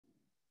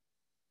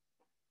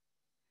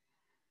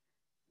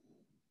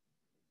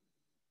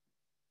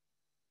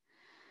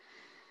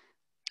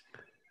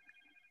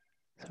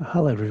So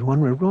hello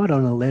everyone, we're right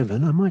on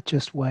 11. I might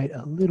just wait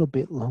a little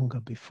bit longer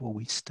before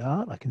we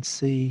start. I can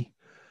see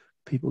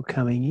people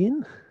coming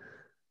in.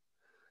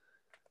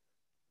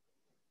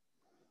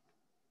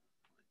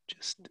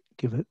 Just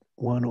give it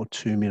 1 or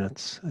 2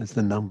 minutes as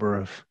the number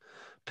of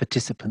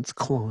participants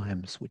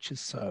climbs, which is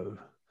so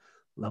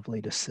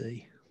lovely to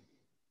see.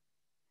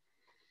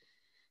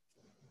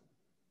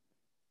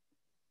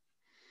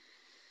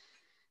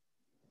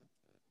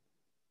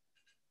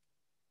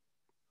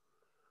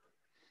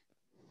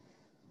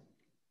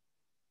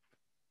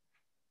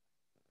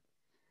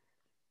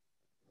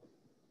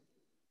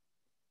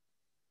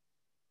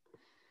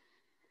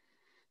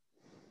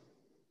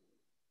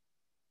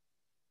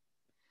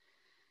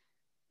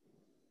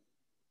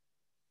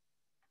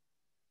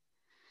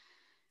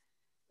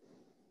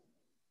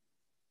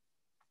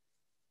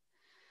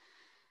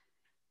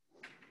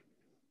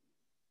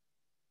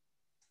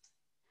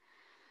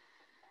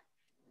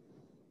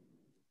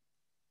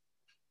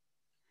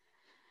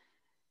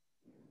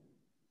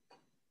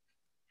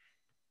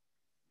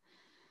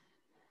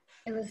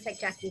 It looks like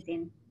Jackie's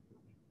in.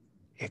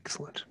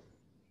 Excellent.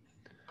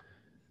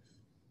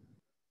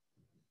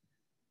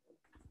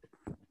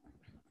 I'm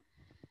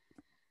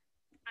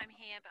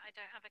here, but I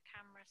don't have a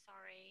camera,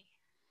 sorry.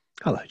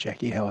 Hello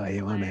Jackie, how are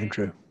you? Hello. I'm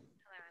Andrew.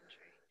 Hello,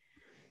 Andrew.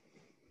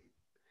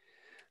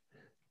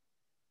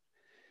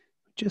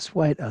 Just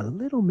wait a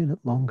little minute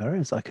longer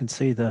as I can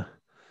see the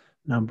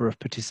number of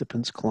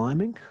participants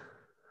climbing.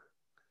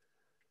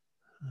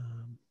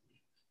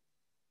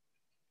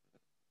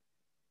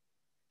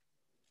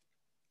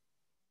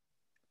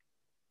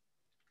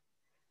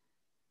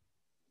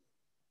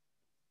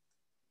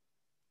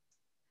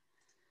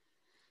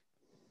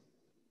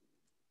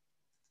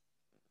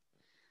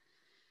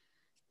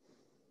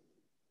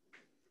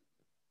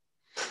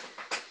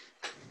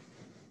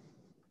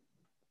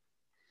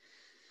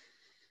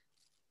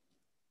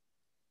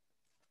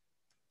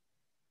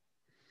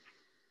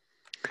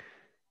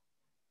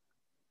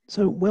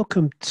 So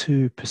welcome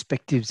to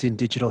Perspectives in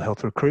Digital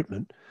Health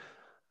Recruitment.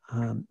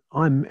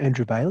 I'm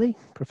Andrew Bailey,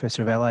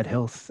 Professor of Allied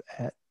Health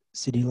at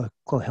Sydney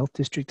Local Health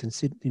District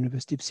and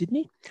University of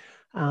Sydney.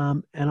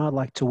 And I'd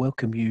like to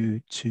welcome you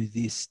to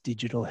this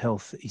Digital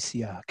Health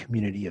ECR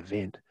community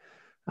event,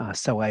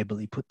 so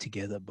ably put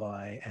together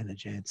by Anna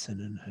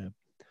Jansen and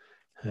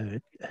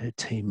her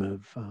team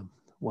of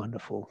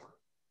wonderful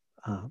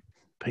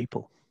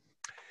people.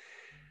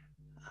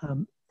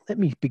 Let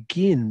me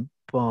begin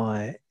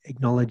by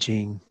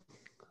acknowledging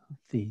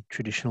the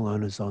traditional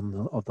owners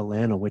of the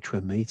land on which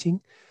we're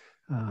meeting,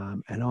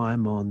 and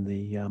I'm on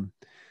the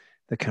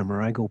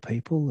Camaragal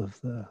people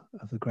of the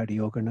Great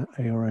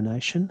Eora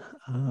Nation.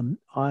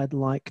 I'd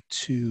like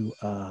to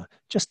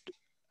just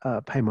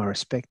pay my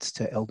respects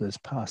to elders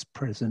past,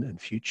 present, and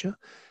future,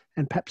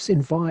 and perhaps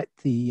invite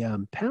the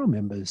panel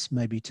members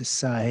maybe to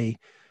say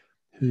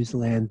whose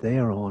land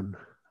they're on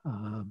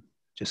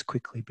just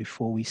quickly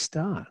before we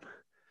start.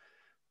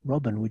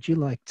 Robin, would you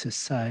like to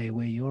say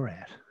where you're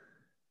at?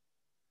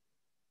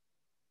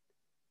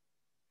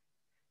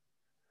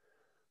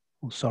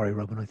 Oh, sorry,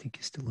 Robin, I think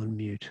you're still on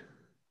mute.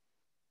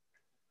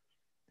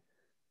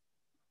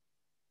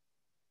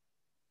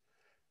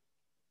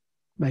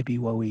 Maybe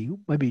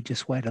maybe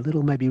just wait a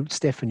little. Maybe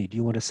Stephanie, do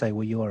you want to say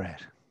where you're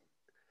at?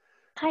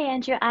 Hi,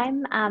 Andrew.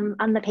 I'm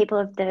the people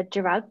of the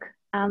Jurug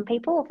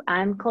people.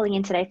 I'm calling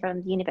in today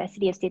from the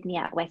University of Sydney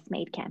at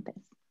Westmead campus.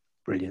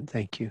 Brilliant,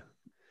 thank you.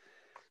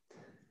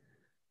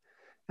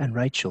 And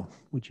Rachel,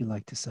 would you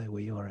like to say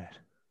where you're at?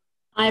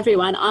 Hi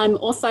everyone, I'm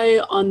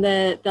also on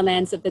the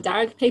lands of the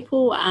Darug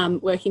people,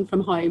 working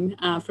from home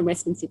from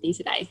Western Sydney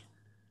today.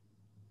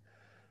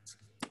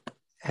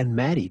 And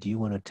Maddie, do you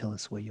want to tell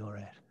us where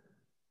you're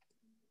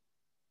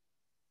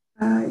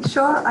at?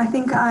 Sure, I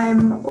think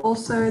I'm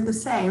also the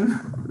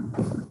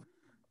same.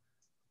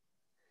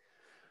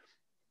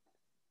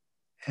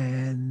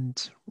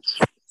 And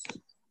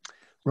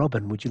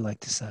Robin, would you like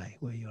to say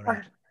where you're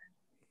at?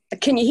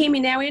 Can you hear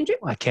me now, Andrew?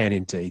 I can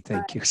indeed,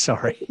 thank you,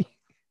 sorry.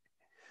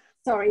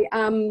 Sorry,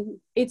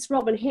 it's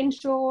Robin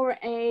Henshaw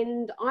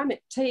and I'm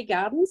at Tea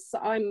Gardens.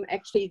 I'm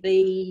actually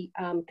the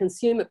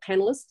consumer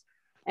panellist,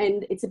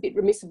 and it's a bit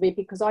remiss of me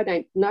because I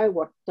don't know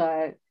what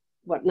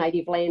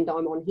native land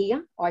I'm on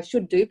here. I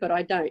should do, but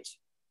I don't.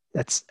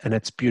 And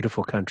it's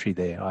beautiful country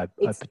there. I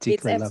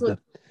particularly love them.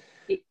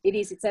 It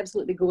is. It's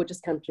absolutely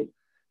gorgeous country.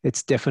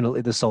 It's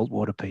definitely the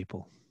saltwater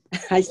people.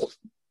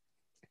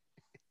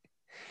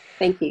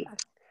 Thank you.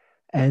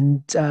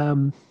 And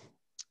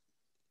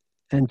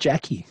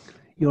Jackie,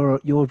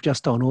 you're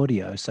just on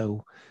audio,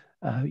 so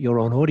you're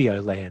on audio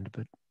land.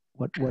 But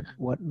what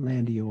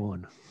land are you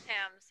on?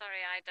 Yeah, I'm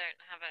sorry, I don't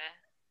have a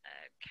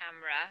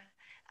camera,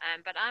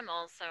 but I'm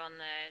also on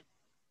the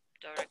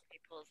Dora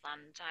People's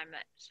Land. I'm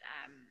at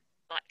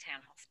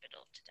Blacktown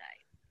Hospital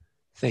today.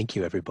 Thank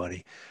you,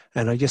 everybody.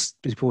 And I just,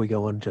 before we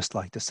go on, just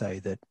like to say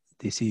that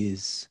this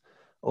is,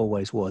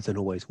 always was and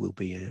always will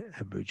be an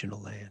Aboriginal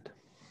land.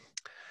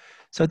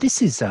 So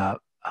this is a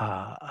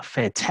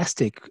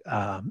fantastic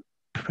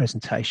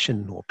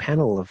presentation or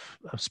panel of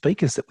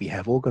speakers that we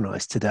have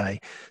organised today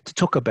to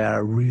talk about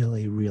a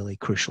really, really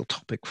crucial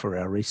topic for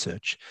our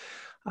research.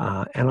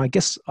 And I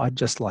guess I'd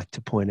just like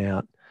to point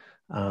out,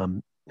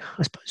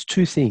 I suppose,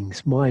 two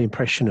things. My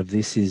impression of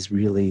this is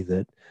really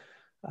that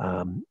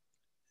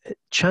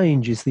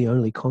change is the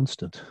only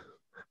constant,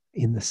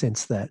 in the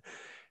sense that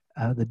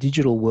the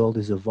digital world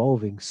is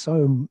evolving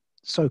so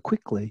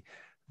quickly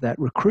that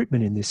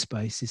recruitment in this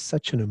space is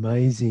such an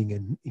amazing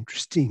and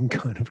interesting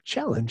kind of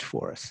challenge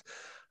for us.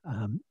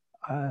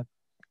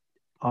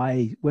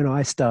 When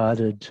I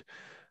started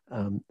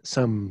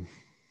some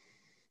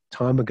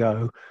time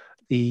ago,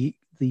 the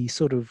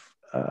sort of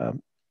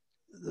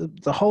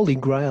the holy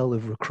grail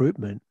of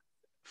recruitment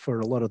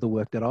for a lot of the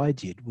work that I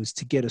did was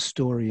to get a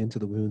story into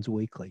the Women's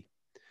Weekly.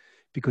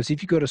 Because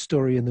if you got a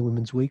story in the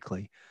Women's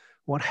Weekly,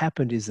 what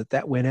happened is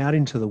that went out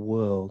into the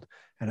world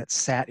and it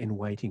sat in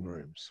waiting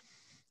rooms.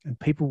 And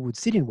people would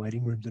sit in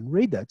waiting rooms and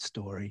read that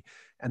story,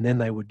 and then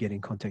they would get in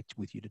contact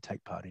with you to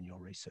take part in your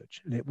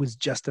research. And it was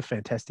just a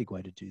fantastic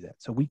way to do that.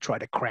 So we try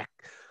to crack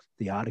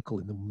the article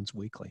in the Women's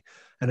Weekly.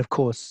 And of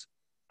course,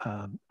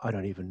 I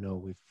don't even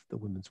know if the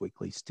Women's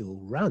Weekly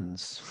still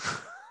runs.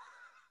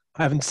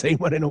 I haven't seen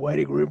one in a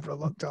waiting room for a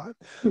long time.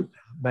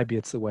 Maybe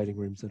it's the waiting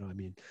rooms that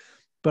I'm in.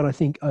 But I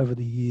think over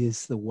the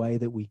years, the way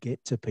that we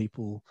get to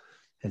people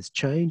has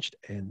changed,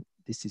 and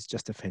this is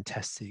just a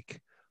fantastic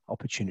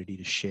opportunity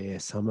to share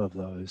some of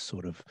those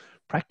sort of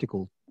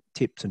practical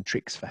tips and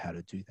tricks for how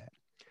to do that.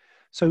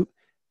 So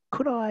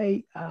could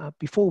I,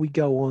 before we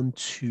go on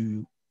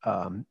to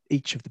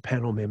each of the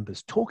panel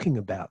members talking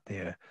about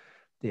their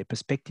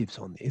perspectives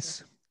on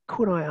this,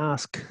 could I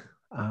ask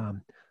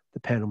the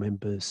panel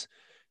members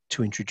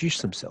to introduce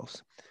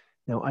themselves?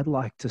 Now, I'd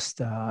like to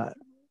start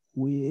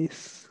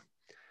with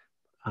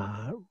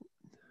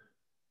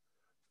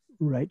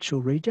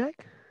Rachel Rejak.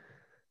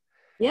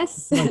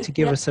 Yes. Would you like to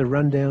give us a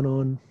rundown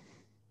on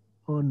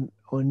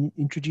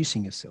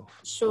introducing yourself?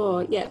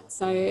 Sure, yeah.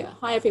 So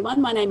hi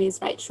everyone, my name is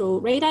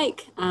Rachel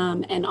Reedake,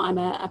 and I'm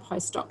a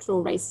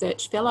postdoctoral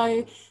research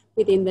fellow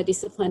within the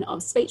discipline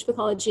of speech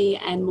pathology,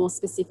 and more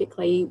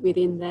specifically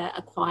within the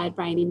acquired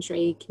brain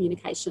injury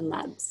communication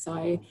lab.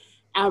 So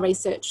our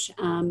research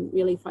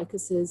really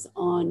focuses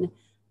on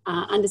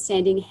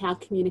understanding how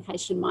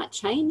communication might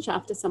change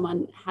after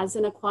someone has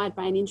an acquired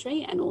brain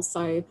injury, and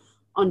also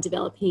on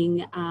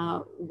developing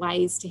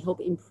ways to help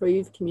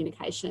improve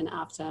communication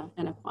after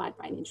an acquired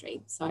brain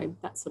injury. So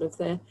that's sort of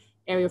the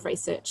area of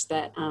research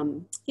that,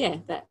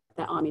 that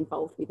I'm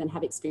involved with and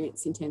have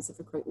experience in terms of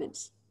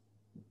recruitment.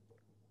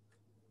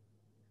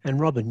 And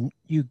Robin,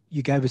 you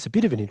gave us a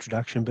bit of an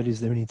introduction, but is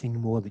there anything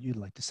more that you'd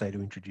like to say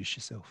to introduce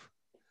yourself?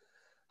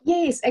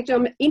 Yes, actually,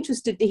 I'm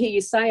interested to hear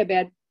you say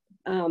about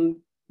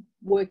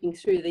working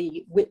through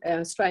the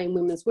Australian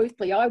Women's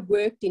Weekly. I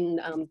worked in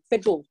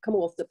Federal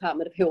Commonwealth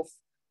Department of Health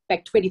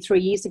back 23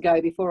 years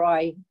ago before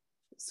I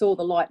saw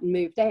the light and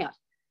moved out.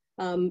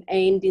 And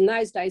in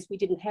those days, we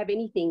didn't have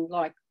anything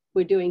like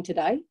we're doing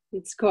today.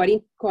 It's quite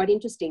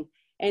interesting.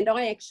 And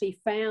I actually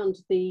found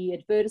the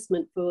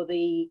advertisement for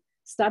the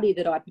study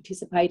that I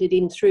participated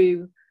in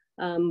through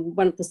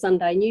one of the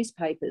Sunday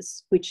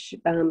newspapers, which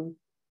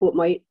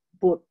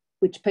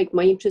which piqued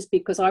my interest,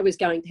 because I was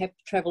going to have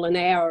to travel an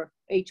hour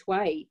each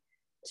way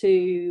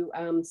to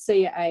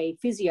see a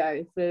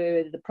physio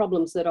for the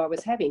problems that I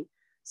was having.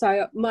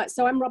 So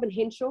I'm Robin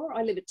Henshaw.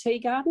 I live at Tea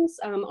Gardens.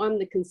 I'm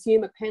the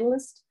consumer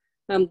panellist.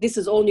 This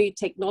is all new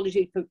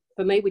technology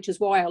for me, which is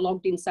why I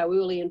logged in so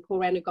early, and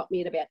poor Anna got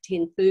me at about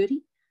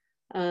 10:30.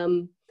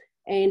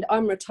 And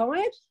I'm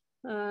retired.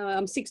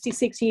 I'm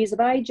 66 years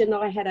of age, and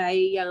I had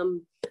a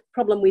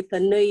problem with the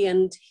knee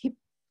and hip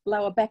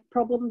lower back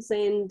problems,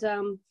 and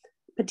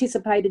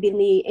participated in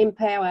the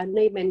Empower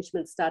knee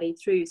management study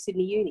through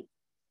Sydney Uni.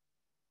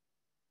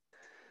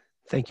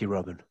 Thank you,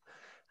 Robin.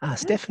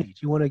 Stephanie, do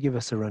you want to give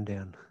us a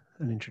rundown,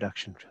 an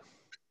introduction?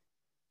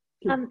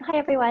 Hi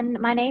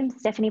everyone, my name's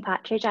Stephanie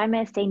Partridge. I'm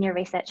a Senior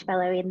Research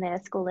Fellow in the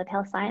School of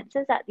Health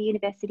Sciences at the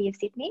University of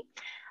Sydney.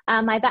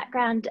 My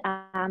background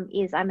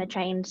is I'm a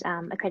trained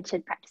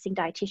accredited practicing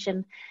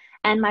dietitian,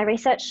 and my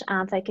research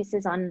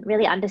focuses on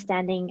really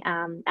understanding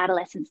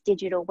adolescents'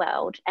 digital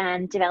world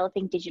and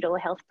developing digital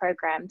health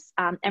programs,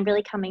 and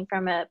really coming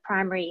from a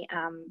primary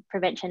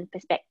prevention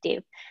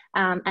perspective.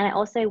 And I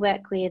also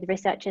work with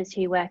researchers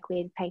who work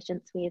with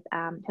patients with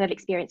who have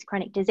experienced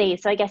chronic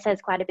disease. So I guess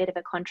there's quite a bit of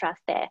a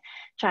contrast there,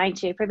 trying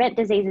to prevent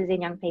diseases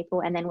in young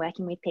people and then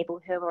working with people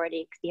who have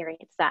already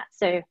experienced that.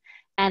 So,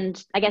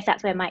 and I guess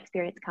that's where my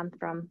experience comes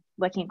from,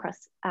 working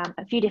across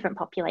a few different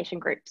population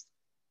groups.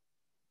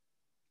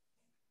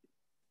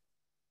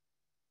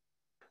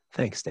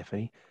 Thanks,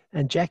 Stephanie.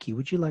 And Jackie,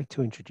 would you like to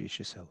introduce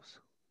yourself?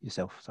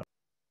 Sorry.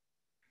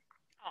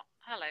 Oh,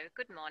 hello,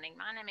 good morning.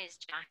 My name is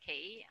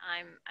Jackie.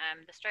 I'm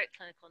the stroke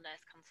clinical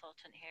nurse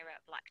consultant here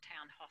at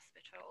Blacktown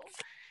Hospital.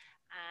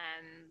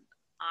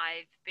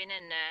 I've been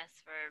a nurse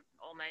for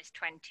almost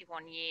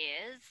 21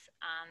 years,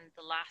 and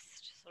the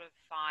last sort of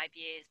 5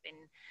 years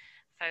been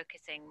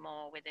focusing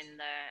more within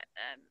the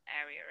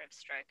area of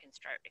stroke and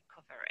stroke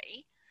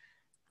recovery.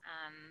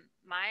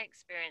 My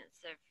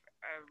experience of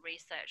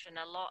research, and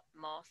a lot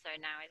more so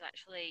now, is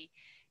actually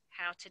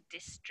how to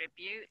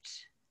distribute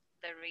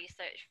the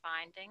research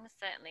findings,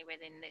 certainly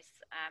within this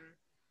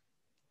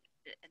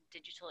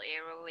digital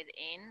era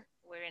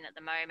we're in at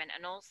the moment,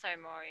 and also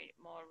more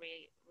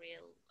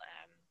real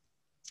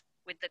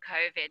with the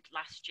COVID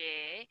last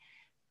year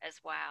as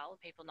well,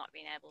 people not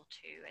being able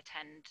to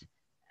attend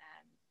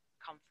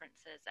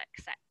conferences,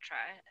 etc.,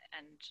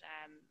 and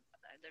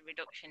the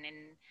reduction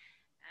in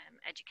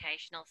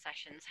educational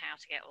sessions, how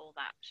to get all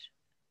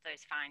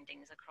those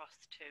findings across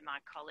to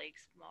my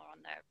colleagues more on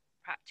the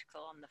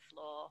practical, on the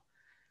floor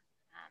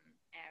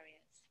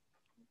areas.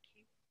 Thank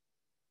you.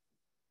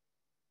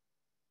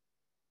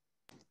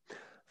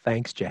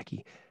 Thanks,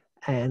 Jackie.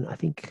 And I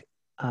think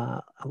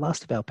our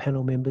last of our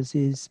panel members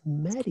is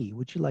Maddie.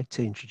 Would you like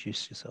to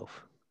introduce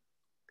yourself?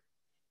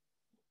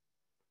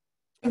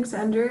 Thanks,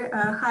 Andrew.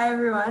 Hi,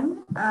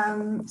 everyone.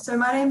 So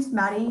my name's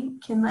Maddie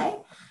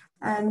Kinlay,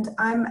 and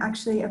I'm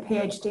actually a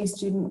PhD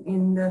student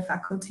in the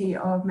Faculty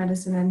of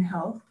Medicine and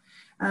Health,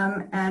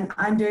 and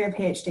I'm doing a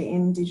PhD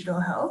in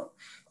digital health.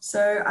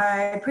 So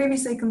I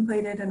previously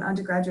completed an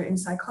undergraduate in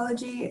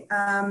psychology,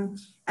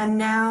 and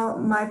now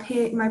my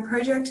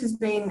project has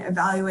been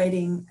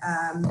evaluating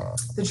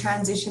the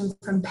transition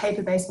from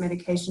paper-based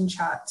medication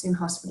charts in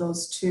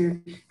hospitals to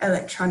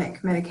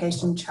electronic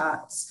medication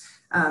charts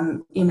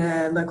in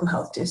a local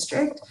health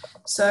district.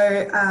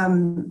 So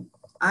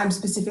I'm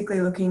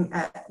specifically looking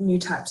at new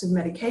types of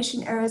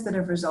medication errors that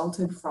have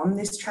resulted from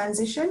this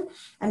transition.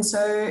 And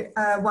so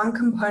one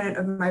component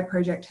of my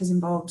project has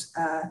involved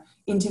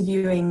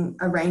interviewing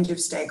a range of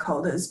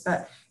stakeholders,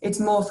 but it's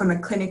more from a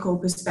clinical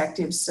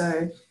perspective.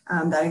 So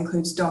that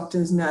includes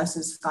doctors,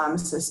 nurses,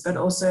 pharmacists, but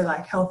also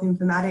like health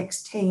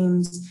informatics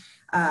teams,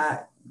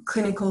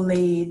 clinical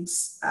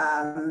leads,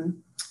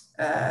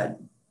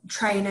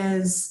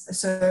 trainers.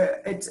 So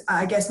it's,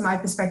 I guess my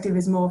perspective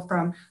is more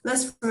from,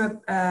 less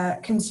from a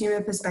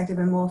consumer perspective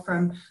and more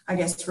from, I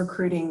guess,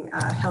 recruiting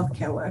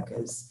healthcare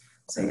workers.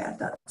 So yeah,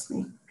 that's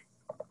me.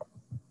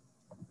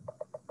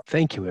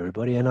 Thank you,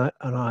 everybody. And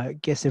I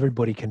guess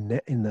everybody can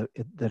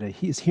that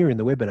is here in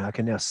the webinar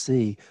can now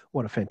see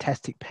what a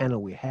fantastic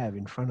panel we have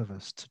in front of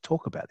us to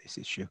talk about this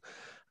issue.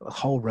 A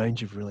whole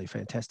range of really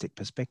fantastic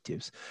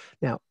perspectives.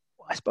 Now,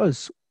 I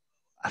suppose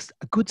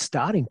a good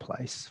starting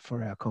place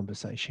for our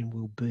conversation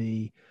will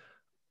be,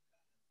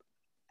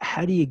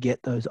 how do you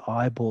get those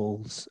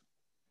eyeballs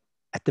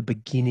at the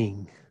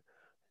beginning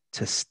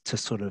to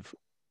sort of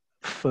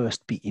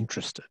first be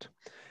interested?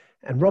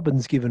 And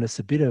Robin's given us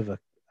a bit of a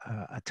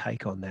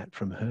take on that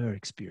from her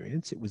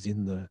experience. It was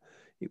in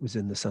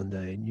the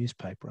Sunday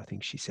newspaper, I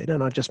think she said.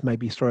 And I just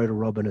maybe throw to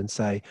Robin and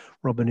say,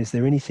 Robin, is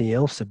there anything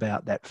else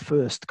about that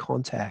first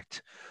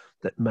contact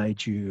that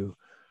made you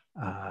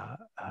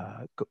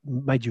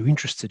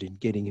interested in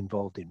getting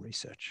involved in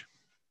research?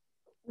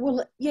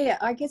 Well, yeah,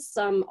 I guess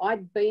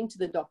I'd been to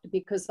the doctor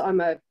because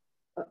I'm a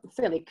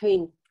fairly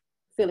keen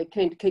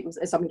to keep,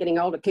 as I'm getting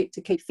older,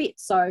 to keep fit.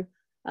 So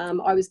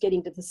I was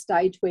getting to the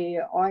stage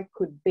where I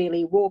could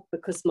barely walk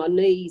because my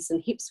knees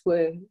and hips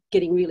were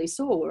getting really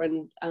sore,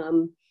 and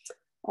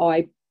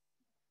I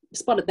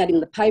spotted that in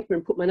the paper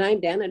and put my name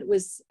down, and it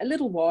was a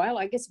little while,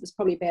 I guess it was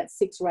probably about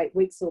 6 or 8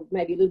 weeks or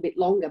maybe a little bit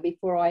longer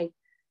before I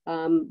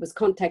was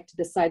contacted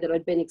to say that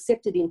I'd been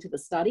accepted into the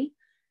study.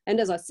 And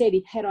as I said,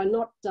 had I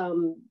not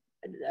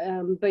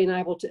been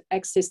able to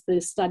access the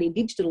study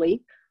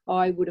digitally,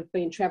 I would have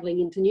been travelling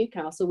into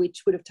Newcastle,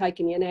 which would have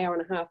taken me an hour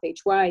and a half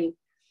each way,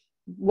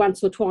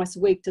 once or twice a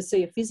week, to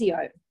see a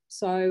physio.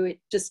 So it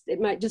just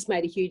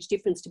made a huge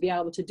difference to be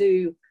able to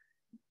do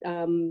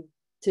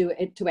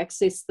to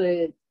access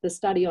the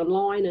study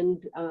online,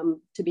 and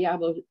to be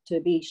able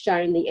to be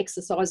shown the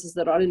exercises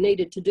that I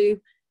needed to do.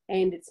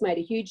 And it's made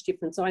a huge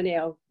difference. I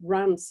now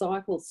run,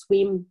 cycle,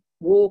 swim,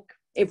 walk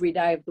every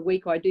day of the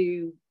week. I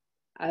do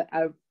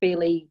a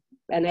barely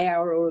an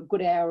hour or a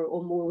good hour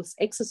or more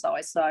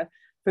exercise. So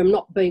from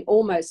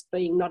almost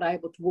being not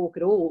able to walk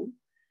at all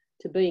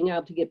to being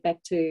able to get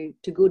back to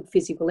good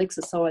physical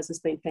exercise has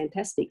been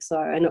fantastic. So,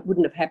 and it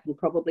wouldn't have happened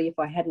probably if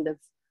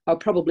I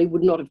probably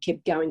would not have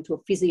kept going to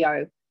a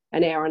physio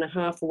an hour and a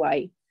half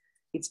away.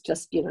 It's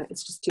just,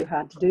 it's just too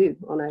hard to do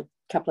on a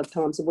couple of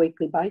times a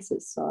weekly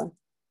basis. So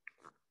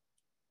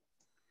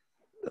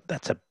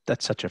that's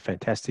such a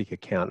fantastic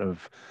account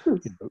of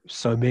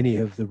so many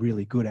of the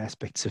really good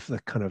aspects of the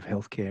kind of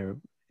healthcare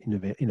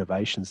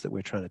innovations that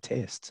we're trying to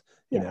test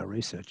in our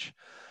research.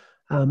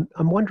 I'm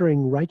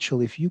wondering,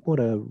 Rachel, if you've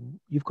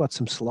got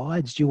some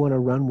slides, do you want to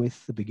run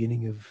with the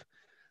beginning of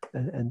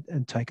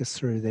and take us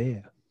through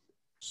there?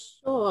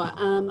 Sure.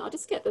 I'll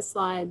just get the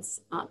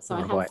slides up. So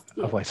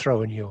have I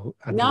thrown you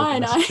under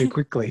the bus too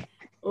quickly?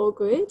 All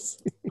good.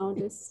 I'll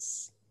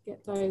just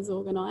get those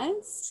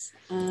organised.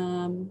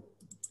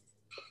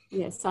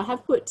 Yes, I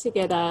have put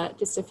together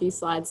just a few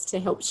slides to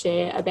help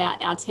share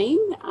about our team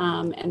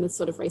and the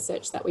sort of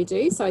research that we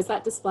do. So is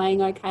that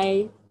displaying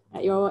okay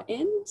at your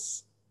end?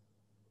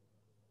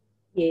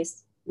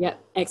 Yes.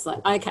 Yep,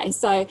 excellent. Okay,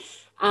 so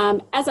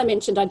As I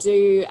mentioned, I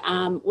do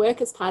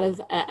work as part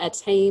of a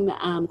team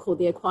called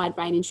the Acquired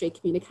Brain Injury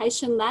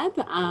Communication Lab,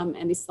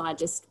 and this slide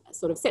just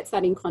sort of sets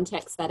that in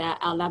context that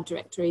our lab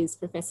director is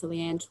Professor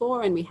Leanne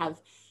Torr, and we have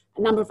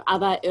a number of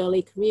other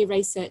early career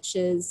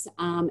researchers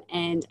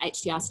and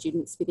HDR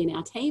students within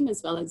our team,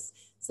 as well as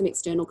some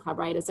external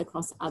collaborators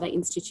across other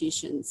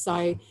institutions.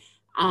 So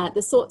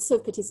the sorts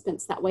of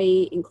participants that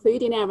we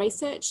include in our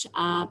research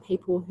are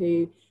people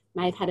who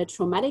may have had a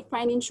traumatic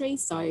brain injury,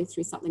 so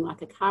through something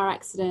like a car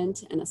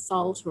accident, an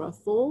assault or a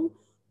fall,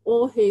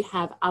 or who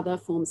have other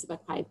forms of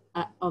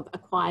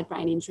acquired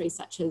brain injury,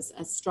 such as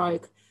a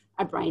stroke,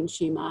 a brain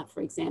tumour,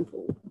 for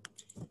example.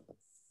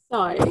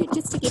 So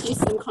just to give you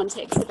some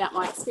context about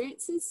my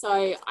experiences,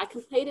 so I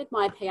completed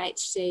my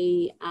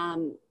PhD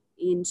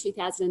in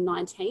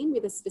 2019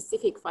 with a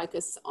specific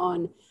focus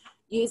on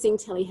using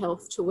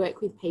telehealth to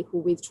work with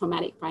people with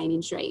traumatic brain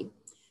injury.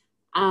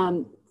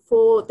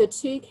 For the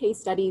two key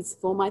studies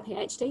for my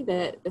PhD,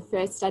 the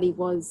first study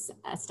was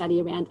a study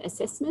around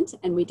assessment,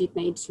 and we did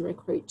need to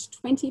recruit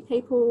 20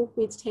 people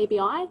with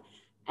TBI,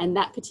 and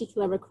that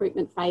particular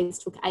recruitment phase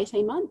took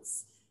 18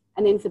 months.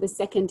 And then for the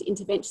second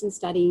intervention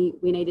study,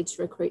 we needed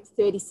to recruit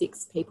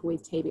 36 people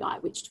with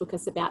TBI, which took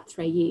us about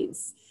 3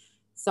 years.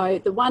 So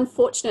the one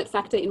fortunate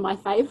factor in my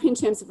favour in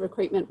terms of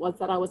recruitment was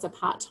that I was a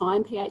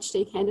part-time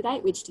PhD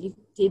candidate, which did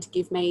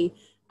give me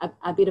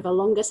a bit of a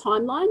longer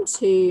timeline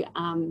to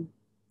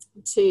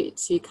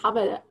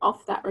cover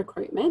off that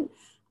recruitment.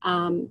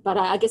 But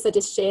I guess I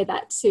just share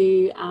that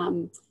to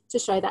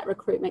show that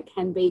recruitment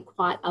can be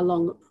quite a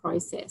long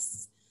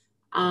process.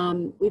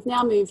 We've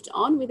now moved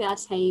on with our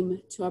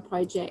team to a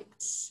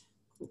project,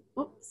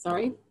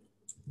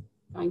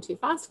 going too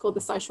fast, called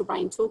the Social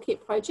Brain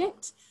Toolkit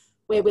Project,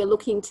 where we're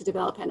looking to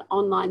develop an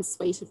online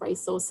suite of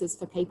resources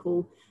for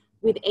people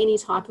with any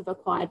type of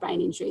acquired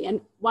brain injury.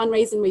 And one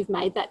reason we've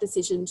made that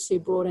decision to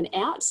broaden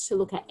out to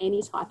look at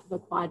any type of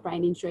acquired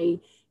brain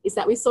injury is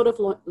that we sort of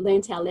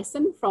learnt our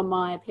lesson from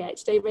my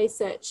PhD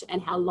research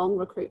and how long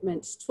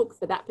recruitment took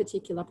for that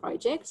particular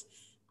project.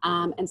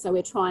 And so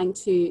we're trying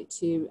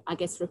to, I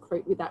guess,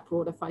 recruit with that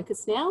broader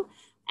focus now.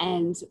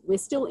 And we're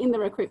still in the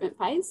recruitment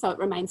phase, so it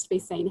remains to be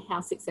seen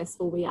how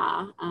successful we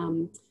are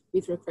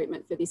with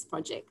recruitment for this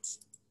project.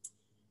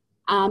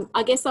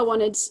 I guess I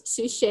wanted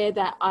to share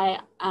that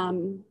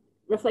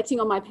reflecting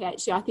on my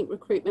PhD, I think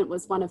recruitment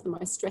was one of the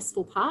most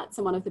stressful parts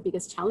and one of the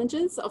biggest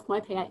challenges of my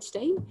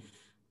PhD.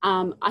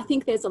 I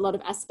think there's a lot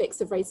of aspects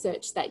of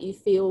research that you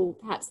feel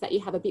perhaps that you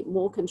have a bit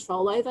more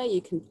control over.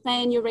 You can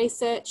plan your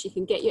research, you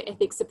can get your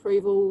ethics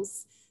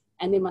approvals,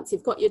 and then once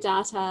you've got your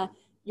data,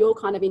 you're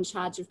kind of in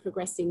charge of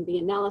progressing the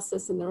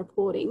analysis and the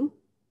reporting.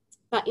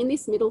 But in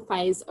this middle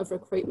phase of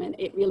recruitment,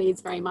 it really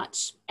is very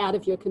much out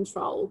of your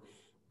control.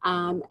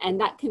 And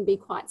that can be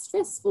quite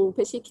stressful,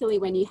 particularly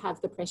when you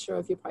have the pressure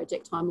of your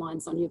project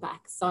timelines on your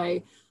back. So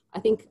I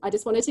think I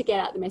just wanted to get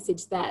out the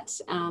message that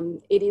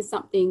it is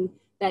something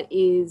that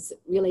is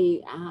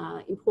really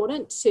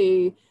important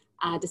to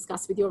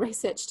discuss with your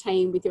research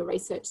team, with your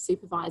research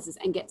supervisors,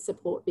 and get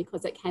support,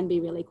 because it can be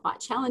really quite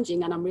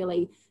challenging. And I'm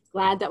really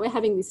glad that we're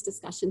having this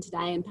discussion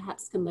today and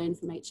perhaps can learn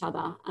from each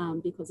other,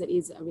 because it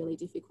is a really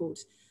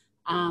difficult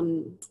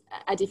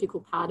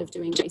part of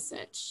doing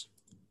research.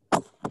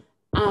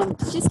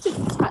 Just to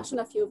touch on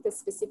a few of the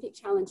specific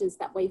challenges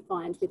that we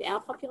find with our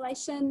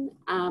population,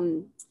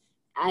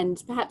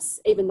 and perhaps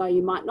even though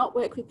you might not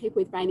work with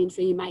people with brain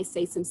injury, you may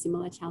see some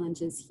similar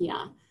challenges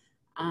here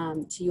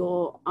to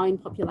your own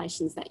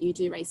populations that you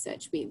do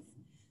research with.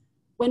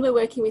 When we're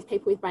working with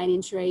people with brain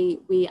injury,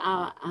 we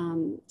are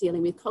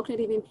dealing with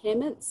cognitive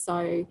impairments.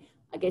 So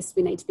I guess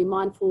we need to be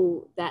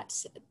mindful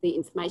that the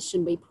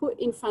information we put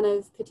in front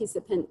of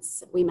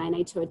participants, we may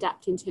need to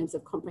adapt in terms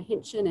of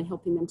comprehension and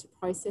helping them to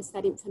process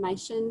that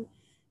information.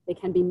 There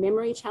can be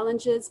memory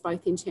challenges,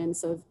 both in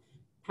terms of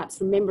perhaps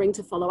remembering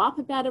to follow up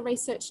about a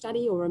research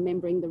study or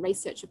remembering the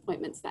research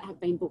appointments that have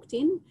been booked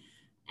in.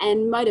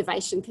 And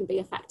motivation can be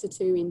a factor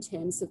too, in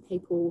terms of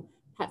people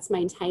perhaps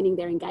maintaining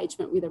their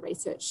engagement with a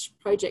research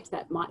project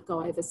that might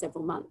go over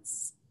several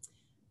months.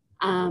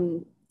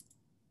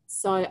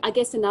 So I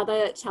guess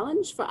another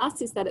challenge for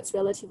us is that it's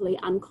relatively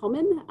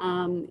uncommon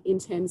in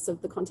terms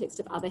of the context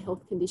of other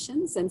health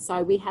conditions. And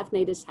so we have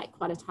needed to take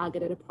quite a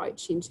targeted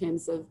approach in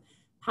terms of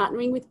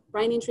partnering with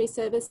brain injury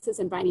services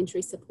and brain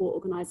injury support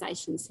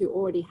organisations who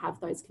already have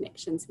those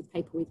connections with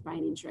people with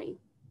brain injury.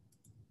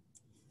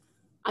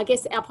 I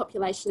guess our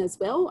population as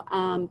well,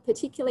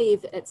 particularly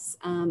if it's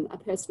a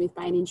person with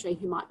brain injury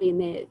who might be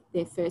in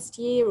their first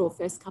year or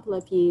first couple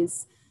of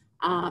years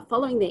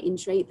following their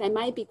injury, they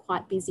may be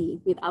quite busy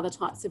with other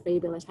types of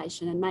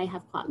rehabilitation and may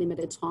have quite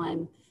limited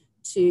time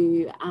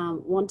to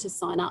want to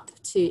sign up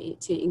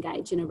to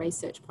engage in a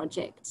research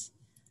project.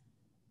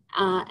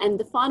 And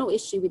the final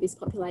issue with this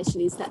population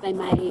is that they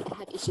may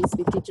have issues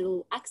with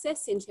digital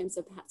access in terms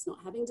of perhaps not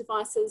having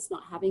devices,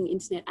 not having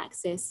internet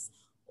access,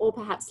 or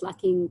perhaps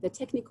lacking the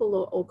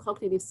technical or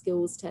cognitive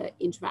skills to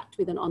interact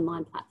with an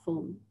online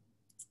platform.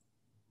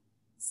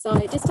 So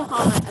just to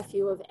highlight a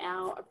few of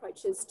our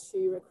approaches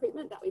to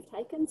recruitment that we've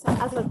taken. So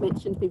as I've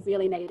mentioned, we've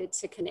really needed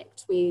to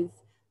connect with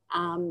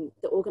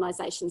the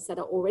organisations that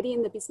are already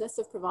in the business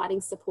of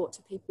providing support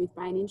to people with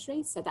brain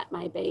injury. So that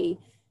may be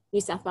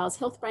New South Wales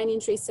Health Brain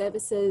Injury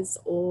Services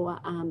or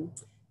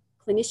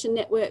clinician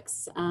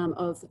networks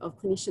of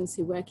clinicians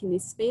who work in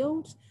this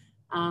field.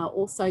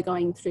 Also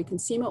going through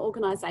consumer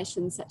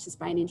organisations such as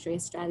Brain Injury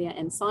Australia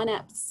and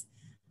Synapse.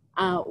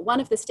 One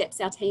of the steps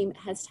our team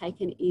has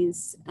taken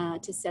is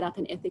to set up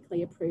an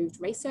ethically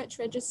approved research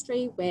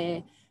registry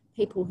where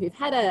people who've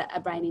had a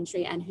brain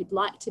injury and who'd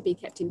like to be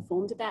kept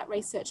informed about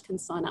research can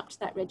sign up to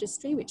that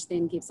registry, which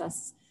then gives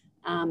us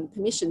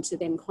permission to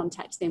then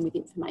contact them with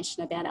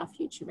information about our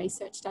future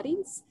research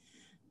studies.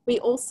 We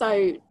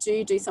also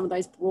do some of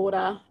those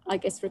broader, I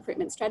guess,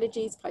 recruitment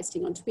strategies,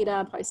 posting on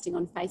Twitter, posting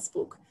on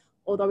Facebook,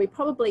 although we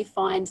probably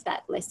find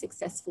that less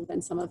successful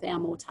than some of our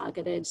more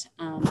targeted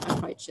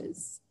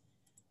approaches.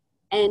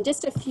 And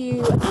just a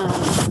few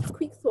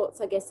quick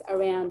thoughts, I guess,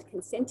 around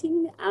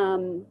consenting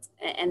and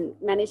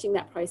managing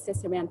that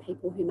process around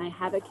people who may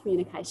have a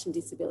communication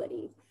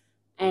disability.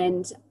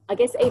 And I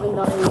guess even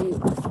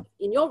though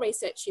in your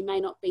research you may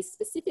not be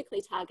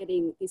specifically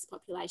targeting this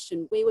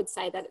population, we would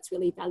say that it's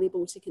really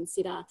valuable to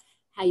consider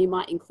how you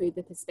might include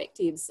the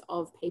perspectives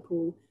of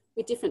people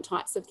with different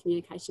types of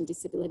communication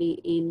disability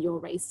in your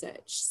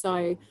research.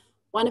 So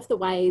one of the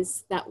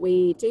ways that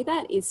we do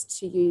that is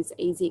to use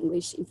easy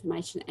English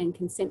information and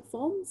consent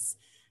forms.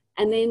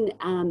 And then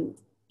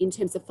in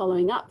terms of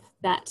following up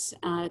that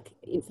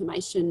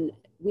information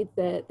with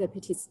the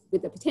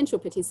potential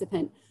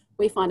participant,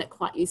 we find it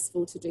quite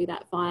useful to do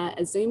that via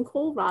a Zoom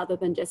call rather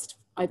than just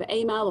over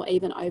email or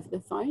even over the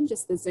phone.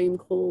 Just the Zoom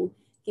call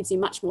gives you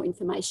much more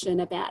information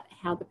about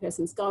how the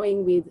person's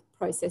going with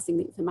processing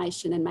the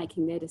information and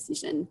making their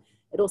decision.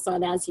 It also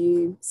allows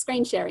you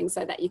screen sharing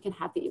so that you can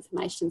have the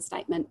information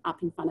statement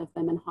up in front of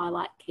them and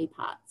highlight key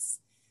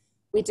parts.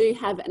 We do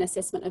have an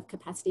assessment of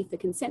capacity for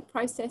consent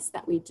process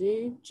that we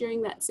do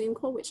during that Zoom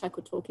call, which I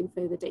could talk in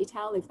further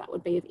detail if that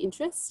would be of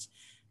interest.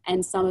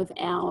 And some of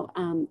our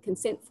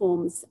consent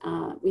forms,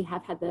 we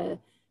have had the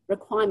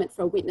requirement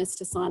for a witness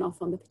to sign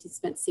off on the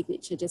participant's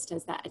signature just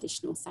as that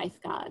additional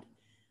safeguard.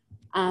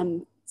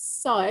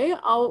 So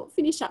I'll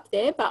finish up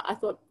there, but I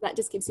thought that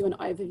just gives you an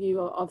overview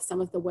of some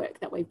of the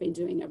work that we've been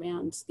doing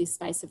around this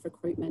space of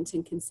recruitment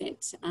and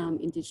consent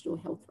in digital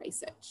health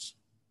research.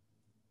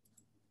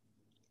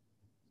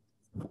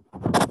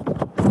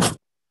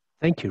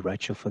 Thank you,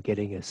 Rachel, for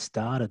getting us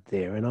started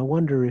there. And I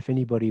wonder if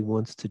anybody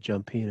wants to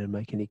jump in and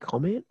make any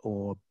comment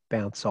or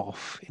bounce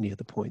off any of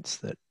the points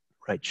that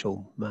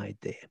Rachel made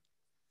there.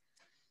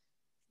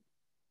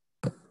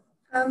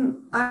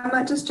 I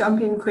might just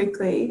jump in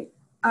quickly.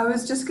 I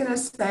was just going to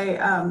say,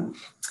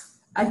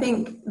 I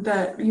think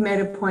that you made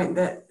a point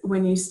that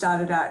when you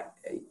started out,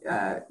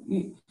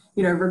 you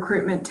know,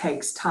 recruitment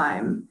takes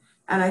time.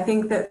 And I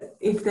think that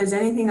if there's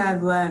anything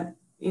I've learned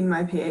in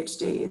my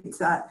PhD, it's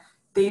that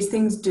these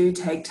things do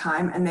take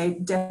time and they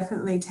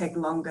definitely take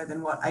longer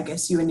than what I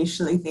guess you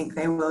initially think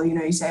they will. You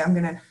know, you say, I'm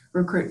going to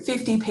recruit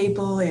 50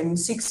 people in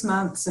 6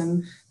 months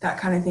and that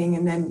kind of thing.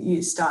 And then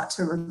you start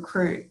to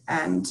recruit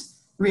and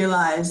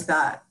realize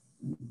that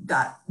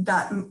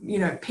you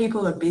know,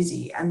 people are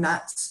busy, and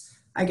that's,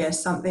 I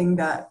guess, something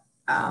that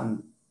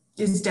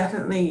is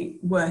definitely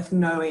worth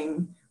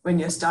knowing when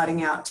you're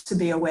starting out, to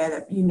be aware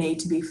that you need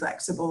to be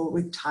flexible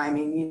with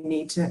timing. You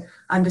need to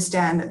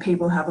understand that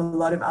people have a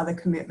lot of other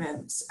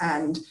commitments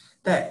and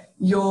that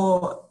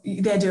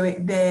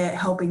they're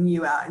helping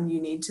you out, and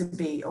you need to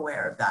be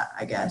aware of that,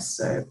 I guess.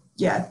 So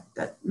yeah,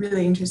 that's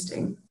really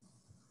interesting.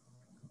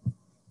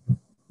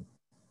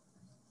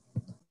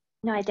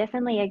 No, I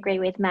definitely agree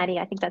with Maddie.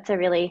 I think that's a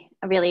really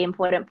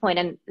important point.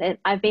 And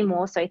I've been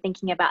more so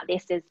thinking about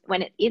this is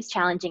when it is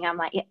challenging, I'm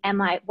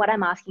like, what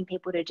I'm asking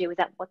people to do, is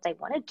that what they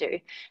want to do?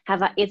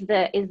 Is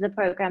the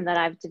program that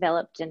I've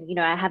developed, and, you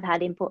know, I have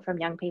had input from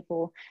young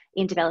people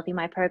in developing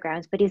my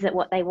programs, but is it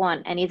what they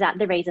want? And is that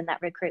the reason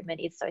that recruitment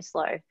is so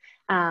slow?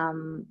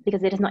 Because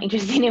they're just not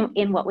interested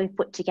in what we've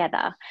put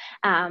together.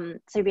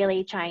 So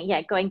really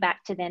going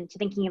back to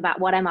thinking about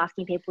what I'm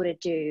asking people to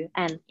do,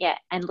 and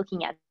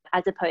looking at,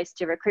 as opposed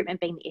to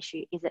recruitment being the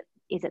issue, is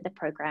it the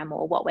program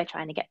or what we're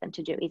trying to get them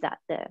to do? Is that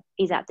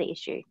the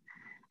issue?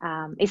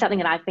 Is something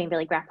that I've been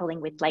really grappling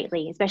with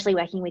lately, especially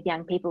working with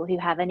young people who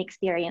haven't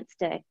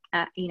experienced a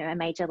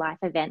major life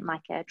event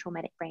like a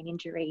traumatic brain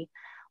injury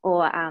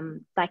or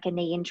like a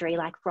knee injury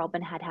like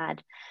Robin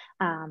had.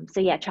 So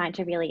yeah, trying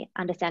to really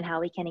understand how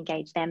we can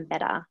engage them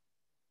better.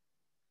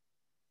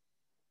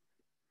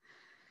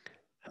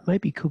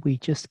 Maybe could we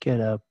just get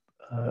a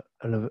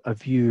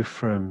view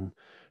from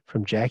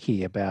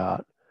Jackie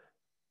about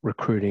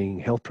recruiting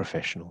health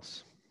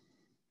professionals?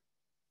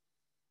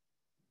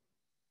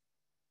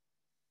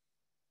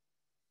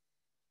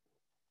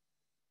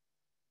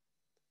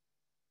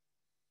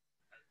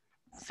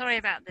 Sorry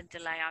about the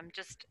delay.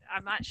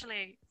 I'm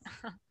actually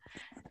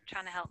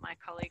trying to help my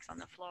colleagues on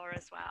the floor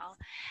as well.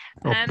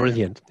 Oh,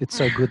 brilliant. It's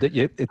so good that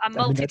I'm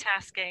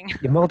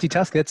multitasking. You're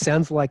multitasking. That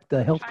sounds like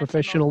the health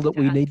professional that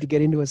we need to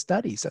get into a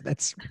study. So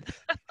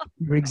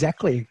you're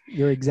exactly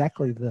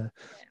the...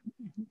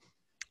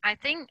 I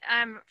think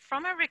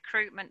from a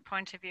recruitment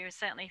point of view,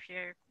 certainly if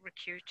you're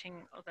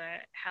recruiting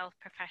other health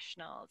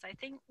professionals, I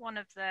think one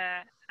of the,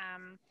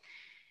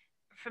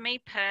 for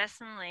me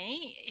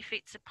personally, if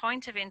it's a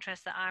point of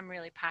interest that I'm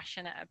really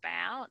passionate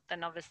about,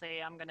 then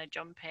obviously I'm going to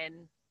jump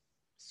in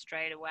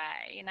straight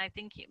away. And I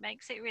think it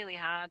makes it really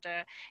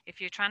harder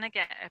if you're trying to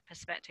get a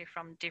perspective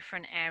from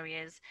different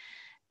areas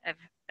of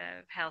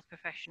health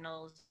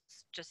professionals,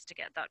 just to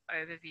get that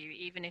overview,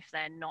 even if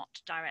they're not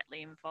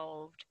directly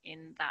involved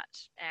in that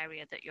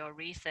area that you're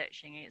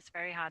researching. It's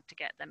very hard to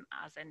get them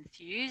as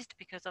enthused,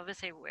 because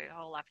obviously we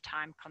all have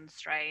time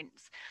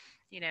constraints.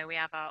 You know, we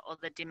have our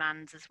other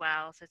demands as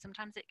well, so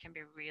sometimes it can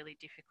be really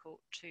difficult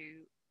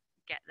to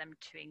get them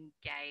to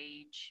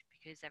engage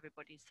because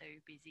everybody's so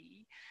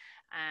busy.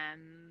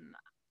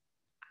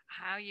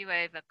 How you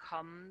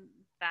overcome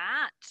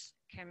that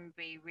can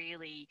be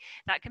really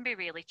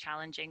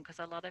challenging, because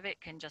a lot of it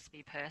can just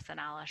be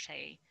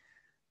personality,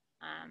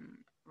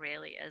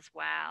 really, as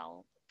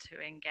well,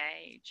 to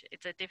engage.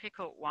 It's a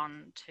difficult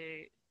one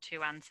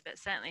to answer, but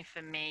certainly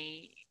for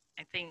me,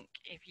 I think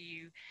if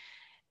you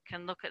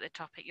can look at the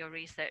topic you're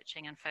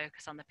researching and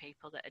focus on the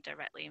people that are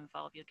directly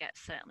involved, you'll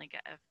certainly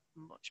get a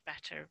much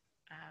better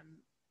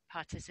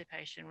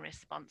participation,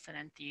 response, and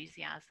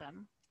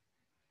enthusiasm.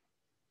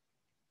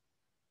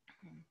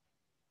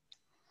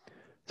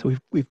 So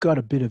we've got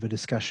a bit of a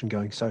discussion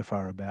going so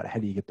far about how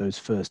do you get those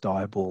first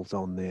eyeballs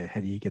on there?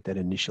 How do you get that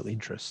initial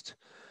interest?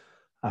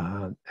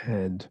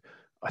 And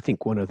I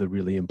think one of the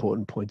really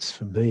important points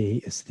for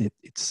me is that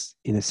it's,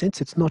 in a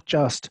sense, it's not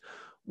just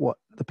what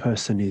the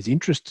person is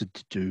interested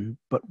to do,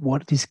 but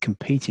what is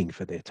competing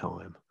for their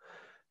time.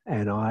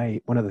 And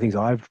one of the things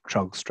I've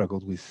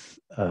struggled with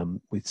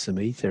some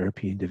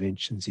e-therapy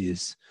interventions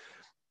is,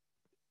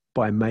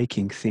 by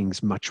making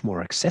things much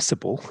more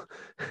accessible,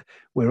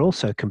 we're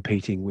also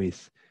competing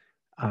with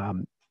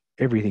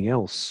everything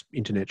else,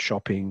 internet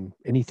shopping,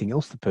 anything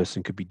else the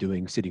person could be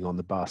doing sitting on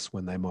the bus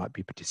when they might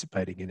be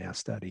participating in our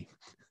study.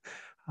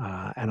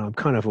 And I'm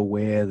kind of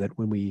aware that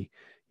when we,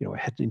 I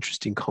had an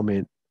interesting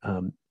comment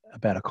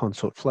about a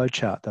consort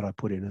flowchart that I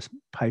put in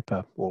a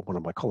paper, or one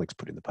of my colleagues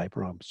put in the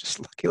paper. I was just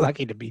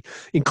lucky to be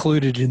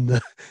included in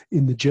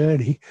the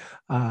journey.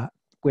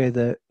 Where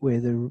the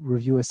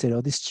reviewer said,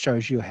 "Oh, this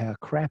shows you how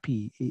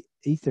crappy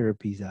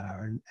e-therapies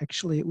are," and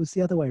actually it was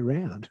the other way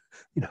around.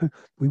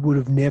 We would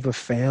have never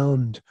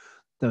found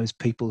those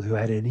people who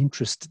had an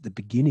interest at the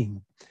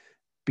beginning,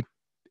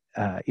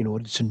 in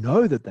order to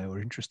know that they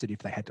were interested, if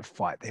they had to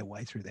fight their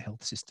way through the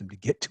health system to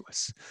get to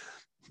us.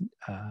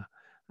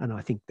 And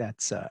I think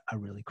that's a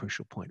really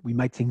crucial point. We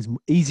make things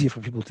easier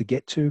for people to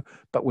get to,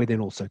 but we're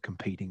then also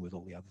competing with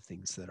all the other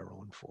things that are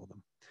on for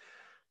them.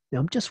 Now,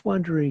 I'm just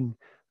wondering,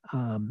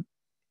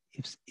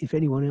 if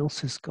anyone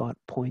else has got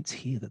points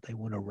here that they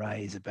want to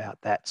raise about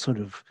that sort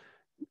of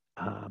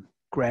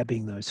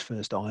grabbing those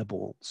first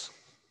eyeballs.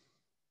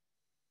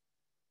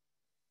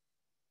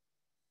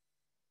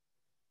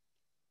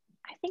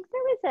 I think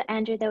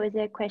Andrew, there was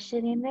a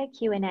question in the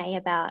Q&A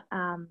about,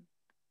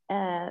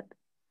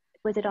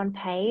 was it on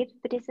paid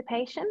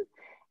participation?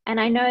 And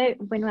I know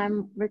when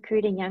I'm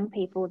recruiting young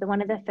people,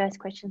 one of the first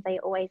questions they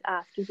always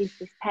ask is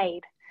this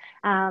paid?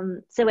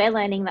 So we're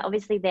learning that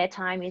obviously their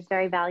time is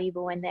very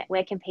valuable, and that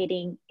we're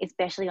competing,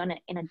 especially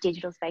in a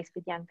digital space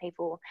with young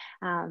people.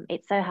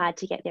 It's so hard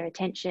to get their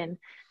attention.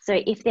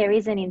 So if there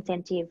is an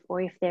incentive,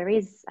 or if there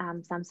is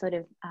some sort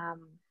of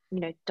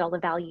dollar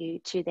value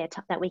to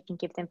that we can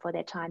give them for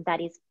their time, that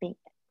is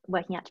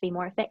working out to be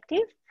more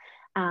effective.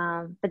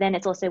 But then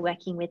it's also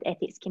working with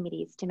ethics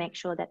committees to make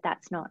sure that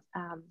that's not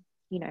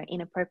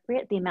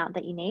inappropriate, the amount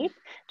that you need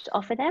to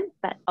offer them,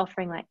 but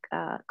offering like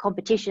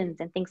competitions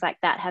and things like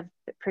that have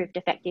proved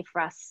effective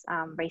for us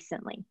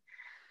recently.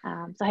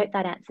 So I hope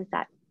that answers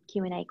that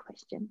Q&A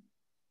question.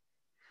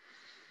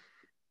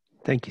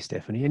 Thank you,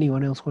 Stephanie.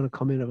 Anyone else want to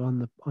comment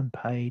on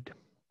paid?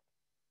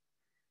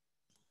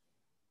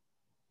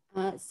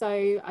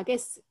 So I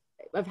guess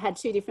I've had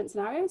two different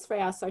scenarios for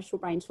our Social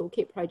Brain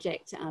Toolkit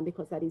project,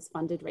 because that is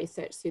funded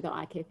research through the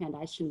iCare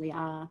Foundation. We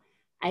are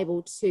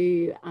able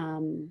to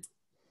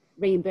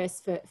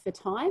reimburse for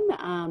time,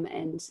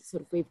 and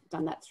sort of we've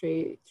done that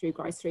through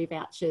grocery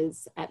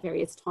vouchers at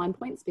various time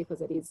points,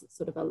 because it is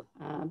sort of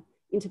a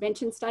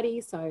intervention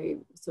study. So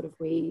sort of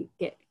we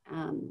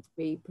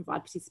provide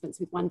participants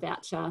with one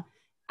voucher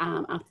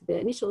after the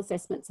initial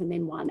assessments, and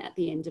then one at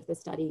the end of the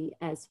study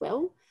as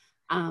well.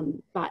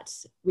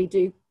 But we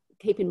do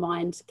keep in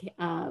mind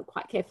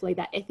quite carefully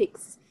that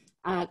ethics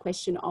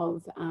question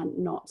of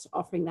not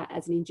offering that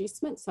as an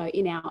inducement. So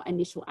in our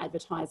initial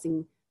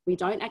advertising, we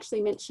don't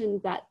actually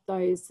mention that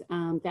those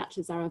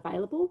vouchers are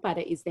available, but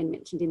it is then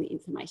mentioned in the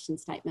information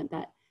statement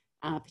that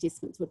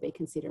participants would be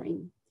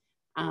considering.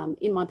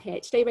 In my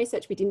PhD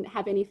research, we didn't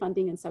have any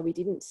funding, and so we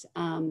didn't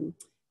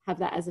have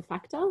that as a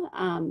factor.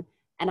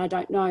 And I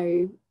don't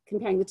know,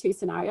 comparing the two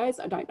scenarios,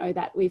 I don't know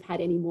that we've had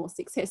any more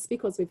success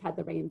because we've had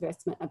the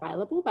reimbursement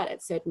available, but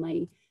it's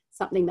certainly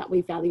something that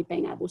we valued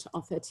being able to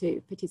offer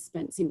to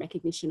participants in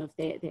recognition of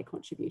their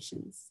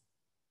contributions.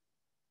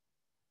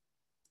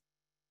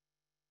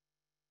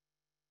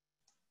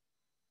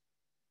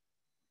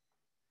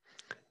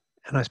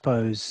 And I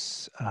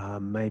suppose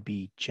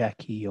maybe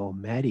Jackie or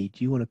Maddie,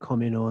 do you want to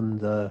comment on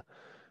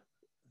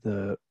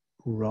the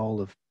role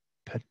of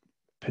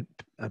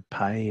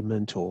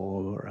payment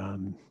or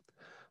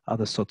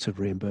other sorts of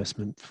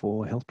reimbursement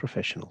for health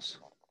professionals?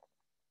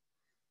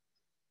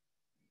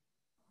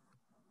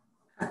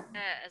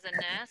 As a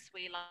nurse,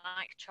 we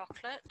like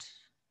chocolate.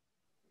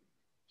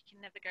 You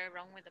can never go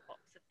wrong with a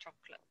box of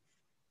chocolates.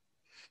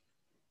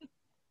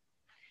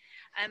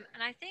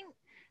 And I think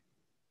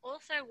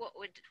also what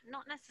would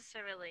not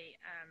necessarily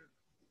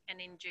an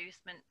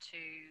inducement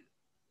to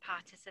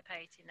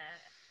participate in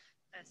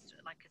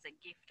like as a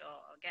gift, or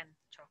again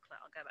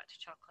chocolate, I'll go back to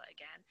chocolate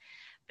again,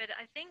 but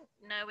I think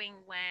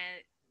knowing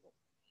where,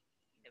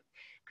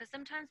 because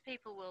sometimes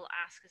people will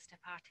ask us to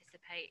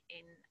participate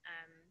in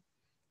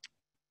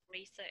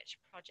research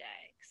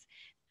projects,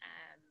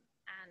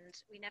 and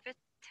we never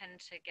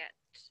tend to get,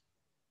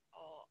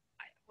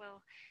 well,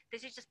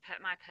 this is just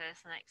my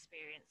personal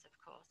experience, of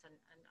course, and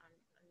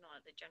I'm not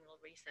the general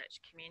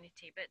research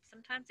community, but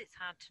sometimes it's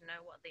hard to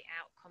know what the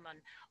outcome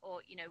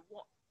or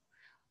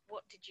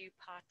what did you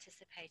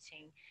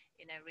participating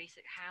in a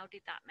research, how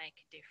did that make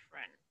a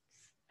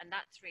difference? And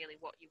that's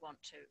really what you want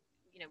to,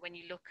 when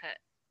you look at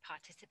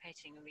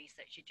participating in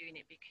research, you're doing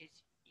it because,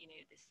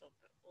 this sort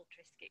of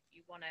altruistic,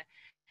 you want to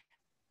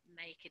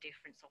make a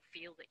difference or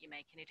feel that you're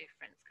making a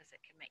difference, because it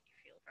can make you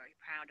feel very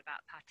proud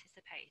about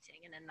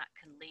participating, and then that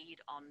can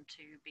lead on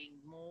to being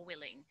more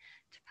willing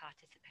to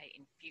participate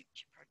in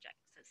future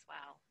projects as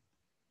well.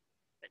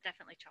 But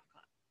definitely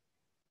chocolate.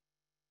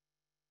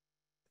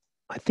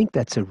 I think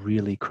that's a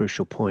really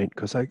crucial point,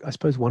 because I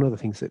suppose one of the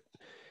things that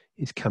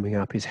is coming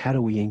up is how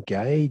do we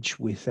engage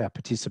with our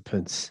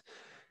participants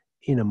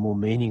in a more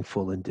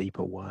meaningful and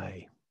deeper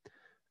way,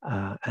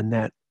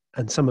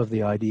 and some of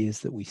the ideas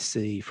that we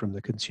see from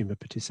the consumer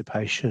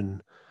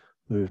participation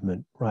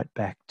movement right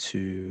back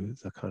to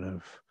the kind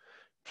of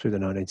through the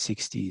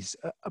 1960s,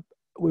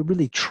 we're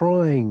really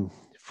trying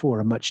for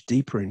a much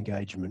deeper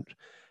engagement,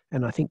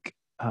 and I think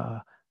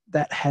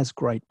that has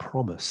great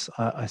promise.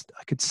 I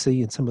could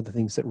see in some of the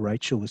things that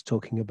Rachel was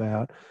talking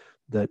about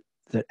that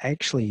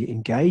actually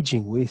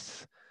engaging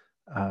with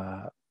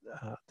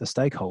the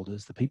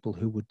stakeholders, the people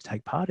who would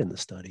take part in the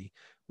study,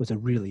 was a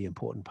really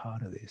important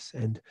part of this.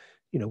 And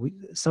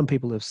some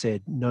people have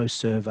said no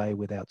survey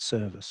without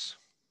service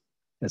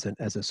as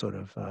a sort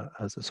of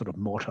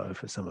motto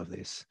for some of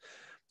this,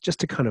 just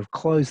to kind of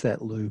close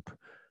that loop,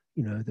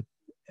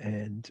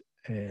 and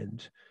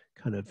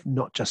kind of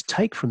not just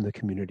take from the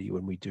community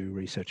when we do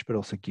research, but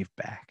also give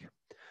back.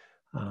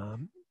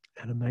 And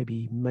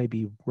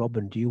maybe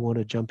Robin, do you want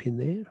to jump in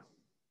there?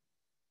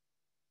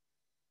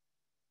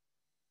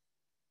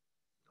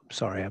 I'm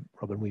sorry,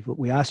 Robin,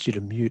 we asked you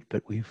to mute,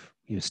 but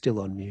you're still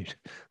on mute.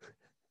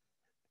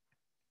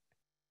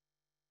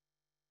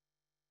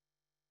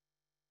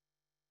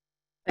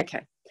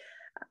 Okay.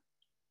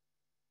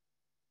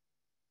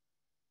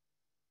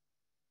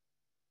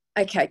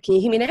 Okay, can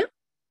you hear me now?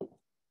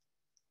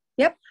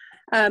 Yep.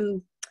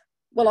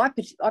 Well, I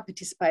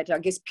participated, I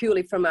guess,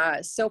 purely from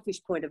a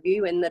selfish point of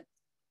view, and that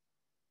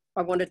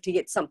I wanted to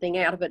get something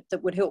out of it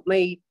that would help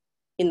me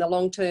in the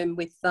long term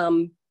with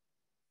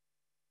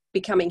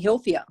becoming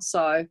healthier.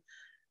 So,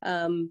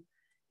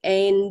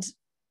 and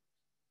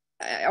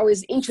I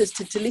was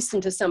interested to listen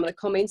to some of the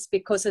comments,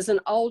 because as an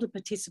older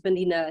participant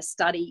in a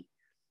study,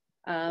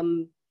 I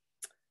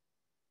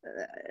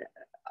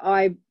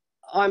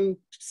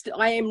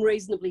am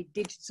reasonably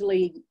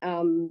digitally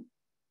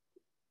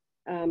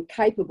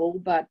capable,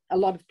 but a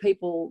lot of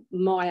people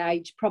my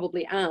age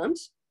probably aren't.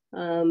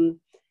 And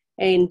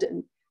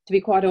to be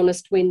quite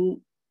honest,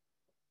 when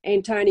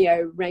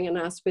Antonio rang and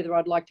asked whether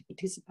I'd like to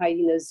participate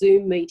in a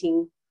Zoom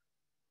meeting,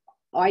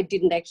 I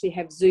didn't actually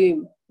have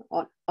Zoom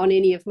on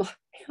any of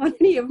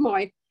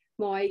my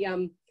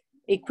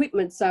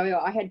equipment, so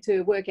I had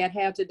to work out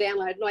how to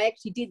download, and I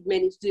actually did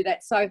manage to do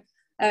that. So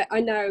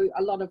I know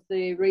a lot of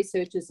the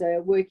researchers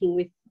are working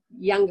with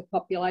younger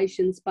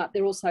populations, but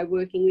they're also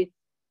working with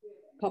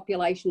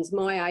populations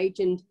my age,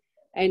 and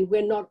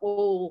we're not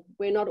all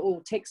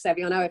tech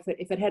savvy. I know if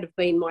it had have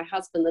been my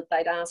husband that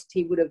they'd asked,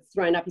 he would have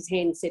thrown up his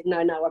hand and said, no,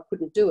 I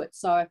couldn't do it.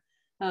 So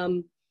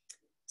to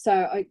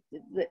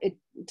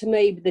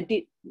me,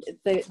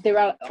 there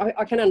are,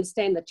 I can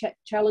understand the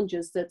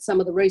challenges that some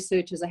of the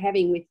researchers are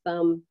having with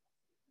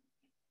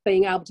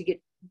being able to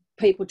get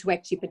people to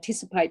actually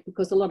participate,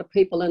 because a lot of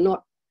people are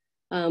not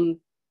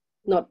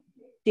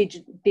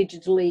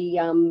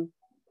digitally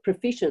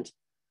proficient.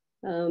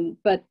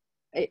 But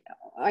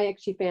I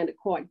actually found it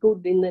quite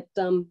good in that,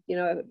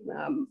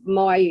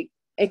 my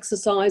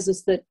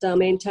exercises that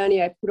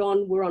Antonio put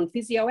on were on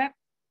Physio app.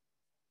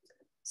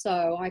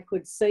 So I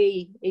could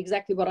see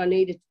exactly what I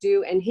needed to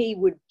do, and he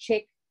would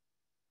check.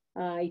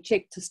 He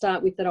checked to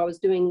start with that I was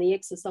doing the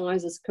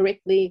exercises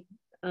correctly.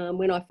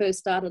 When I first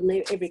started, and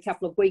every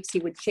couple of weeks he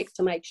would check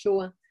to make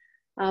sure.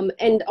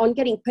 And on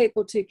getting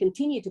people to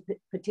continue to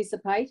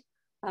participate,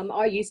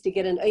 I used to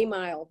get an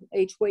email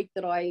each week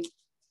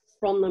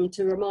from them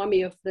to remind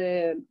me of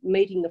the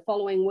meeting the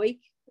following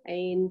week.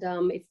 And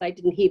if they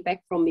didn't hear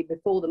back from me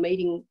before the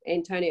meeting,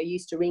 Antonio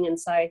used to ring and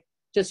say,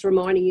 just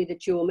reminding you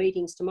that your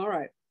meeting's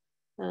tomorrow.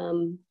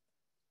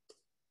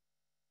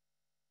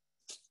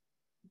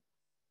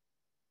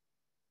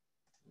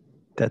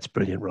 That's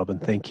brilliant, Robin.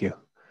 Thank you.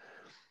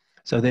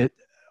 So there,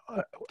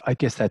 I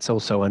guess that's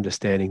also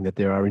understanding that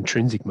there are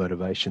intrinsic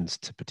motivations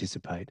to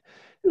participate.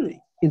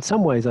 In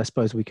some ways, I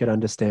suppose we could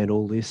understand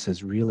all this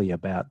as really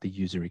about the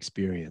user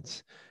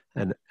experience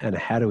and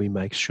how do we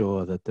make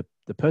sure that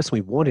the person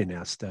we want in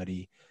our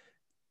study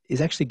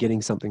is actually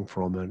getting something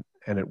from it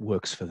and it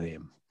works for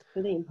them.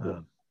 For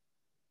them,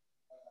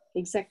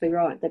 exactly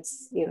right.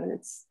 That's, you know,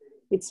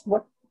 it's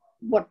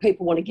what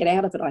people want to get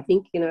out of it. I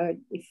think, you know,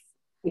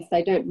 if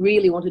they don't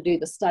really want to do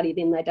the study,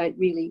 then they won't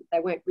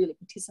really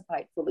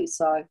participate fully.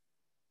 So,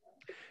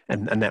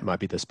 and that might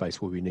be the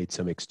space where we need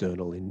some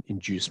external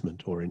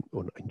inducement, or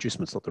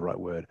inducement's not the right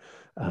word,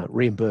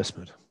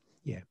 reimbursement.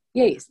 Yeah.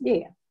 Yes.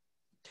 Yeah.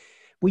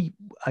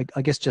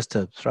 I guess just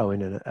to throw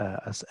in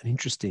an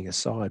interesting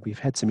aside, we've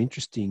had some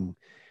interesting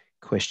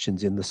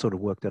questions in the sort of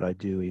work that I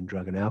do in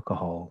drug and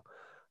alcohol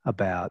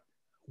about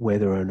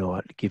whether or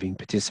not giving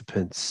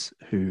participants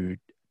who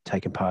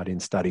taken part in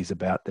studies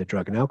about their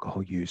drug and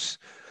alcohol use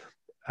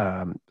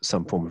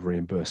some form of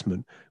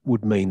reimbursement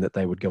would mean that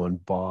they would go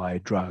and buy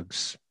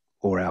drugs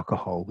or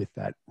alcohol with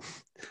that.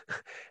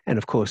 And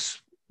of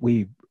course,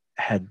 we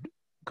had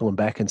gone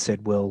back and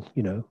said, well,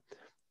 you know,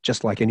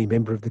 just like any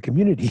member of the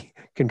community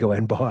can go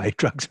and buy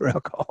drugs or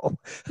alcohol.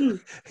 You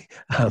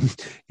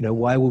know,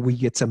 why would we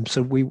get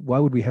why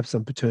would we have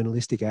some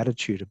paternalistic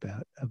attitude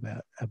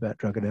about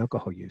drug and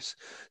alcohol use?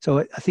 So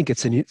I think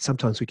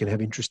sometimes we can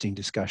have interesting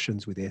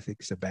discussions with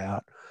ethics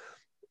about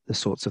the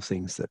sorts of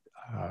things that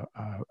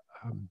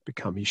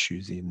become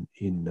issues in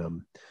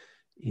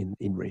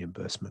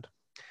reimbursement.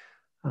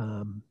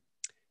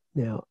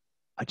 Now,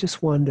 I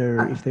just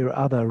wonder if there are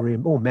other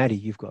Maddie,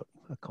 you've got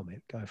a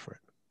comment. Go for it.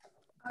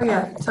 Oh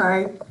yeah,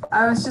 sorry.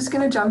 I was just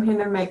going to jump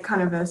in and make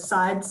kind of a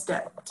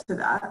sidestep to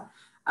that,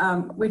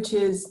 which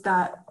is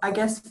that I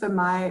guess for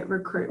my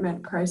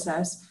recruitment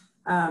process,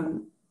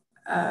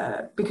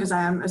 because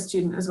I am a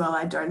student as well,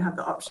 I don't have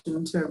the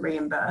option to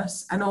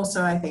reimburse. And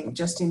also I think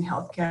just in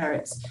healthcare,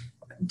 it's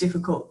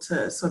difficult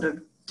to sort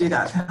of do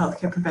that for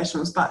healthcare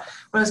professionals. But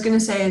what I was going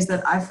to say is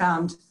that I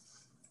found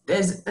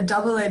there's a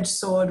double-edged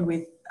sword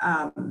with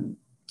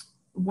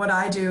what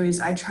I do is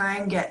I try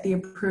and get the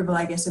approval,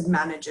 I guess, of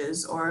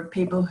managers or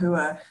people who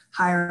are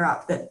higher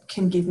up that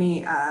can give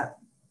me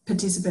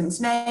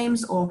participants'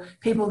 names or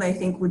people they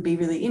think would be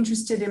really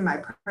interested in my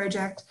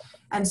project.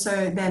 And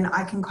so then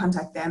I can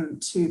contact them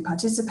to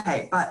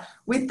participate. But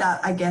with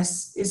that, I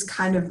guess, is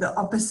kind of the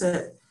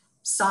opposite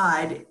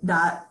side,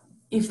 that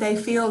if they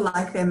feel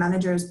like their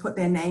manager has put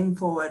their name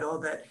forward or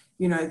that,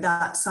 you know,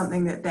 that's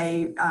something that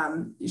they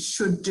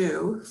should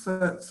do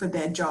for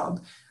their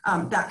job,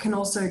 that can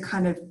also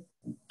kind of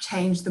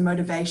change the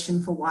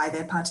motivation for why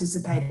they're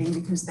participating,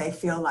 because they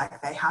feel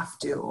like they have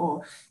to,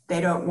 or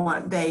they don't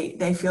want,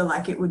 they feel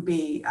like it would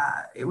be,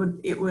 it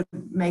would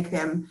make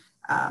them,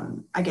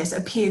 I guess,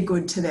 appear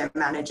good to their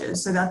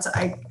managers. So that's,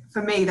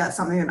 for me, that's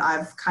something that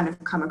I've kind of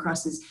come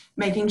across, is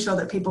making sure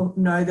that people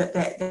know that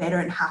they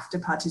don't have to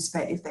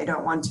participate if they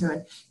don't want to.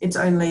 And it's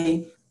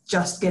only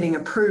just getting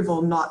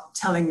approval, not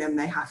telling them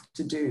they have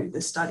to do the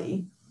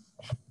study.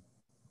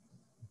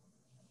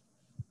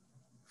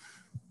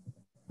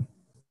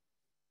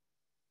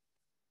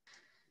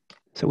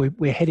 So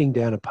we're heading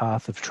down a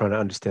path of trying to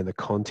understand the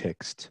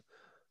context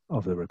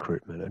of the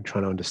recruitment and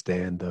trying to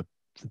understand the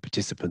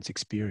participant's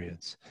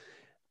experience.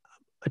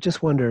 I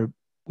just wonder,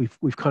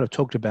 we've kind of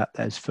talked about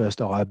those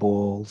first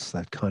eyeballs,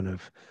 that kind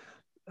of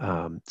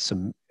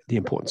the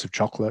importance of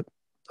chocolate.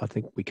 I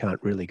think we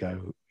can't really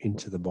go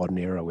into the modern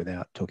era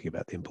without talking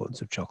about the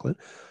importance of chocolate.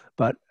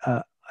 But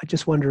I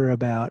just wonder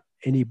about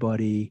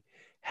anybody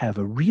have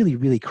a really,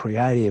 really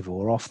creative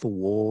or off the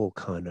wall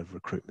kind of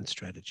recruitment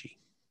strategy.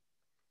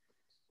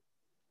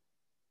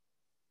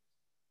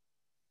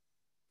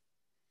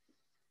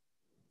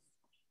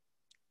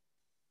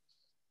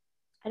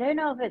 I don't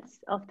know if it's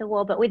off the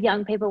wall, but with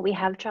young people, we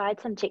have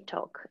tried some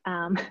TikTok,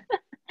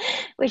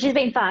 which has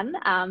been fun.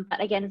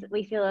 But again,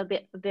 we feel a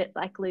bit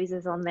like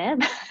losers on there.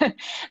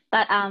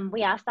 But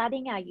we are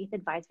starting our youth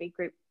advisory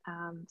group.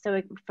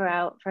 So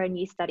for a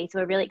new study, so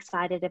we're really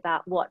excited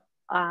about what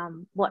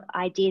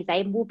ideas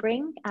they will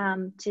bring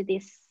to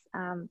this.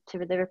 To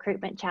the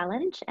recruitment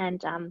challenge,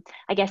 and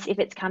I guess if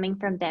it's coming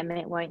from them,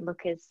 it won't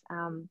look as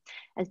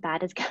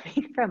bad as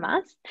coming from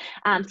us.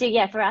 So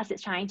yeah, for us,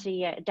 it's trying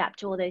to adapt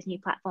to all those new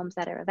platforms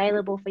that are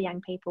available for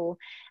young people,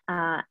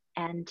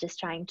 and just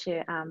trying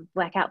to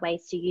work out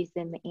ways to use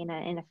them in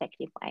an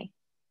effective way.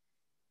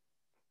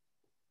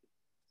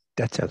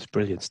 That sounds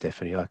brilliant,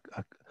 Stephanie.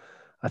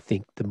 I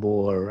think the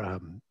more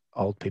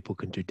old people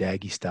can do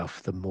daggy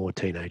stuff, the more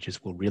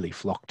teenagers will really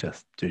flock to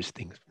do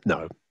things.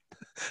 No.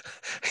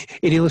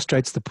 It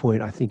illustrates the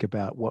point, I think,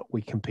 about what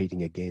we're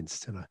competing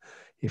against. And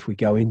if we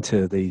go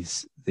into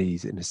these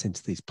in a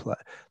sense,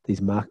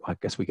 I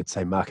guess we could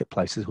say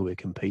marketplaces where we're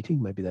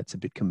competing, maybe that's a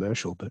bit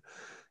commercial, but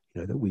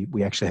you know, that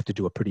we actually have to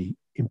do a pretty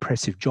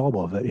impressive job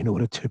of it in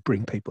order to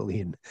bring people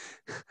in.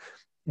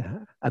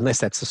 Unless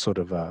that's a sort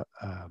of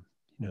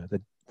you know,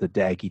 the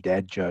daggy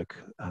dad joke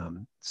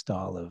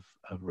style of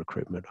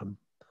recruitment.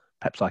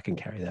 Perhaps I can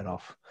carry that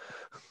off.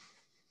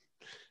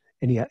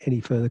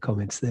 Any further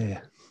comments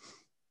there?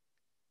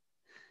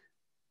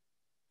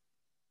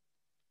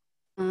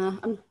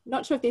 I'm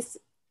not sure if this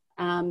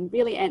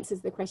really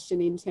answers the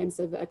question in terms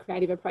of a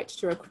creative approach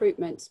to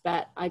recruitment,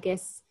 but I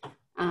guess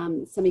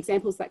some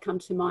examples that come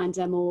to mind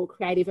are more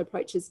creative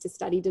approaches to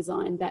study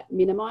design that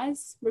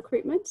minimise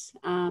recruitment.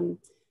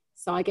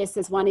 So I guess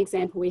as one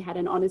example, we had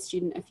an honours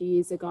student a few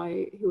years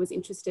ago who was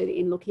interested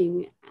in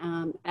looking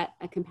at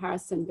a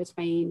comparison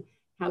between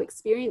how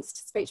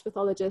experienced speech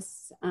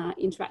pathologists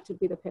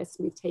interacted with a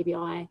person with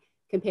TBI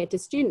compared to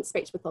student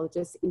speech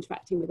pathologists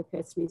interacting with a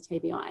person with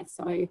TBI.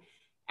 So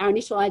our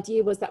initial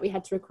idea was that we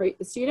had to recruit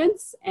the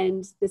students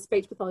and the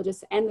speech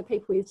pathologists and the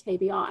people with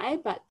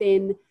TBI, but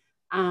then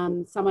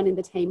someone in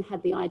the team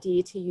had the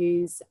idea to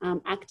use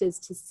actors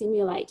to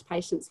simulate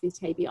patients with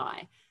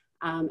TBI.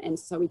 And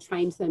so we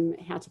trained them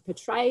how to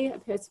portray a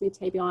person with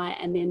TBI,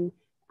 and then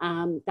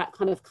that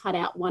kind of cut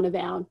out one of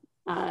our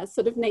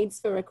sort of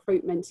needs for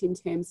recruitment in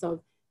terms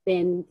of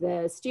then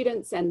the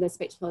students and the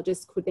speech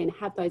pathologists could then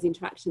have those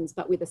interactions,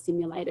 but with a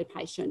simulated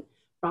patient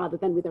rather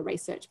than with a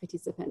research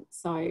participant.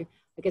 So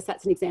I guess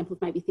that's an example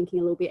of maybe thinking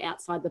a little bit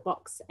outside the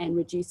box and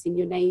reducing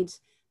your need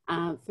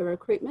for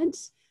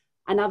recruitment.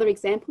 Another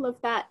example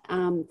of that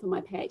for my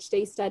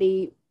PhD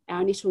study,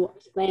 our initial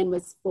plan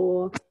was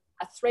for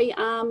a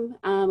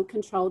 3-arm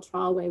controlled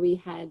trial where we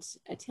had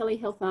a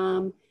telehealth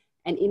arm,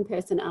 an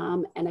in-person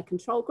arm and a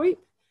control group.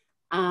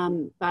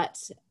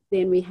 But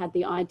then we had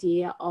the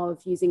idea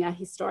of using a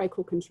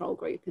historical control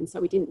group. And so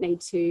we didn't need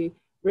to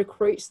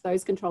recruit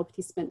those control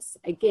participants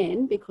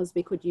again because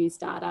we could use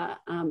data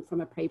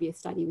from a previous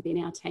study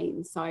within our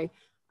team. So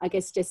I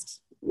guess just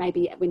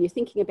maybe when you're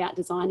thinking about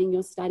designing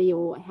your study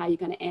or how you're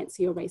going to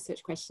answer your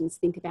research questions,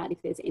 think about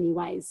if there's any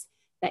ways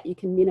that you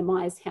can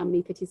minimise how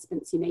many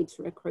participants you need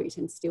to recruit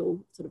and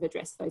still sort of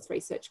address those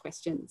research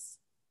questions.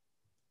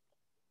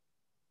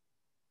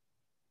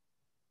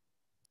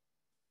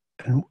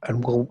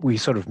 And well, we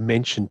sort of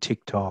mentioned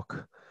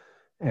TikTok,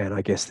 and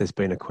I guess there's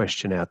been a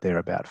question out there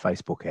about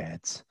Facebook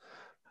ads,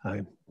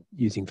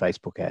 using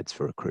Facebook ads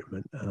for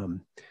recruitment.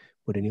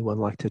 Would anyone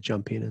like to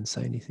jump in and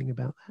say anything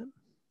about that?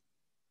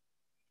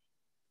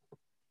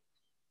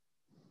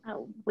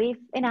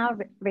 In our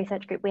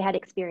research group, we had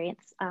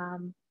experience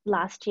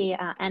last year.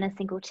 Anna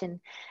Singleton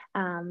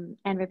and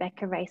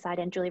Rebecca Rayside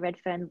and Julie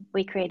Redfern,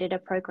 we created a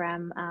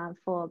program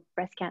for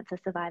breast cancer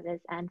survivors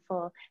and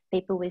for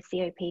people with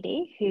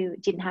COPD who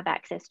didn't have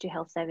access to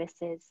health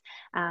services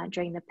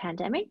during the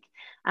pandemic.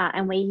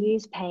 And we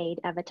used paid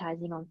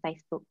advertising on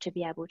Facebook to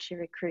be able to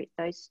recruit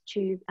those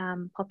two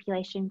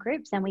population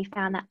groups. And we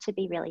found that to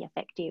be really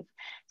effective.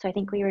 So I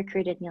think we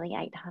recruited nearly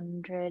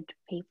 800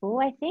 people,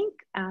 I think,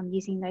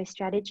 using those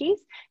strategies,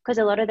 because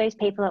a lot of those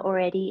people are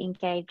already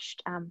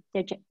engaged.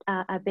 They're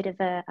a bit of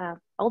a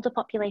older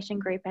population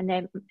group, and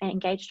they're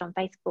engaged on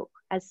Facebook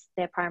as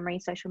their primary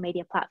social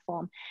media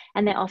platform,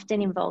 and they're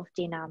often involved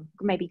in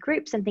maybe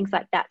groups and things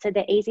like that, so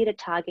they're easy to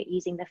target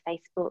using the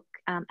Facebook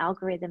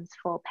algorithms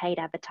for paid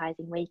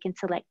advertising, where you can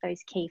select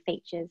those key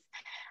features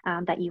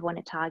that you want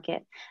to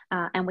target.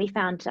 And we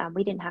found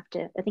we didn't have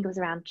to, I think it was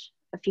around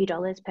a few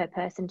dollars per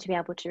person to be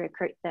able to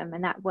recruit them,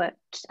 and that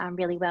worked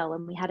really well.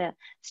 And we had a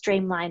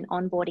streamlined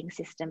onboarding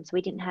system, so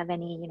we didn't have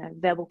any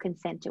verbal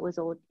consent. It was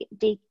all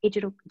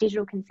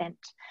digital consent,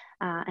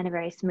 and a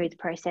very smooth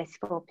process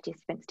for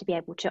participants to be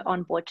able to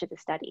onboard to the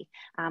study,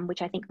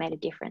 which I think made a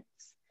difference.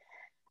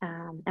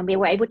 And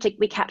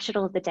we captured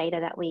all of the data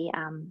that we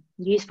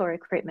use for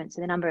recruitment,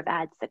 so the number of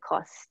ads, the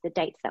costs, the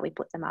dates that we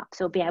put them up.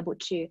 So we'll be able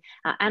to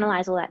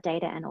analyze all that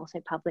data and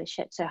also publish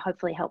it, so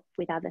hopefully help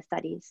with other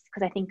studies,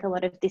 because I think a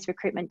lot of this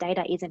recruitment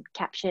data isn't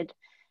captured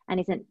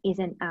and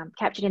isn't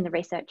captured in the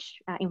research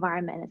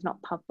environment, and it's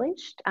not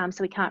published.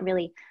 So we can't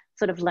really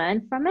sort of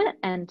learn from it,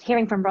 and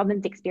hearing from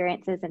Robin's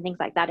experiences and things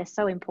like that is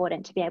so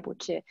important to be able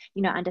to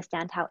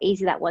understand how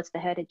easy that was for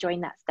her to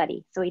join that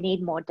study. So we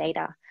need more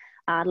data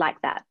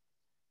like that.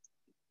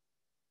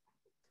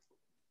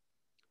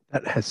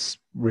 That has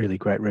really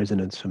great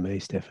resonance for me,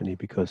 Stephanie,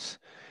 because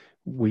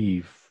from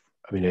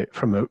an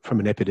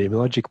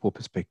epidemiological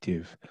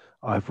perspective,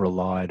 I've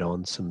relied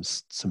on some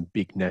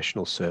big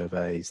national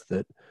surveys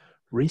that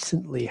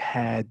recently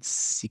had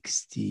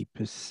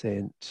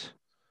 60%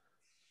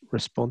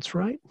 response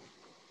rate,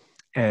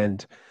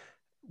 and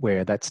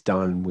where that's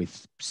done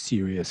with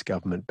serious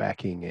government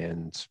backing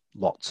and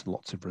lots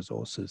of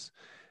resources.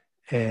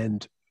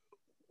 And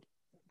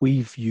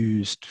we've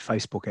used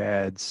Facebook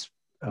ads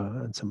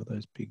and some of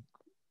those big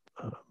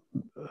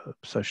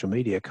social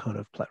media kind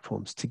of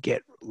platforms to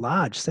get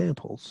large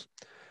samples,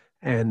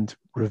 and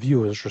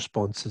reviewers'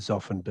 response has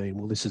often been,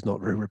 well, this is not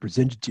very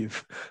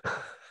representative.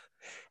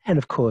 And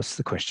of course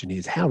the question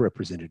is how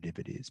representative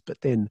it is.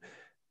 But then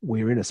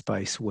we're in a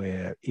space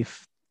where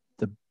if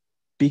the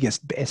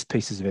biggest, best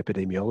pieces of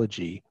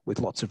epidemiology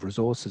with lots of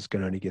resources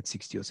can only get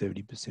 60 or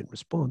 70%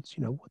 response.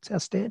 You know, what's our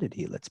standard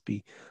here?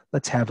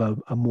 Let's have a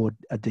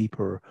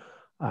deeper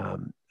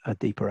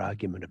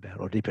argument about,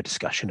 or deeper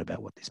discussion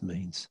about what this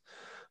means.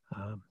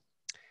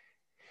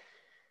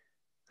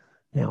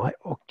 Now,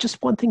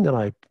 just one thing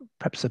that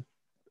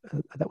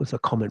that was a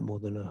comment more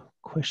than a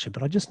question,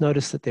 but I just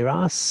noticed that there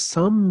are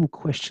some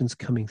questions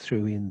coming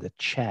through in the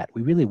chat.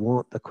 We really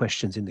want the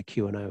questions in the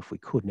Q&A if we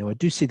could. Now, I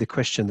do see the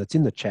question that's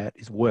in the chat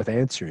is worth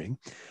answering,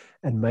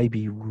 and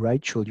maybe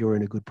Rachel, you're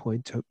in a good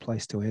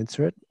place to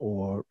answer it,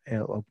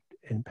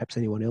 and perhaps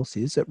anyone else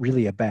is. It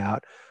really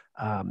about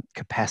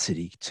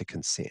capacity to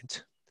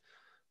consent.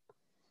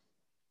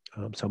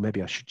 So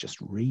maybe I should just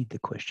read the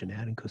question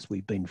out, because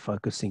we've been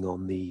focusing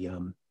on the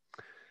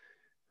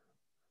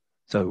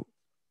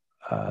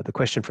the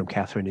question from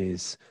Catherine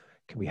is,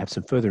 can we have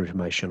some further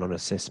information on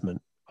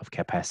assessment of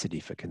capacity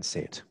for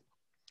consent?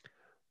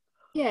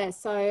 Yeah,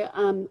 so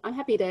I'm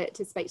happy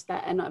to speak to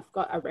that, and I've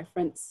got a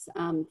reference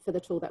for the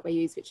tool that we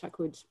use, which I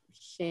could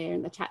share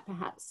in the chat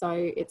perhaps. So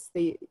it's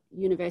the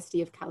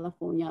University of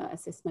California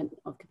Assessment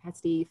of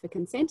Capacity for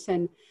Consent,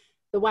 and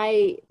the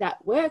way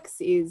that works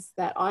is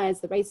that I,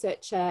 as the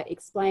researcher,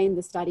 explain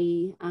the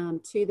study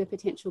to the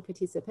potential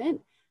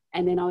participant,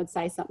 and then I would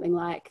say something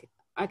like,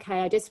 okay,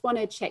 I just want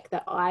to check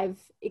that I've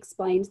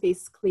explained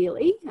this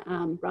clearly,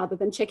 rather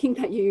than checking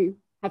that you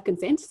have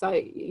consent. So,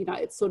 you know,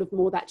 it's sort of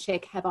more that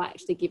check, have I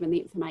actually given the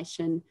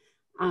information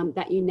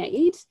that you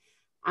need?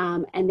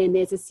 And then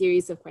there's a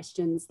series of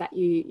questions that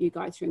you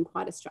go through in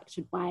quite a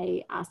structured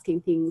way,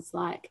 asking things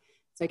like,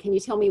 so can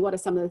you tell me what are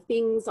some of the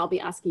things I'll be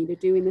asking you to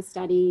do in the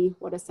study?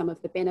 What are some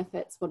of the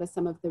benefits? What are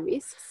some of the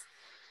risks?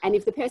 And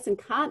if the person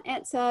can't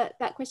answer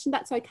that question,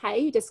 that's okay.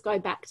 You just go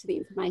back to the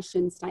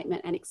information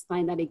statement and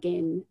explain that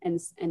again, and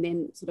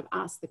then sort of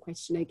ask the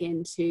question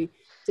again to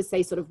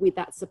see sort of with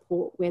that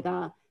support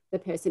whether the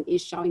person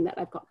is showing that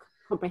they've got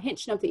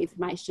comprehension of the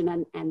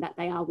information and that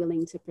they are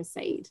willing to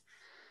proceed.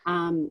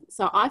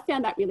 So I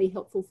found that really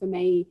helpful for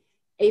me,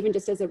 even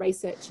just as a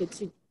researcher,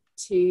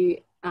 to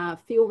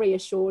feel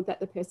reassured that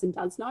the person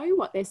does know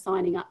what they're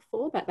signing up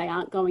for, that they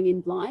aren't going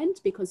in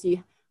blind, because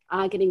you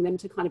are getting them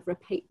to kind of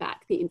repeat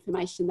back the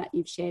information that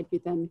you've shared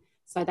with them,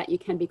 so that you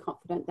can be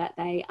confident that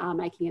they are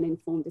making an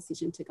informed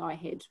decision to go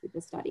ahead with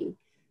the study.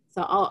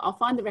 So I'll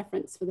find the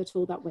reference for the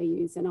tool that we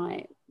use, and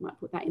I might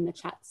put that in the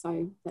chat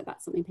so that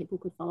that's something people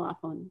could follow up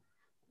on.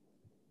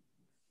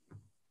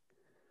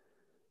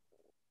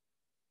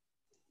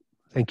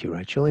 Thank you,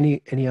 Rachel.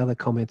 Any other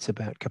comments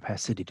about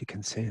capacity to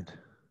consent?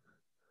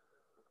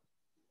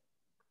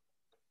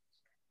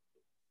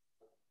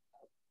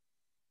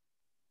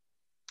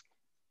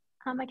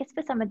 I guess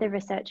for some of the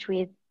research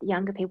with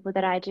younger people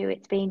that I do,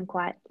 it's been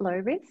quite low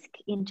risk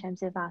in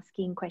terms of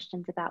asking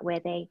questions about where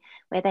they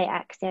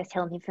access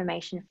health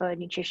information for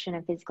nutrition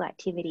and physical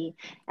activity.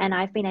 And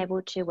I've been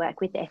able to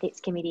work with the ethics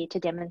committee to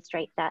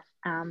demonstrate that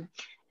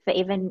for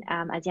even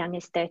as young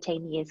as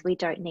 13 years, we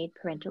don't need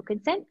parental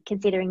consent,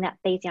 considering that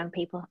these young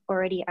people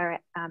already are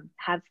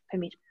have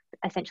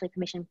essentially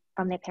permission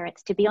from their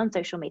parents to be on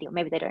social media, or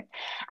maybe they don't,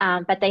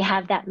 but they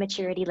have that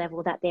maturity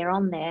level that they're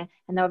on there,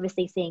 and they're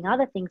obviously seeing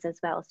other things as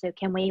well. So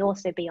can we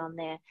also be on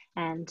there?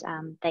 And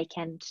they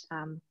can,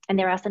 and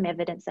there are some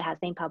evidence that has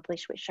been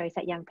published which shows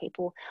that young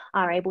people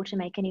are able to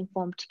make an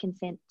informed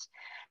consent,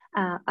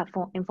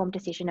 informed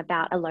decision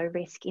about a low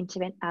risk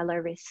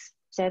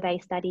survey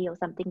study or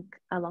something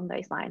along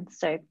those lines.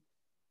 So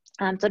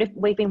sort of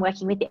we've been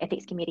working with the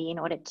ethics committee in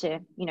order to,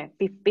 you know,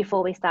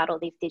 before we start all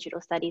these digital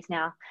studies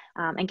now,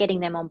 and getting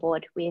them on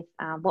board with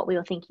what we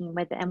were thinking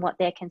with and what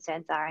their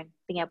concerns are, and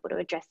being able to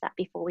address that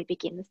before we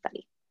begin the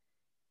study.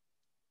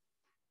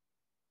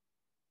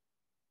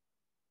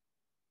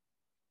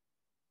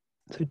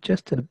 So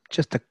just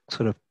to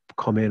sort of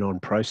comment on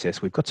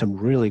process, we've got some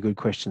really good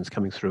questions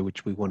coming through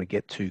which we want to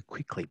get to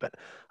quickly, but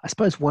I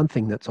suppose one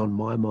thing that's on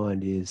my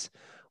mind is,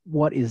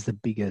 what is the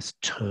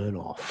biggest turn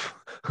off?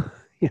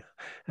 You know,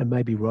 and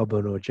maybe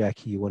Robin or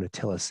Jackie, you want to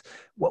tell us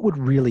what would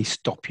really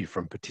stop you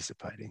from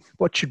participating?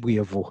 What should we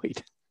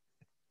avoid?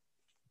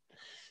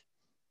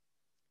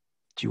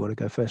 Do you want to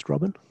go first,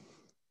 Robin?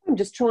 I'm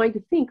just trying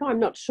to think.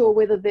 I'm not sure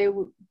whether there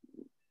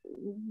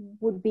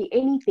would be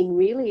anything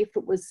really if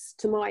it was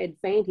to my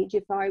advantage.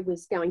 If I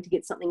was going to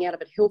get something out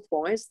of it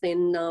health-wise,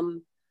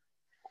 then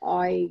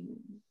I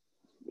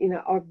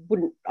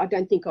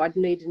don't think I'd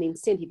need an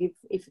incentive.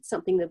 If it's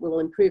something that will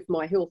improve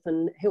my health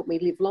and help me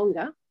live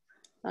longer,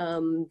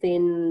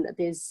 then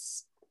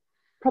there's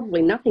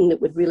probably nothing that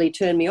would really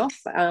turn me off,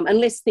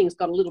 unless things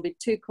got a little bit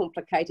too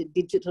complicated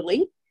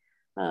digitally.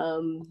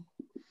 You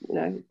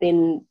know,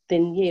 then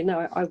yeah,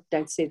 no, I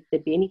don't see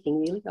there'd be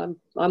anything really.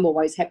 I'm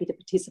always happy to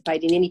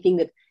participate in anything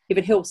that, if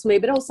it helps me,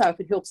 but also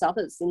if it helps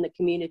others in the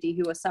community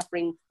who are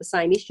suffering the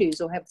same issues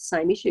or have the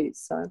same issues.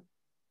 So.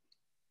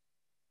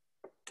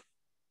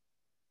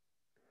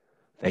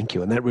 Thank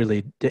you, and that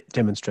really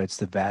demonstrates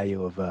the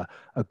value of a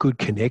good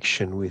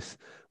connection with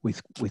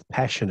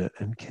passionate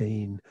and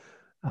keen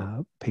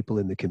people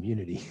in the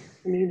community.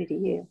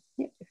 Community,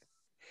 yeah.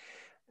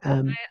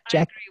 I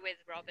agree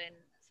with Robin.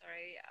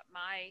 Sorry,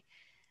 my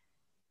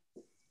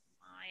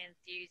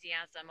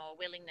enthusiasm or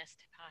willingness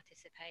to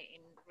participate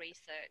in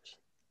research,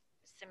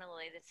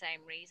 similarly the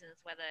same reasons,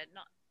 whether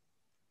not,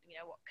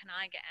 what can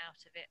I get out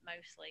of it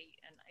mostly,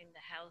 and in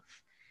the health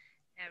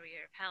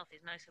area of health is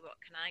mostly what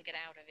can I get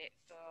out of it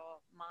for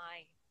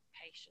my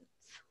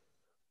patients?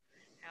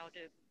 How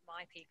do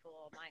my people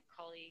or my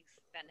colleagues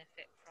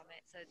benefit from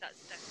it? So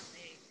that's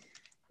definitely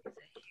is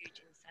a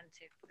huge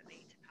incentive for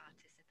me to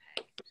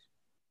participate.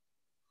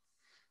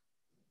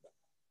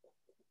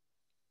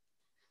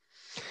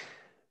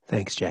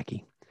 Thanks,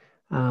 Jackie.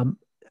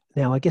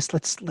 Now, I guess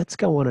let's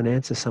go on and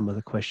answer some of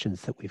the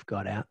questions that we've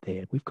got out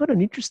there. We've got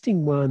an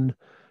interesting one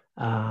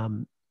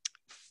I'm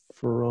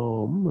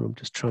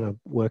just trying to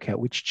work out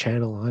which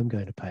channel I'm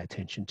going to pay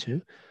attention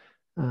to.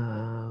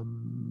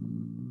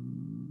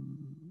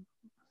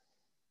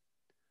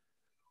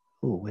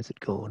 Where's it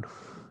gone?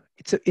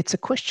 It's a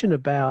question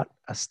about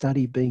a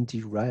study being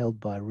derailed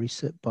by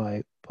research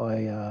by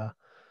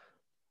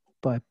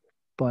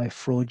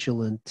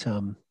fraudulent.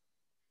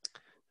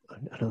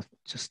 I've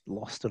just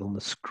lost it on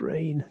the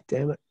screen.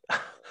 Damn it.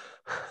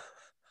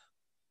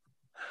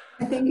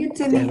 I think it's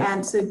in the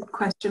answered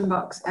question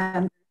box.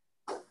 And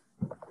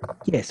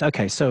yes,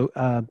 okay. So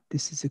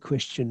this is a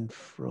question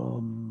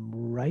from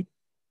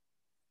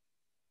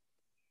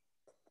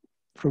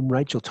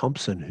Rachel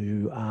Thompson,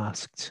 who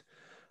asked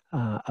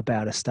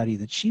about a study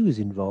that she was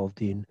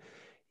involved in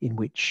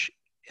which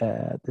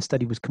the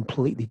study was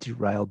completely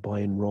derailed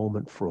by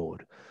enrollment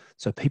fraud.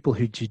 So people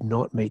who did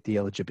not meet the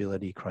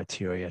eligibility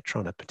criteria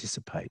trying to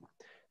participate.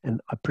 And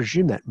I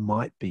presume that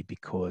might be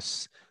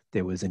because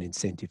there was an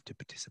incentive to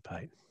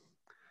participate.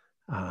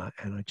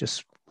 And I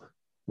just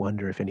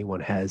wonder if anyone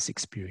has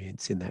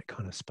experience in that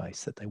kind of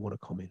space that they want to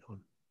comment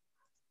on.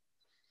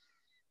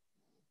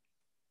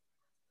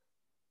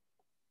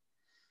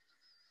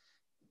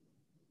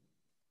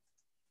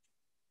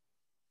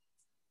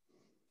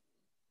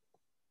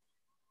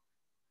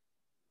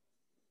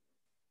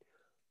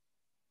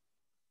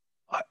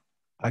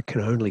 I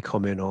can only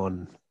comment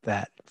on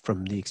that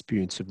from the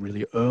experience of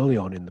really early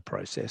on in the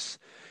process,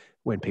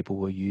 when people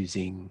were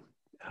using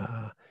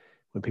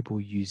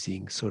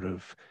sort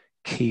of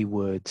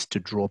keywords to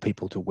draw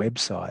people to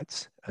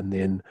websites, and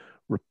then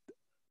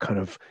kind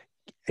of,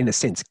 in a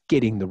sense,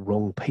 getting the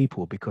wrong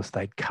people because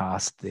they'd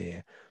cast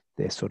their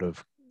sort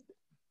of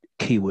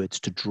keywords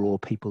to draw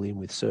people in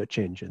with search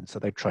engines. So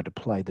they tried to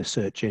play the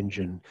search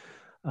engine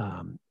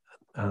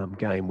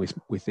game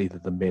with either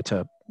the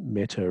meta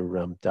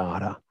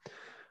data.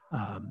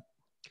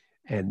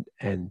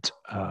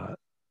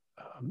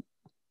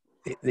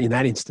 In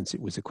that instance,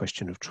 it was a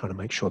question of trying to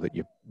make sure that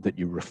your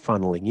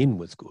funneling in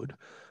was good.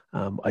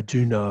 I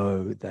do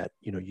know that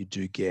you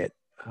do get.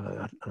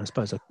 I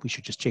suppose we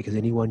should just check. Has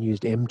anyone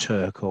used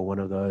MTurk or one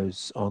of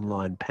those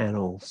online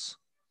panels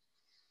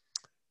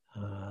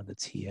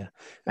that's here?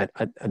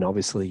 And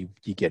obviously,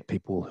 you get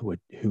people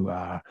who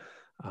are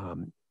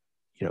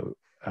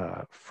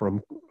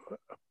from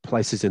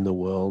places in the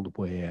world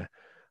where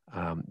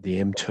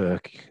the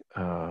MTurk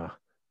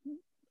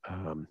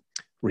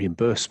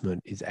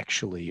reimbursement is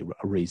actually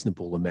a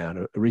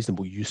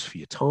reasonable use for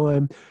your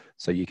time,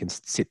 so you can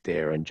sit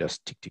there and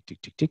just tick tick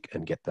tick tick tick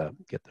and get the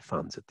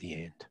funds at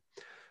the end.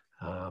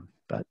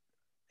 But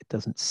it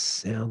doesn't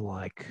sound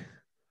like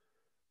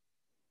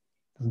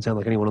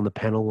anyone on the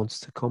panel wants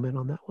to comment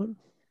on that one.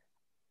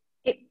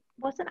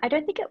 I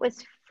don't think it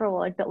was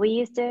fraud, but we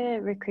used a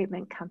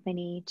recruitment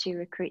company to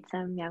recruit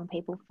some young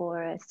people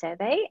for a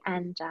survey.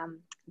 And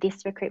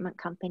this recruitment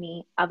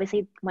company,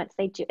 obviously, once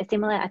they do,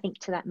 similar, I think,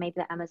 to that, maybe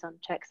the Amazon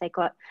Turks, they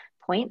got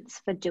points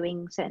for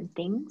doing certain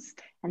things.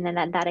 And then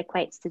that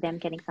equates to them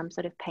getting some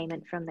sort of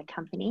payment from the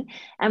company.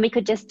 And we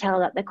could just tell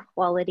that the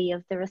quality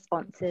of the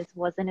responses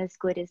wasn't as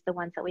good as the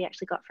ones that we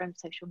actually got from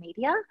social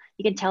media.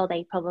 You can tell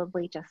they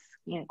probably just,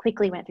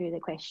 quickly went through the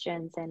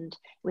questions, and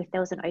if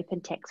there was an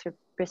open text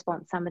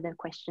response, some of the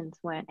questions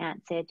weren't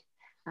answered,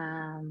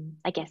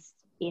 I guess,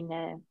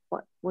 in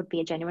what would be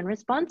a genuine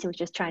response. It was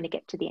just trying to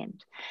get to the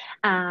end.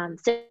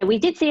 So we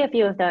did see a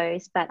few of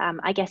those, but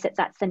I guess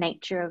that's the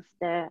nature of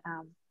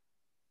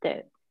the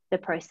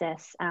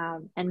process,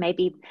 and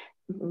maybe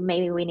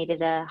we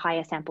needed a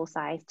higher sample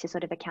size to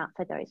sort of account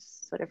for those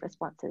sort of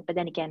responses. But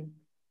then again,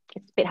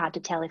 it's a bit hard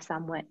to tell if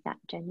some weren't that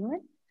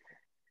genuine.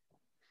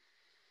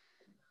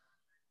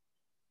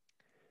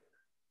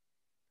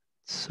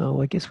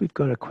 So I guess we've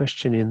got a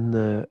question in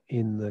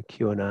the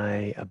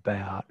Q&A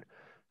about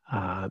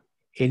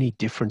any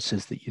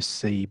differences that you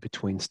see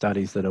between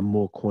studies that are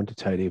more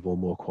quantitative or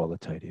more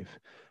qualitative.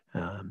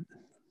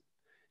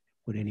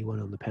 Would anyone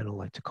on the panel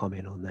like to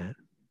comment on that?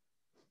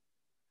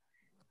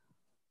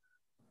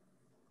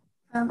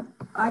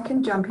 I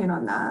can jump in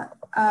on that.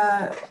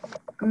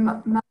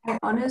 My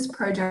honours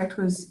project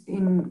was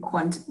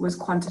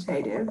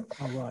quantitative.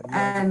 Oh, right.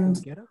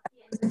 And it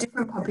was a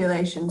different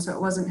population, so it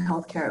wasn't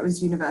healthcare, it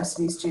was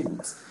university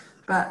students.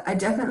 But I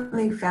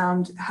definitely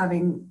found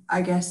having,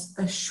 I guess,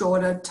 a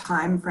shorter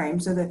time frame,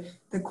 so that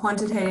the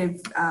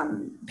quantitative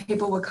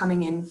people were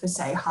coming in for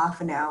say half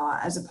an hour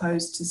as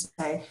opposed to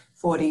say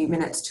 40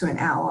 minutes to an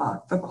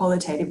hour for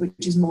qualitative,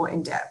 which is more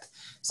in depth.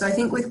 So I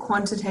think with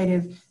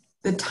quantitative,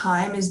 the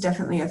time is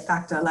definitely a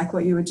factor, like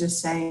what you were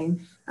just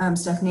saying,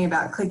 Stephanie,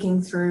 about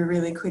clicking through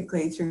really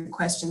quickly through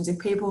questions. If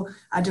people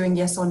are doing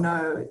yes or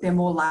no, they're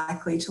more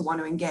likely to want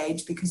to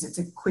engage because it's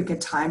a quicker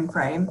time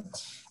frame.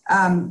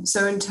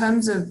 So in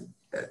terms of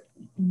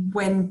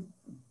when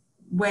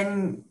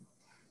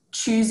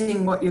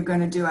choosing what you're going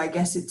to do, I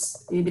guess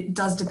it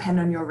does depend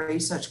on your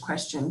research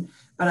question.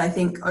 But I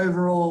think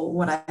overall,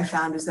 what I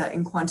found is that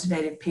in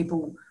quantitative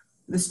people,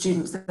 the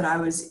students that I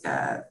was,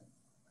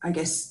 I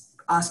guess,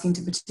 asking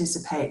to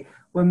participate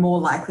were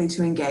more likely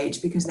to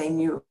engage because they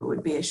knew it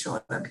would be a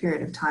shorter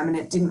period of time and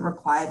it didn't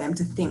require them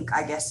to think,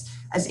 I guess,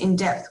 as in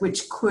depth,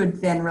 which could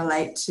then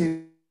relate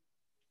to,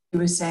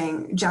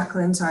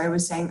 Jacqueline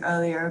was saying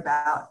earlier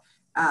about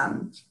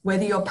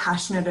whether you're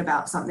passionate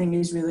about something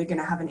is really going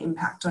to have an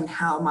impact on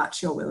how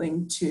much you're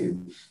willing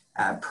to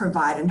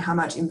provide and how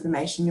much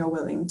information you're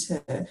willing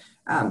to,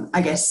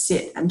 I guess,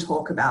 sit and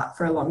talk about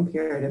for a long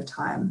period of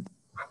time.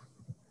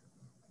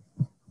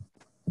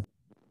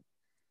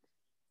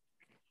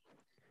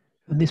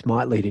 And this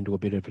might lead into a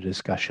bit of a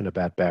discussion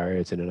about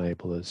barriers and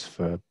enablers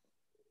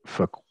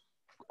for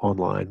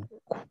online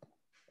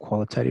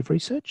qualitative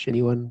research.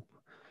 Anyone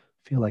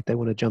feel like they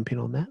want to jump in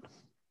on that?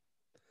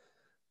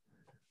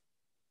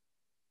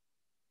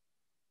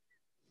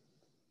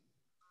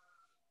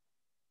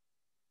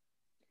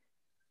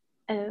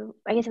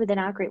 I guess within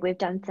our group, we've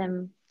done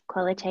some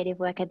qualitative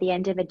work at the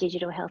end of a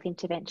digital health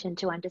intervention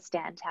to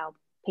understand how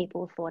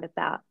people thought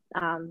about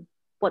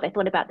what they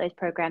thought about those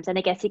programs. And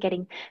I guess you're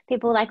getting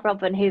people like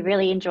Robin who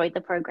really enjoyed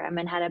the program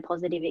and had a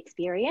positive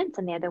experience,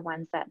 and they're the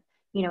ones that,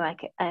 you know,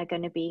 are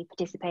going to be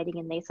participating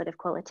in these sort of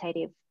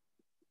qualitative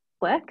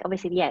work.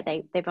 Obviously, yeah,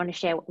 they want to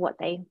share what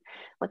they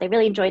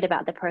really enjoyed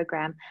about the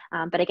program,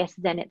 but I guess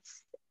then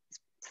it's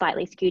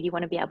slightly skewed. You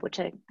want to be able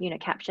to, you know,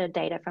 capture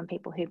data from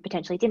people who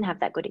potentially didn't have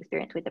that good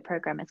experience with the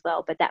program as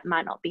well, but that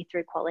might not be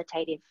through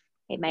qualitative.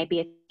 It may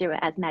be through,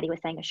 as Maddie was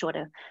saying, a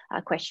shorter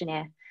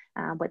questionnaire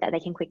that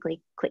they can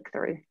quickly click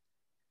through.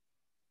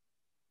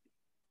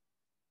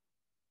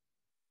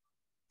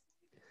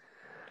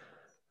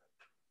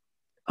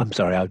 I'm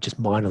sorry, I was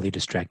just minorly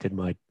distracted.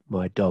 My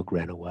dog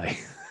ran away.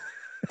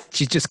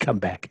 She's just come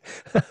back.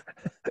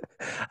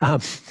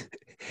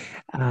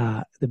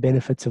 The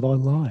benefits of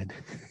online.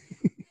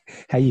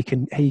 how you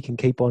can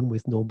keep on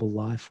with normal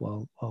life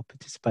while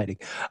participating.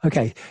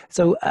 Okay,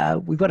 so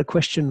we've got a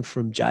question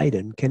from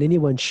Jaden. Can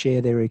anyone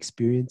share their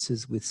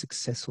experiences with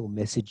successful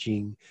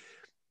messaging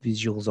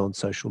visuals on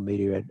social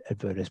media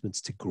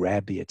advertisements to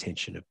grab the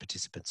attention of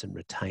participants and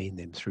retain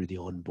them through the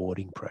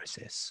onboarding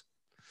process?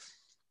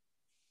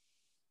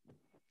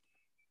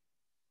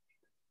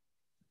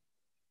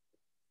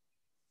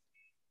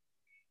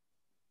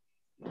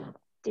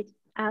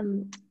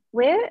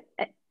 We're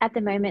at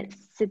the moment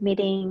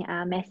submitting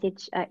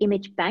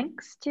image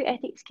banks to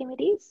ethics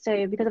committees.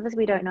 So because obviously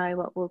we don't know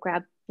what will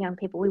grab young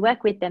people, we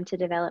work with them to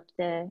develop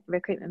the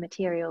recruitment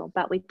material,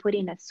 but we put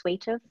in a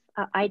suite of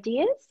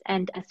ideas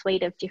and a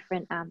suite of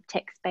different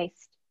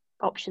text-based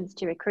options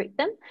to recruit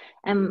them.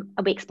 And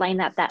we explain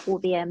that will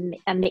be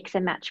a mix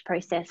and match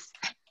process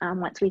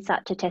once we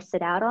start to test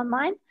it out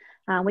online.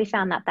 We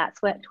found that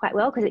that's worked quite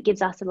well because it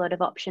gives us a lot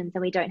of options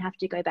and we don't have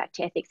to go back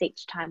to ethics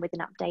each time with an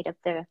update of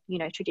the, you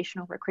know,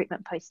 traditional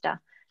recruitment poster,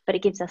 but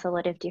it gives us a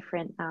lot of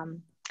different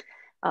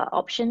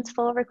options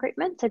for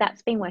recruitment. So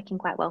that's been working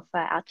quite well for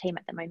our team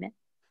at the moment.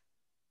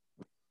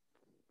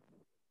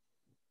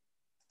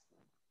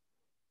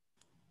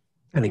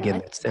 And again,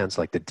 that sounds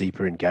like the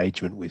deeper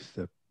engagement with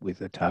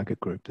the target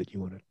group that you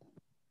wanted.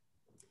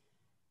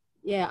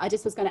 Yeah, I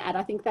just was going to add,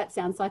 I think that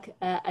sounds like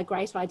a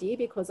great idea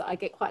because I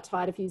get quite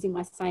tired of using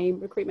my same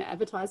recruitment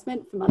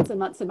advertisement for months and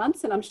months and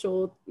months. And I'm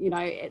sure, you know,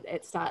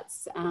 it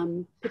starts,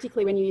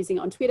 particularly when you're using it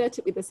on Twitter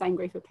with the same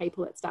group of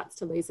people, it starts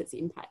to lose its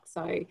impact.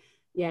 So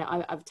yeah,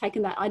 I've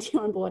taken that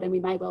idea on board and we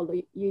may well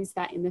use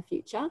that in the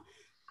future.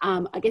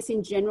 I guess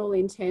in general,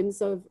 in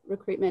terms of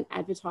recruitment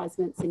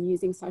advertisements and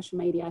using social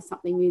media,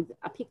 something with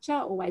a picture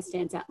always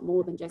stands out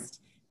more than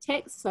just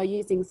text. So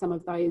using some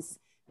of those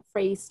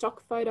free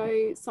stock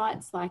photo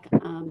sites like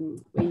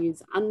we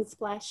use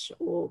Unsplash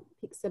or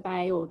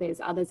Pixabay, or there's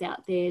others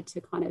out there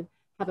to kind of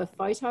have a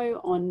photo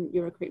on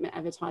your recruitment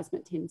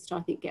advertisement tends to,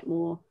 I think, get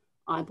more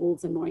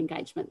eyeballs and more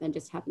engagement than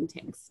just having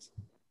text.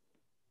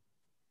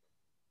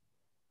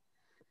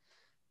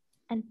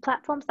 And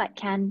platforms like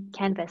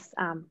Canvas,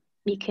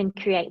 you can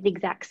create the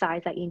exact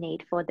size that you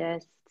need for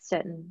the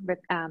certain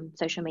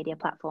social media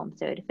platform.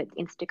 So if it's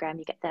Instagram,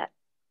 you get that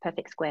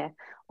perfect square,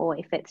 or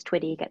if it's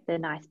Twitter, you get the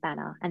nice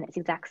banner and it's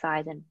exact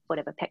size and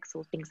whatever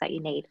pixels, things that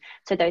you need.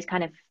 So those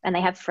kind of, and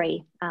they have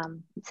free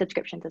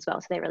subscriptions as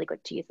well. So they're really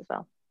good to use as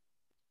well.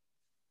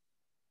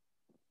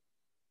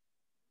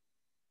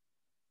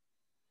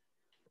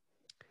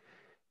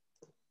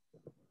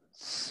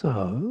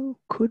 So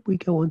could we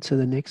go on to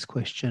the next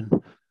question?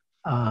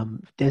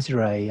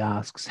 Desiree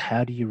asks,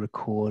 how do you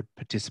record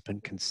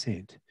participant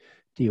consent?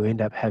 do you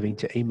end up having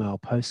to email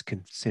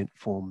post-consent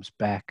forms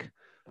back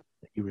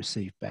that you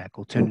receive back?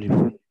 Alternatively,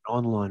 an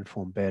online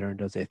form better, and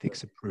does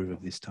ethics approve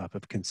of this type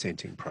of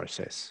consenting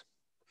process?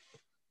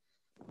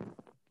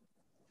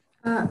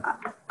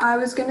 I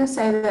was going to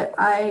say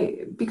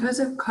that because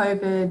of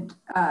COVID,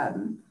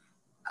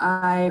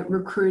 I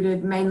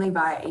recruited mainly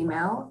via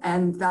email,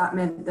 and that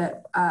meant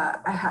that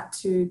I had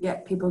to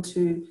get people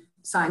to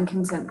sign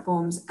consent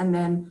forms, and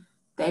then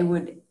they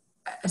would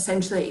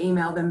essentially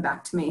email them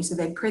back to me. So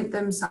they'd print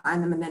them,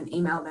 sign them, and then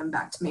email them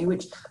back to me,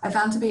 which I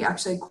found to be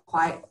actually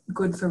quite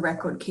good for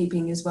record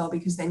keeping as well,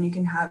 because then you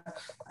can have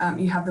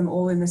you have them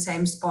all in the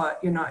same spot.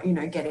 You're not,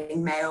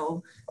 getting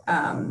mail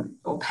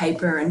or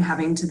paper and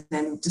having to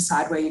then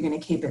decide where you're going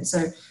to keep it.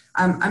 So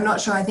I'm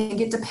not sure. I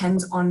think it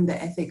depends on the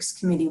ethics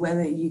committee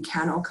whether you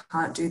can or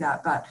can't do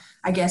that. But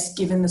I guess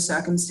given the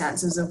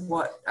circumstances of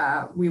what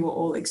we were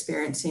all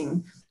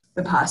experiencing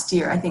the past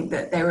year, I think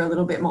that they were a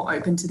little bit more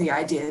open to the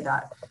idea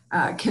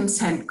that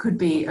consent could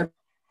be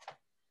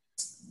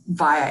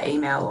via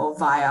email or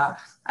via,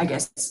 I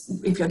guess,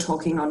 if you're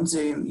talking on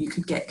Zoom, you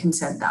could get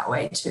consent that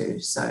way too.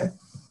 So,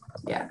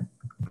 yeah.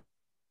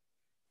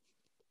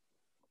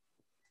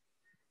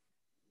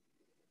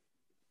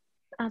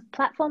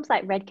 Platforms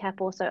like RedCap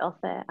also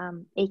offer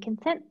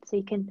e-consent. So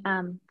you can,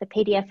 the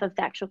PDF of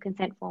the actual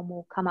consent form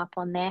will come up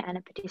on there, and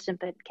a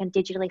participant can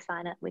digitally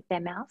sign it with their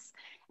mouse.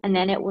 And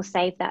then it will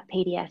save that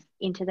PDF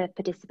into the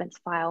participant's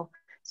file.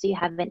 So you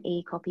have an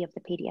e-copy of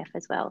the PDF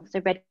as well. So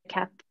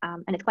RedCap,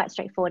 and it's quite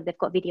straightforward. They've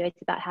got videos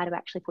about how to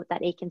actually put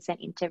that e-consent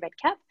into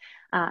RedCap,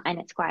 and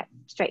it's quite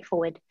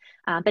straightforward.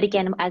 But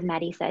again, as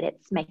Maddie said,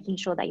 it's making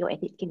sure that your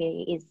ethics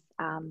committee is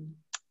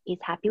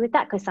happy with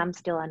that, because some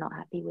still are not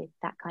happy with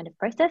that kind of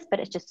process, but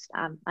it's just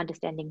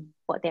understanding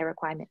what their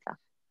requirements are.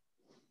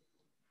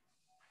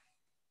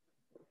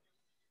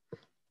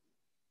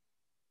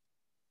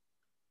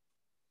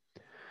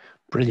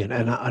 Brilliant.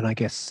 And I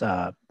guess,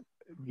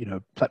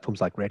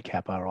 platforms like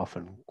RedCap are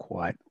often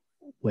quite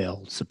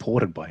well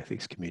supported by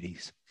ethics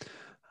committees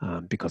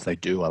because they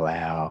do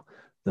allow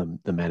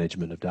the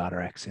management of data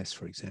access,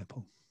 for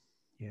example.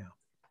 Yeah.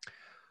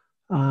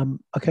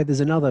 Okay, there's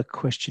another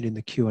question in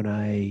the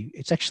Q&A.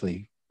 It's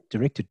actually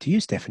directed to you,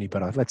 Stephanie,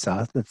 but let's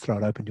throw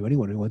it open to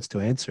anyone who wants to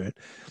answer it.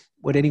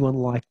 Would anyone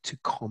like to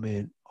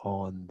comment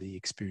on the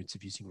experience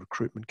of using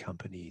recruitment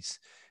companies?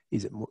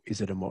 Is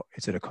it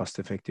a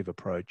cost-effective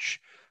approach,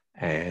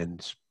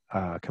 and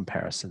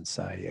comparison,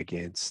 say,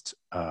 against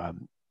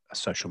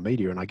social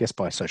media? And I guess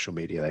by social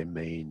media they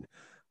mean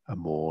a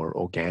more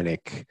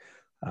organic,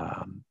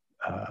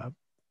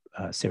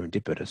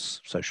 serendipitous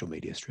social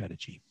media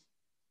strategy.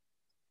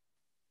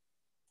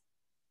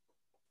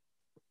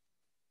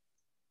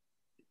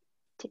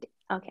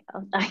 Okay,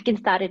 I can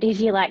start it if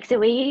you like. So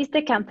we used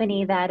a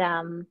company that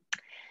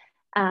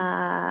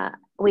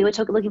we were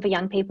looking for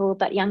young people,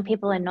 but young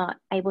people are not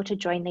able to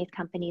join these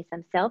companies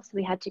themselves. So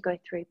we had to go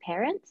through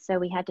parents. So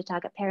we had to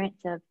target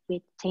parents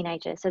with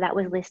teenagers. So that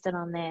was listed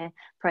on their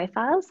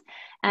profiles.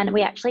 And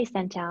we actually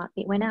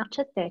it went out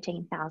to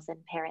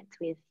 13,000 parents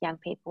with young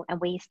people,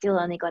 and we still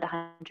only got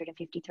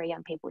 153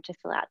 young people to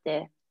fill out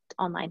the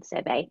online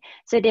survey.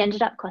 So it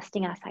ended up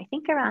costing us, I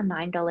think, around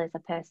 $9 a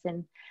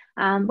person,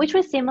 which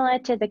was similar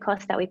to the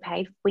cost that we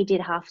paid. We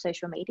did half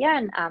social media,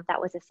 and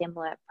that was a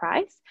similar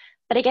price.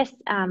 But I guess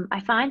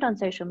I find on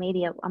social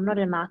media, I'm not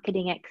a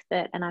marketing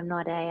expert, and I'm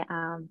not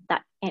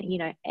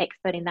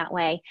expert in that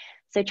way.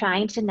 So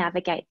trying to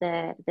navigate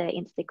the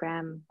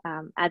Instagram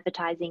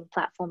advertising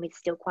platform is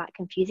still quite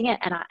confusing.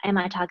 And am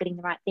I targeting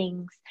the right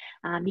things?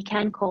 You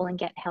can call and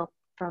get help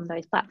from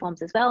those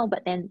platforms as well,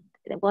 but then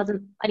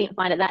I didn't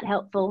find it that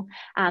helpful.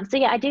 So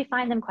yeah, I do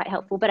find them quite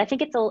helpful, but I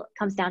think it all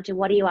comes down to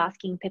what are you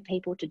asking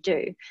people to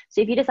do?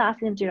 So if you're just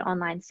asking them to do an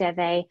online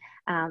survey,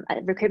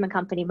 a recruitment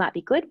company might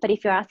be good, but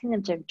if you're asking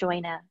them to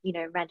join a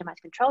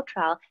randomized control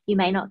trial, you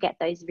may not get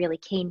those really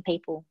keen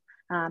people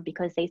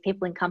because these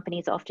people in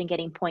companies are often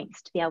getting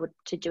points to be able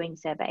to doing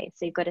surveys.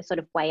 So you've got to sort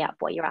of weigh up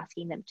what you're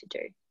asking them to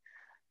do.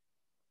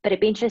 But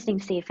it'd be interesting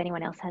to see if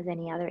anyone else has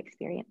any other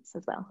experience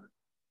as well.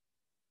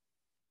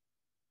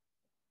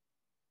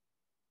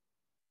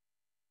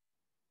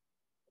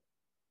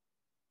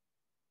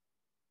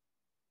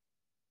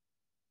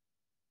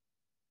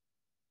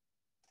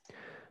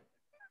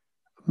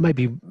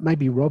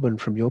 Maybe Robin,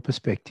 from your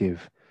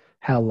perspective,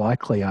 how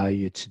likely are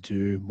you to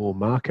do more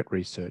market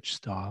research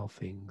style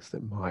things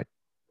that might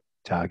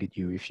target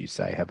you if you,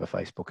 say, have a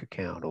Facebook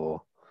account?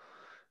 Or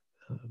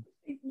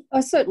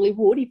I certainly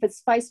would. If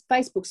it's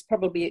Facebook's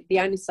probably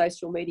the only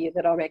social media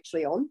that I'm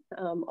actually on.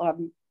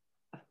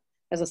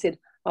 As I said,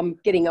 I'm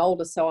getting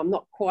older, so I'm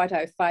not quite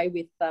au fait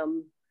with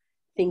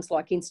things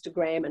like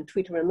Instagram and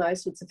Twitter and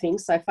those sorts of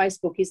things. So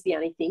Facebook is the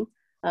only thing.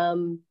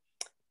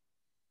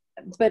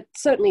 But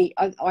certainly,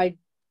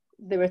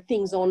 there are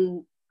things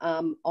on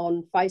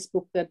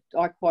Facebook that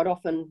I quite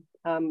often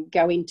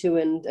go into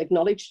and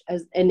acknowledge.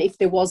 And if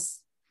there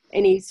was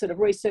any sort of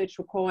research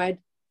required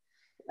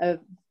that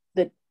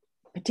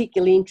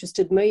particularly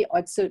interested me,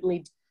 I'd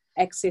certainly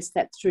access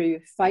that through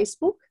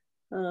Facebook.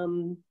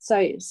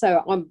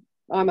 So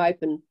I'm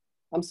open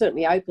I'm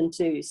certainly open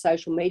to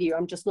social media.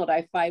 I'm just not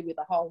au fait with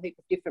a whole heap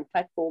of different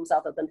platforms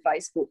other than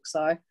Facebook.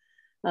 So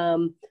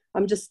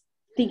I'm just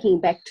thinking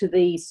back to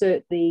the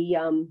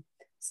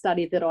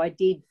study that I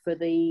did for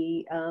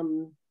the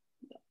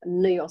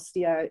knee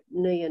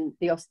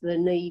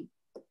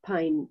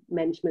pain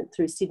management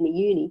through Sydney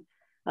Uni.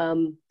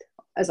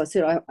 As I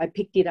said, I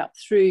picked it up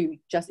through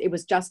it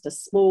was just a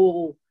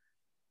small,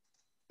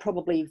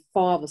 probably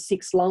 5 or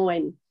 6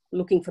 line,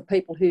 looking for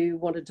people who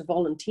wanted to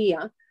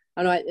volunteer.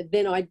 And I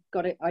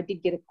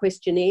did get a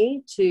questionnaire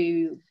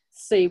to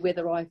see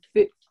whether I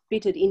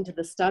fitted into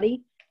the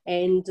study,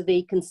 and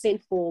the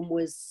consent form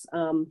was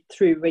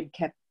through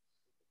RedCap.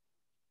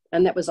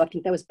 And that was, I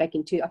think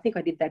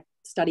I did that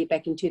study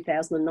back in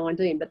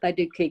 2019, but they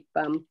do keep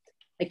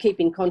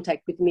in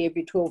contact with me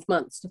every 12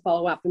 months to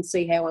follow up and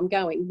see how I'm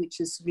going, which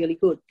is really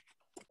good.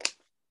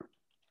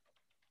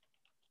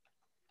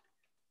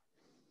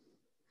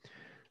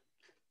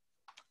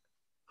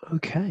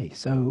 Okay,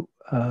 so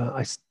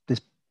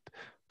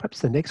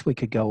perhaps the next we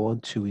could go on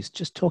to is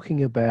just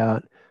talking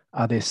about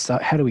how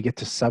do we get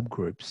to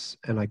subgroups?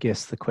 And I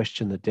guess the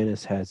question that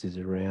Dennis has is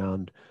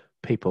around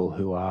people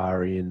who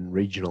are in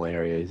regional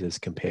areas as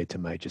compared to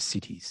major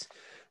cities.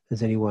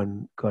 Has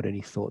anyone got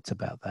any thoughts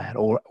about that,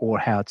 or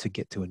how to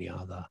get to any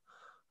other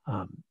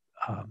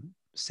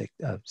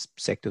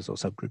sectors or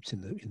subgroups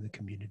in the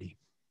community?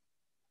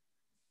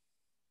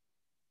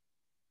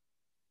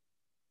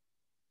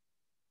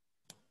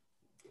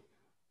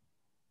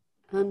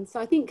 So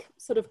I think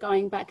sort of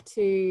going back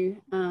to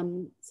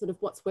sort of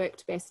what's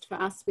worked best for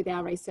us with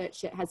our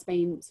research, it has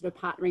been sort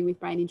of partnering with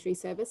brain injury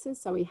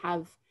services. So we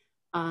have,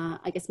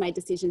 I guess, made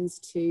decisions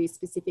to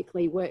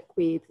specifically work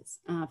with,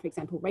 for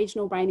example,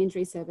 regional brain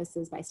injury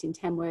services based in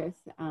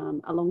Tamworth,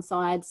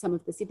 alongside some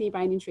of the Sydney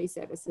brain injury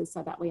services,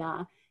 so that we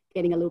are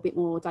getting a little bit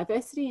more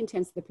diversity in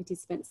terms of the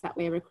participants that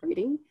we're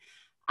recruiting.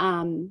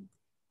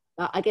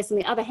 I guess on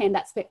the other hand,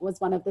 that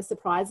was one of the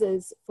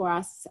surprises for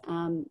us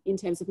in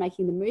terms of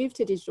making the move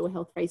to digital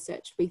health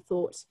research. We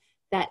thought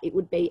that it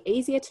would be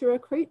easier to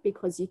recruit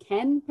because you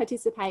can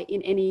participate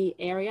in any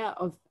area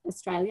of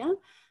Australia.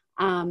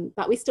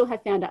 But we still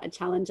have found it a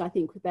challenge, I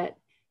think, that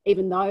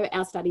even though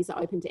our studies are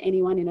open to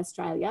anyone in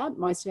Australia,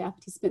 most of our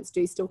participants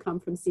do still come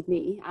from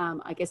Sydney.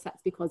 I guess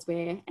that's because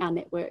where our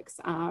networks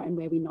are and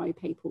where we know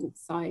people.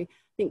 So I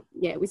think,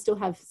 yeah, we still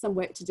have some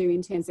work to do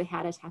in terms of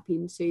how to tap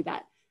into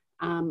that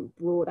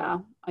broader,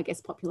 I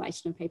guess,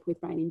 population of people with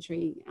brain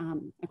injury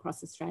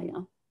across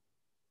Australia.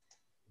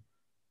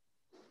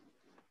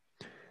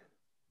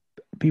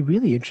 Be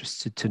really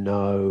interested to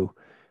know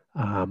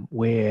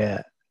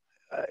where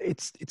it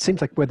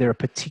seems like where there are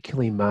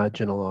particularly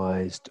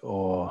marginalised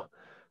or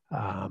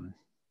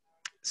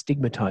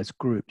stigmatised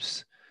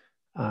groups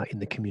in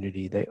the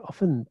community, they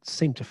often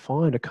seem to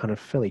find a kind of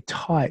fairly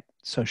tight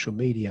social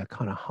media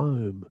kind of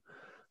home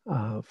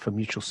for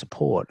mutual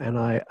support. And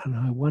I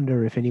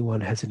wonder if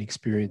anyone has an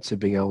experience of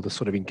being able to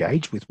sort of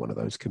engage with one of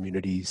those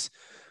communities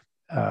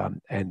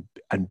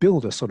and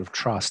build a sort of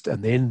trust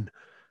and then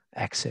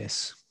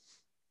access.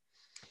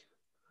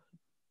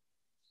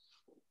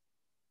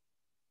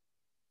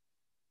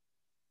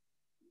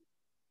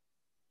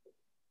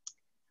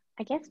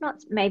 I guess not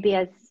maybe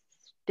as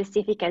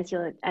specific as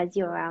you're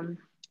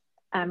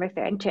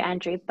referring to,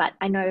 Andrew, but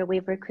I know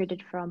we've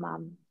recruited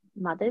from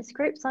mothers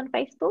groups on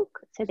Facebook.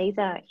 So these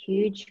are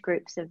huge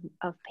groups of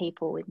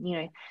people with,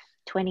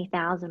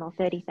 20,000 or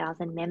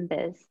 30,000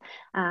 members,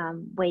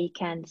 where you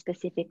can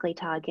specifically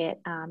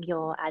target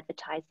your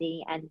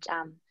advertising, and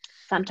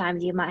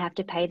sometimes you might have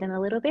to pay them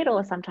a little bit,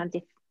 or sometimes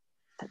if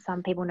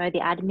some people know the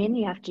admin,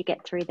 you have to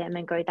get through them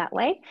and go that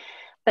way.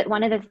 But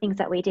one of the things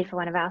that we did for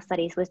one of our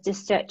studies was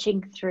just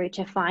searching through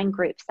to find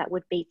groups that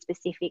would be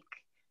specific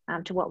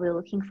to what we were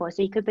looking for.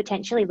 So you could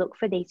potentially look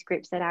for these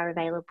groups that are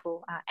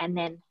available and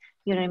then,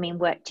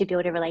 work to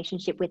build a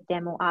relationship with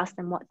them, or ask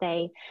them what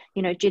they,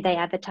 do they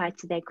advertise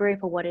to their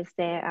group, or what is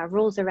their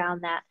rules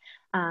around that.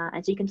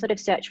 And so you can sort of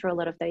search for a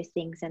lot of those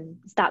things and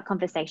start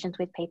conversations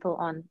with people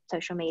on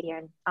social media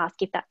and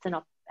ask if that's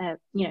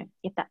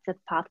if that's a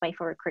pathway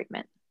for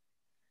recruitment.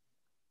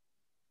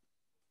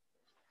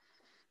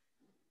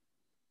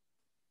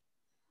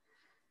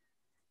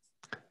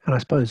 And I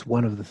suppose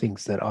one of the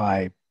things that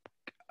I've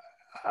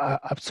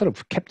sort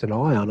of kept an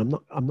eye on,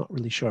 I'm not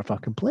really sure if I'm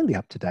completely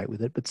up to date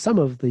with it, but some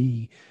of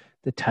the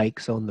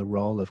takes on the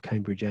role of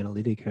Cambridge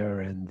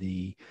Analytica and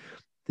the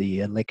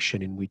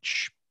election in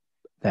which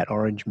that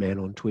orange man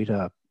on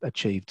Twitter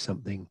achieved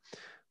something,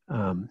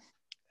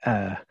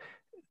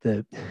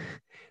 the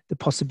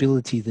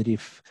possibility that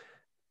if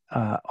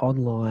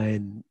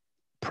online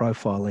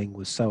profiling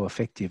was so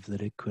effective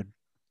that it could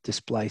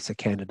displace a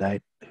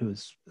candidate who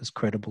is as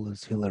credible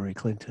as Hillary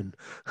Clinton.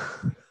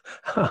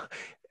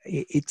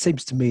 It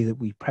seems to me that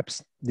we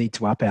perhaps need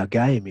to up our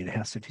game in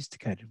how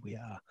sophisticated we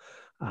are.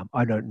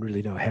 I don't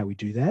really know how we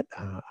do that,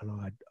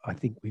 and I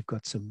think we've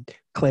got some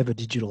clever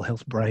digital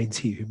health brains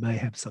here who may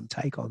have some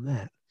take on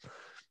that.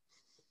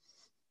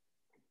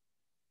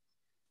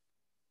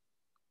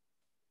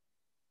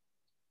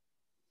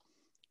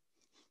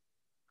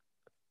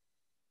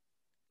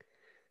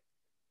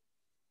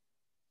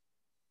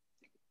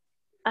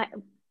 I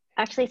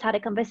actually had a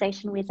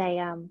conversation with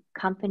a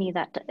company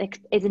that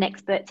is an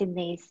expert in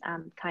these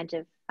kind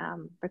of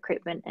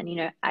recruitment, and, you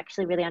know,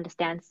 actually really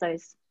understands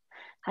those,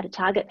 how to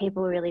target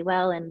people really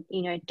well. And,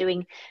 you know,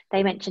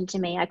 they mentioned to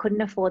me, I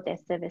couldn't afford their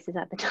services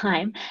at the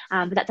time,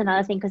 but that's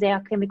another thing, because they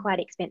can be quite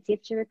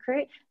expensive to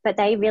recruit, but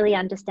they really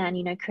understand,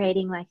 you know,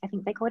 creating, like, I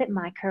think they called it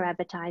micro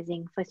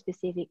advertising for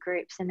specific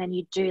groups. And then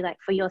you do, like,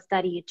 for your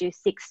study, you do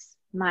 6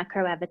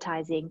 micro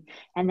advertising,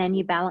 and then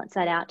you balance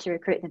that out to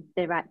recruit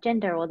the right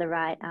gender, or the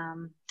right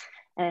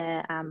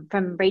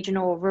from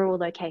regional or rural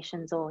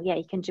locations, or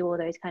you can do all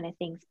those kind of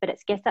things. But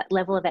it's just that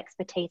level of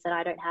expertise that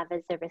I don't have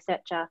as a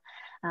researcher.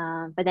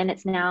 But then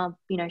it's now,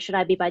 you know, should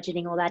I be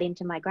budgeting all that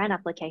into my grant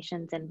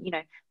applications? And, you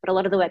know, but a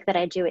lot of the work that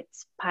I do,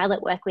 it's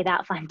pilot work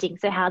without funding.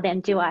 So how then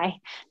do I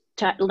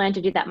learn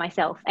to do that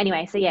myself?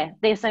 Anyway, so yeah,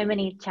 there's so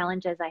many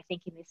challenges, I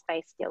think, in this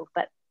space still,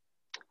 but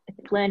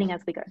it's learning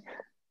as we go.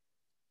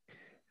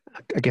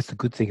 I guess the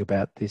good thing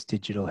about this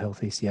digital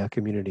health ECR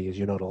community is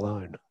you're not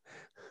alone.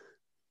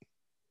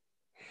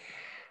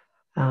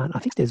 I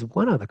think there's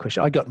one other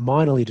question. I got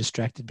minorly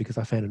distracted because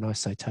I found a nice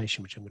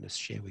citation, which I'm going to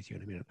share with you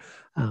in a minute.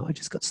 I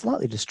just got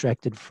slightly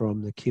distracted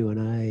from the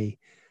Q&A.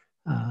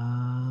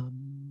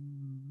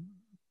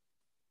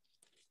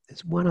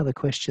 There's one other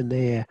question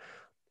there.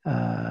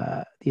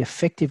 The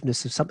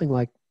effectiveness of something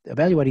like,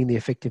 evaluating the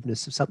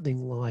effectiveness of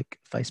something like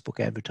Facebook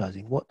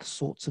advertising. What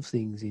sorts of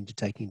things into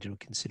taking into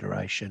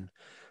consideration?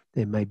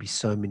 There may be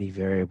so many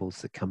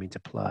variables that come into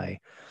play: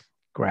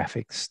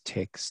 graphics,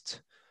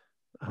 text,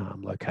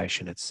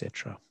 location,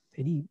 etc.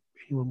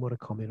 Anyone want to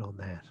comment on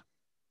that?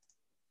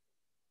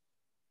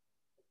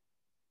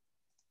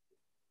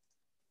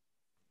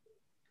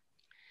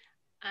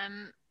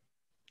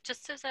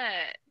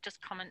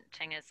 Just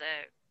commenting as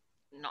a,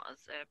 not as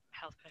a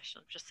health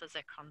professional, just as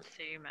a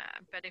consumer.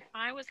 But if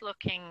I was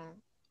looking,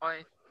 or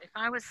if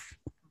I was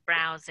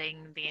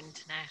browsing the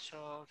internet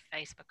or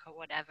Facebook or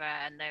whatever,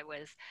 and there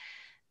was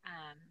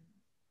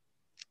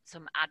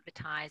some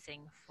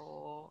advertising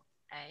for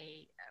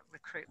a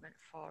recruitment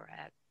for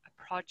a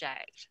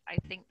project, I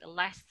think the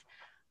less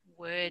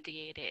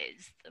wordy it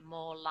is, the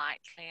more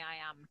likely I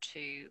am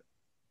to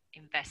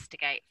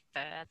investigate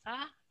further,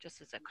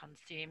 just as a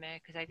consumer,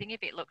 because I think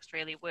if it looks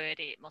really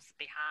wordy, it must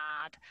be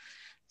hard.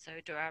 So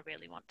do I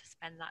really want to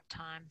spend that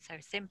time? So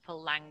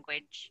simple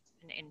language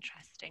and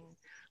interesting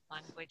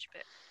language,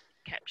 but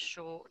kept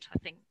short, I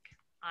think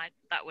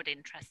that would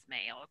interest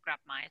me or grab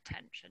my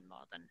attention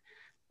more than,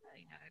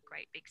 you know, a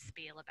great big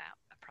spiel about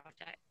a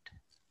project.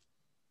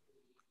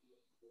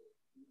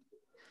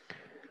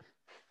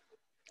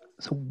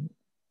 So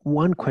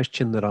one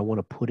question that I want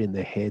to put in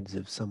the heads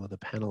of some of the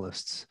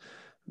panelists,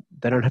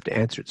 they don't have to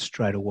answer it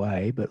straight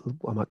away, but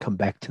I might come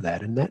back to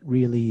that. And that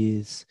really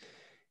is,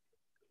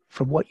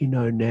 from what you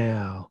know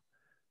now,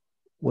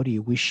 what do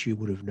you wish you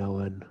would have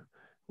known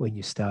when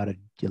you started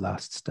your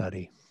last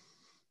study?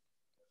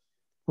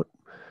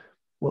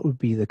 What would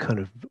be the kind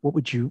of, what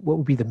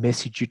would be the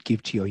message you'd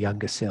give to your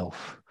younger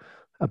self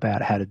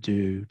about how to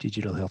do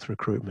digital health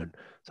recruitment?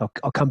 So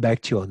I'll come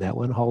back to you on that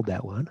one. Hold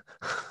that one.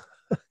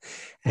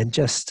 And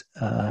just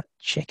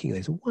checking,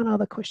 there's one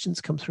other question's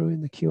come through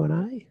in the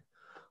Q&A.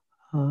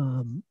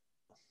 Oh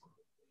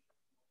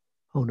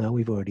no,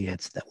 we've already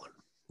answered that one.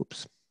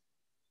 Whoops.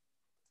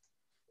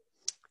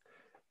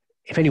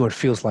 If anyone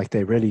feels like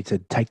they're ready to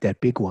take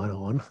that big one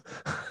on,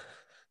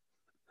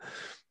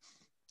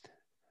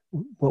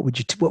 what would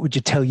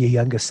you tell your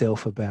younger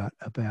self about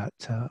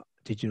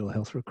digital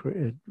health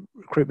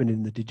recruitment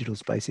in the digital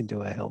space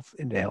into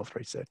health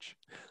research?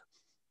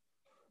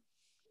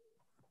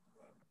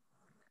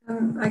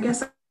 I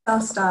guess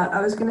I'll start.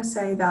 I was going to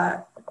say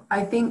that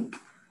I think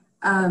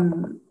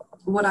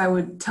what I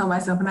would tell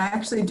myself, and I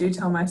actually do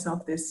tell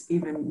myself this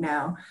even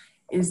now,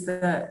 is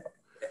that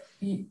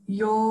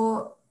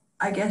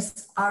I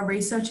guess our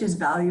research is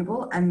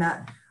valuable, and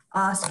that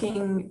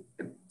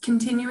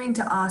continuing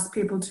to ask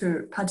people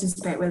to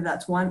participate, whether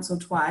that's once or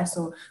twice,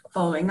 or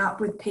following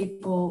up with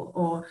people,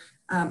 or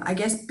I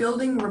guess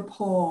building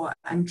rapport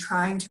and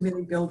trying to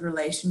really build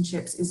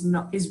relationships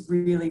is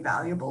really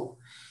valuable.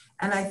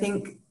 And I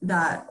think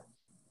that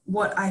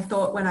what I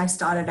thought when I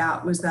started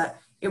out was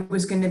that it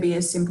was going to be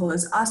as simple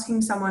as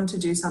asking someone to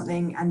do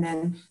something, and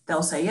then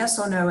they'll say yes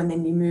or no, and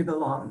then you move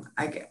along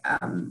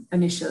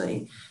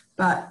initially.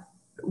 But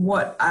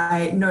what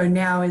I know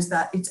now is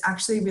that it's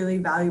actually really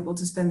valuable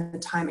to spend the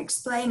time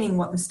explaining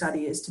what the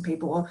study is to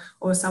people,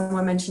 or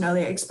someone mentioned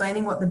earlier,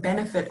 explaining what the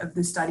benefit of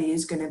the study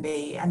is going to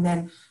be, and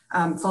then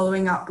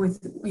following up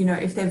with, you know,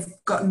 if they've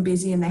gotten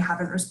busy and they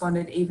haven't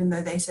responded, even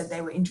though they said they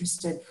were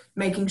interested,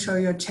 making sure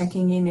you're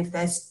checking in if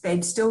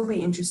they'd still be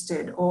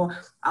interested, or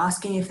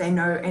asking if they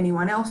know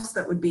anyone else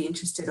that would be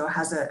interested or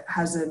has a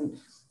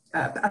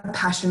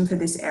passion for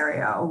this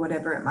area, or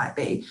whatever it might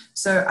be.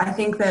 So I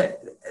think that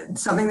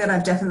something that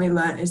I've definitely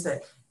learned is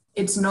that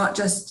it's not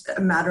just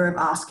a matter of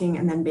asking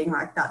and then being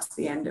like, that's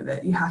the end of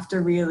it. You have to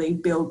really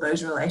build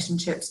those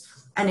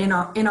relationships. And in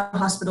a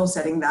hospital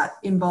setting, that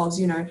involves,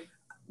 you know,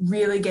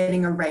 really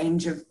getting a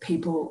range of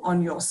people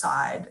on your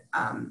side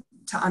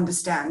to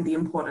understand the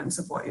importance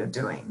of what you're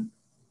doing.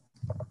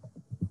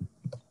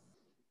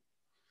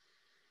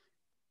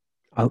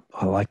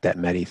 I like that,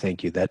 Maddie.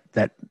 Thank you.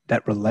 That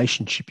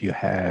relationship you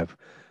have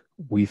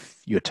with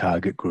your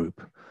target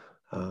group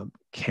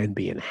can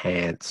be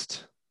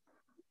enhanced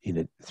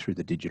through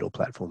the digital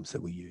platforms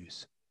that we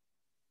use.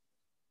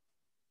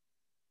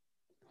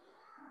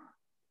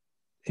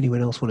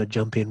 Anyone else want to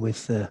jump in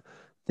with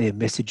their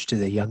message to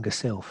their younger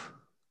self?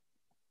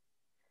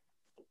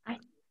 I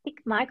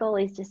think my goal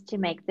is just to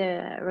make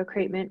the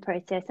recruitment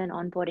process and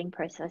onboarding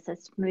process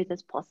as smooth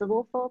as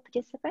possible for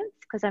participants,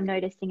 because I'm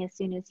noticing as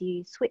soon as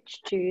you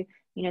switch to,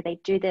 they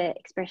do the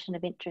expression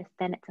of interest,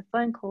 then it's a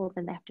phone call,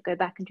 then they have to go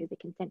back and do the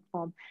consent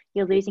form.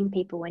 You're losing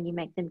people when you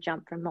make them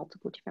jump from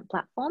multiple different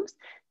platforms.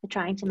 So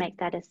trying to make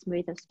that as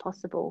smooth as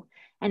possible.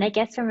 And I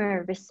guess from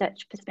a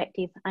research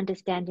perspective,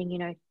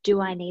 understanding,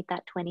 do I need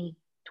that 20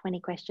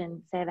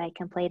 question survey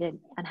completed,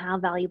 and how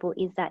valuable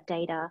is that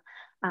data?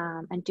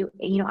 And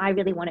I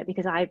really want it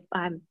because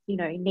I'm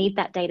need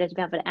that data to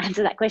be able to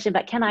answer that question,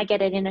 but can I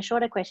get it in a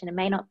shorter question? It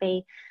may not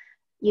be,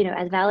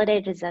 as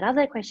validated as that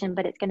other question,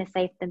 but it's going to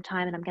save them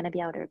time and I'm going to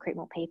be able to recruit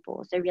more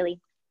people. So really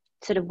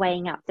sort of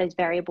weighing up those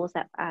variables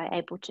that I'm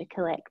able to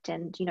collect,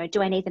 and,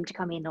 do I need them to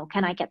come in, or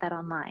can I get that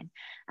online?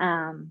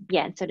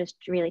 And so just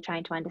really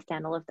trying to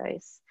understand all of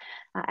those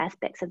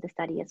aspects of the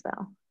study as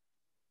well.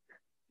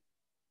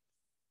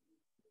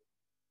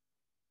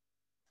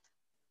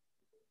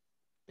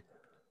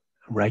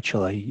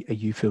 Rachel, are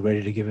you feel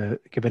ready to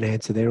give an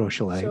answer there, or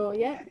shall I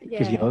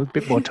give you a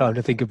bit more time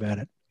to think about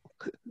it?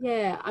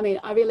 Yeah, I mean,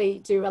 I really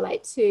do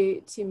relate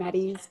to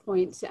Maddie's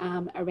point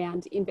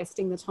around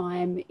investing the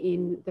time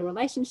in the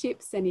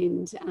relationships and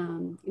in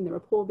the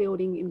rapport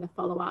building, in the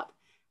follow-up.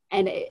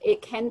 And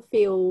it can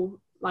feel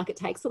like it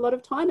takes a lot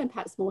of time, and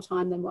perhaps more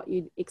time than what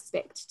you'd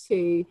expect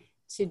to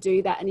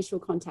do that initial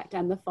contact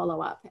and the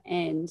follow-up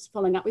and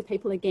following up with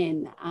people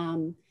again.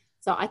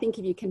 So I think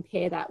if you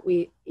compare that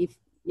with,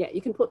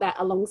 you can put that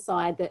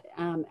alongside that,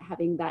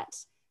 having that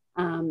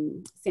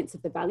sense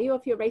of the value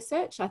of your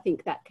research. I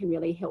think that can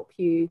really help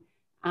you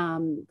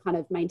kind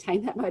of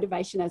maintain that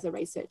motivation as a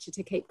researcher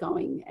to keep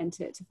going and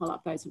to follow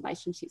up those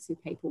relationships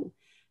with people.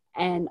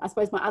 And I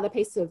suppose my other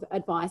piece of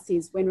advice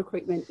is, when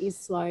recruitment is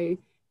slow,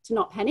 to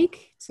not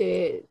panic,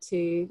 to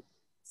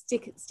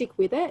stick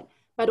with it,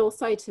 but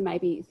also to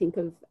maybe think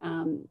of,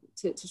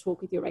 to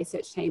talk with your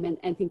research team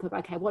and think of,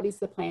 okay, what is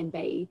the plan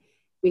B?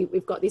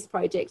 We've got this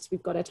project,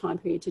 we've got a time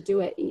period to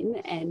do it in,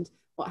 and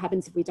what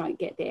happens if we don't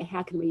get there?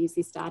 How can we use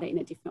this data in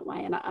a different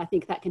way? And I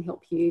think that can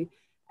help you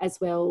as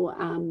well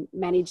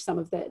manage some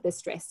of the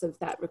stress of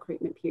that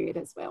recruitment period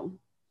as well.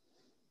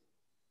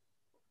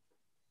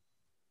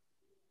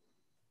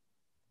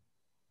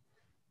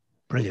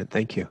 Brilliant,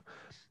 thank you.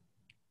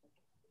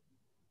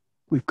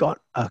 We've got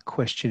a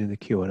question in the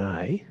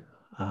Q&A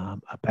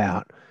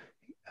about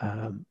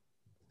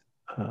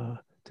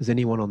does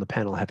anyone on the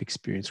panel have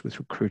experience with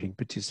recruiting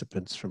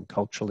participants from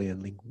culturally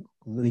and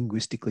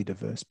linguistically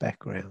diverse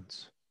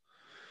backgrounds?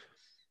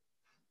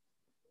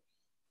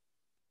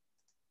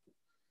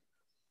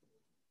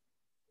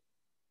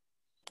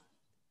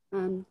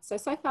 So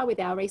far with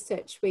our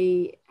research,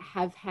 we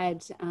have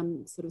had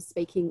sort of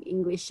speaking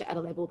English at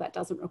a level that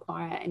doesn't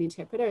require an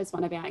interpreter as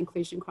one of our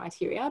inclusion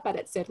criteria, but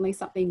it's certainly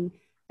something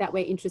that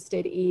we're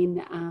interested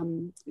in.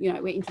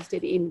 We're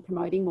interested in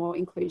promoting more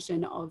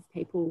inclusion of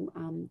people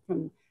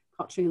from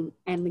culturally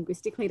and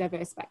linguistically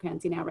diverse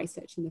backgrounds in our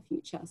research in the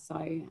future. So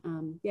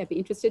be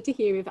interested to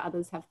hear if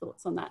others have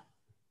thoughts on that.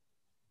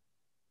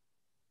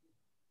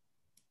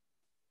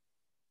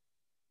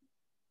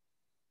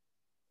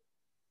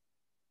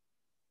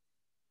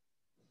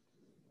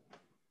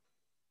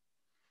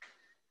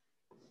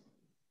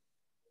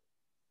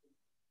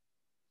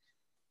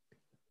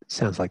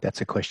 Sounds like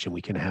that's a question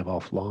we can have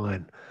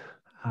offline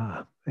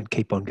and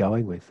keep on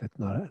going with. It's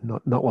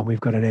not one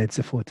we've got an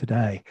answer for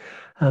today.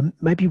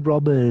 Maybe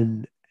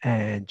Robin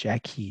and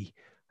Jackie,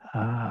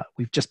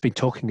 we've just been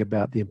talking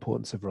about the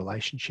importance of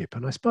relationship,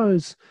 and I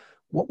suppose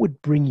what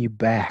would bring you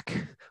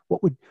back?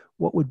 What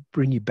would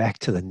bring you back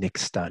to the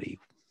next study?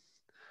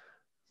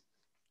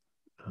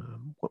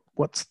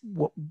 What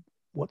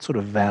sort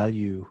of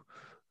value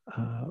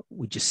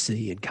would you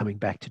see in coming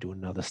back to do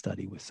another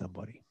study with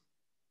somebody?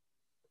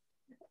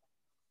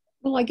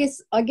 Well, I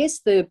guess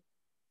the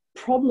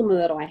problem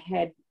that I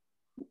had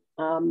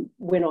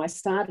when I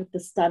started the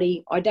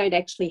study, I don't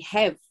actually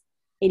have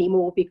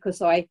anymore,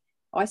 because I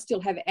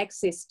still have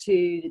access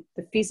to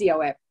the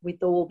physio app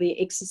with all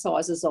the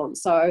exercises on.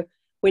 So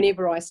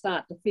whenever I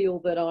start to feel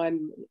that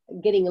I'm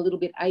getting a little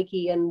bit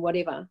achy and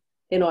whatever,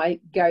 then I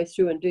go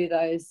through and do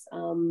those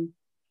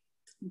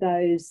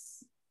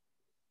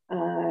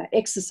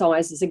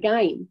exercises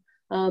again.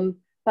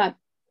 But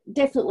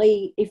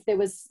definitely, if there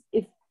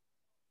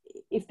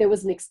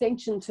was an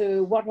extension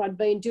to what I'd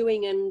been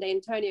doing and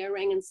Antonio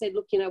rang and said,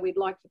 look, we'd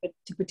like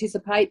to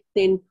participate,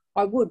 then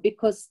I would,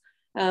 because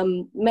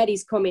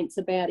Maddie's comments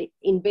about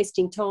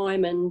investing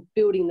time and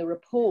building the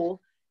rapport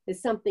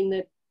is something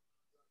that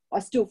I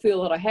still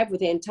feel that I have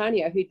with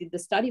Antonio, who did the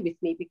study with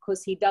me,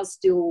 because he does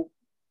still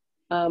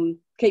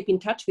keep in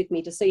touch with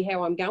me to see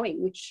how I'm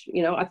going, which,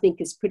 you know, I think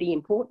is pretty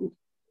important.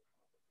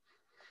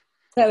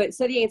 So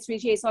the answer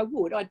is yes, I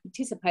would. I'd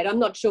participate. I'm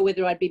not sure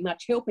whether I'd be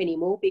much help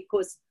anymore,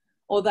 because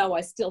although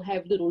I still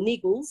have little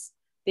niggles,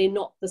 they're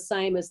not the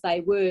same as they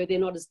were. They're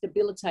not as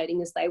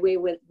debilitating as they were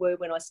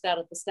when I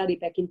started the study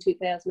back in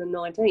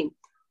 2019.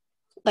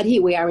 But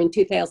here we are in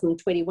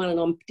 2021, and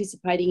I'm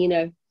participating in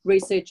a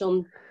research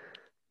on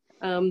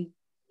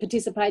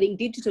participating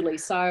digitally.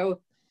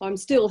 So I'm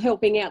still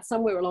helping out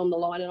somewhere along the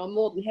line, and I'm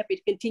more than happy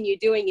to continue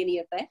doing any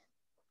of that.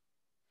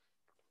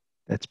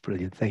 That's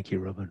brilliant. Thank you,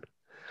 Robin.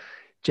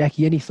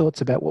 Jackie, any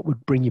thoughts about what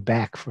would bring you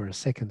back for a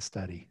second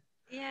study?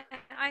 Yeah,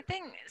 I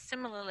think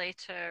similarly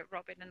to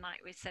Robin and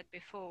like we said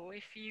before,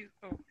 if you,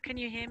 oh, can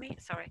you hear me?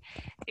 Sorry.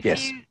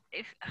 Yes.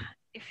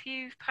 If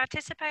you've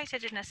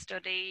participated in a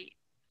study,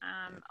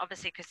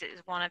 obviously because it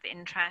is one of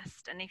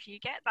interest, and if you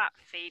get that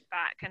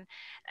feedback,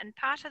 and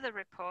part of the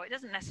report, it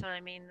doesn't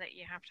necessarily mean that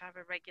you have to have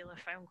a regular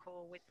phone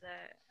call with the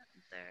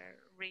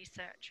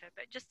researcher,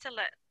 but just to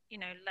let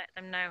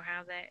them know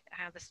how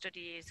the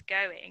study is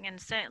going, and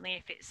certainly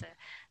if it's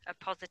a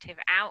positive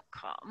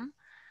outcome,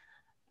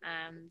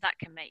 that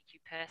can make you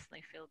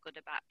personally feel good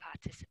about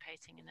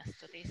participating in a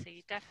study. So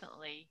you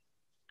definitely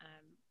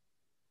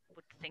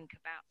would think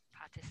about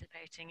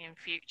participating in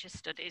future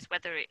studies,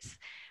 whether it's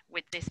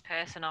with this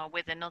person or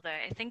with another.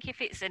 I think if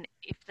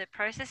the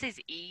process is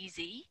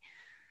easy,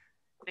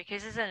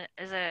 because as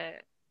a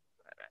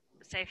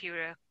say if you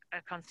were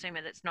a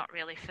consumer that's not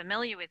really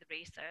familiar with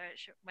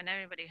research, when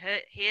everybody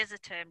hears the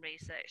term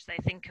research, they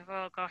think of,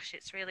 oh gosh,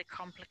 it's really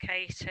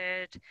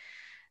complicated.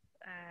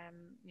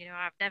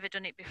 I've never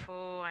done it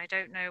before. I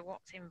don't know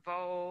what's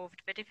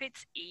involved. But if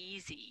it's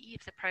easy,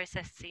 if the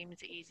process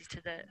seems easy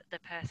to the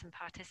person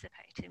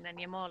participating, then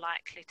you're more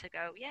likely to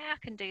go, yeah,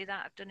 I can do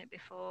that. I've done it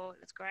before.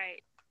 It was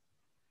great.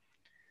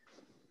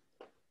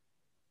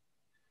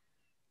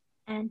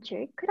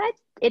 Andrew,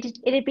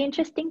 it'd be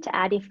interesting to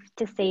add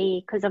to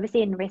see, because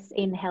obviously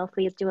in health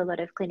we do a lot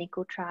of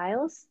clinical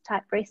trials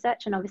type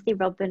research, and obviously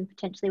Robin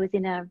potentially was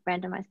in a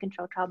randomized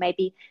control trial,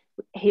 maybe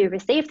who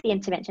received the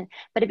intervention,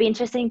 but it'd be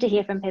interesting to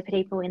hear from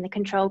people in the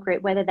control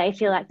group whether they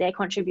feel like their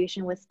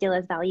contribution was still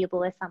as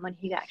valuable as someone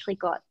who actually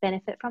got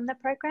benefit from the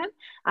program.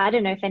 I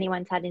don't know if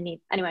anyone's had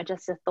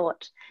just a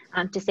thought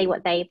to see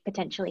what they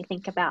potentially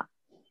think about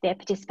their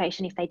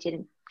participation if they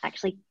didn't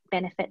actually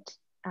benefit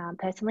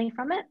personally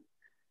from it.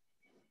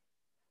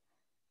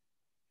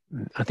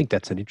 I think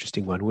that's an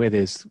interesting one, where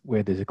there's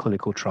a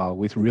clinical trial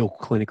with real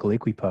clinical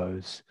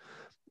equipoise.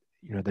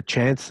 The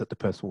chance that the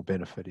person will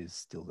benefit is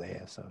still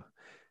there. So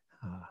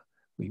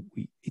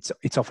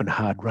it's often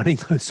hard running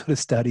those sort of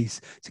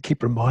studies to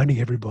keep reminding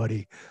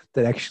everybody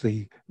that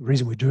actually the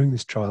reason we're doing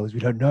this trial is we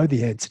don't know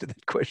the answer to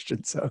that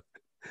question. So,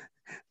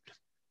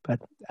 but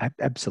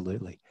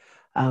absolutely.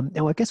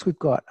 Now I guess we've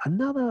got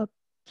another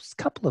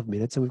couple of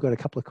minutes, and we've got a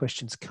couple of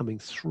questions coming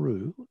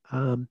through.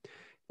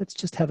 Let's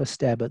just have a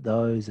stab at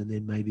those, and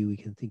then maybe we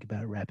can think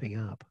about wrapping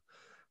up.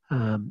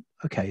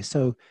 Okay,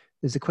 so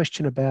there's a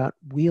question about,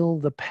 will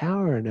the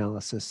power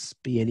analysis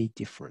be any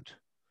different?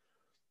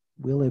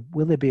 Will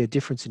there be a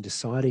difference in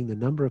deciding the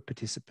number of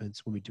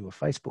participants when we do a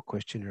Facebook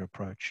questionnaire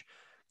approach?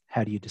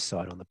 How do you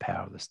decide on the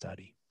power of the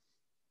study?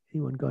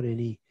 Anyone got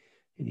any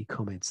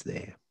comments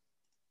there?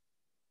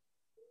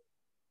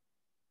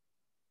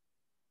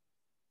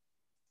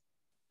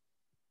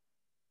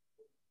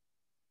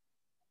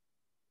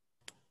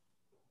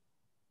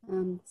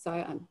 So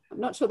I'm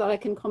not sure that I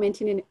can comment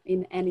in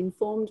an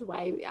informed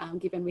way,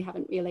 given we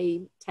haven't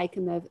really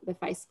taken the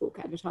Facebook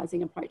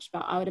advertising approach,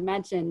 but I would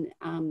imagine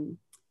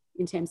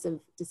in terms of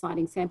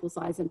deciding sample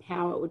size and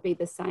power, it would be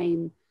the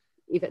same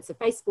if it's a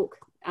Facebook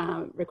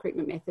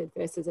recruitment method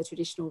versus a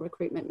traditional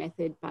recruitment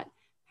method, but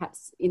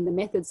perhaps in the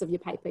methods of your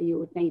paper, you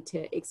would need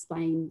to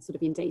explain sort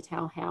of in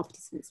detail how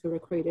participants were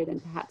recruited,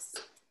 and perhaps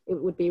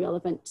it would be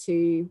relevant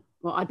to,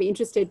 well, I'd be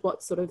interested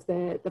what sort of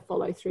the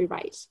follow-through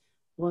rate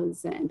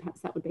was, and perhaps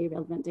that would be a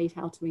relevant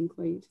detail to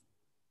include.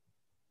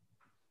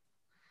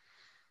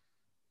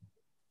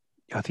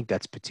 I think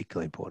that's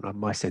particularly important.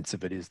 My sense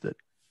of it is that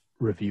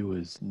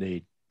reviewers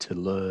need to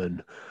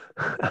learn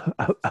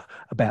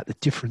about the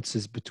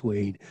differences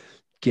between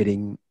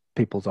getting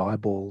people's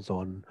eyeballs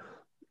on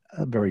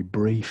a very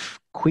brief,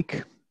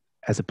 quick,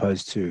 as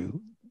opposed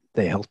to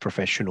their health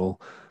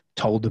professional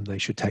told them they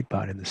should take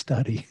part in the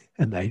study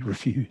and they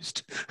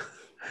refused.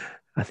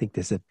 I think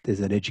there's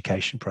an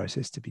education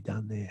process to be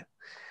done there.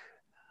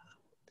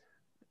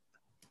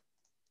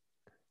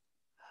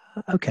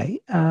 Okay.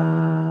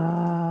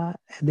 And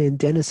then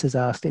Dennis has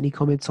asked, any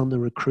comments on the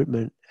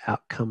recruitment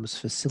outcomes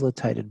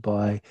facilitated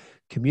by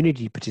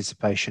community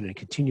participation and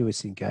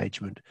continuous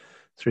engagement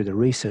through the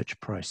research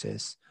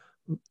process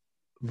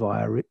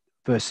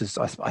versus,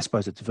 I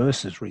suppose it's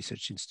versus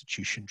research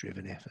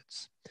institution-driven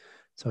efforts.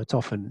 So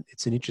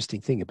it's an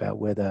interesting thing about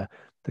whether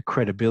the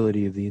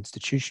credibility of the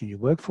institution you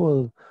work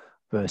for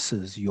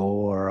versus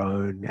your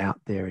own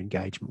out there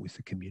engagement with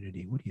the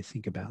community. What do you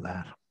think about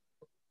that?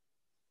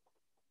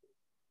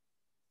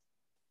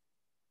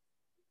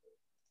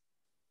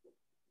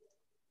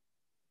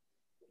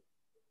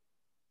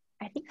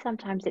 think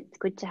sometimes it's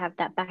good to have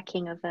that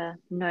backing of a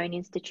known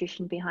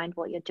institution behind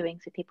what you're doing,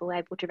 so people are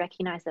able to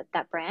recognise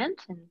that brand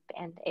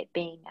and it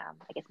being,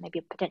 I guess, maybe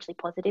a potentially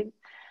positive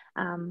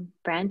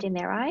brand in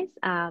their eyes.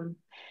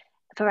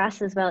 For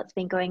us as well, it's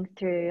been going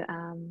through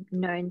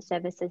known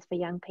services for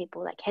young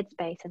people like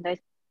Headspace and those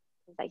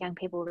that young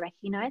people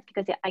recognise,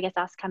 because I guess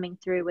us coming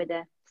through with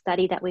a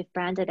study that we've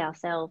branded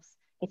ourselves,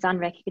 it's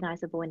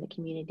unrecognisable in the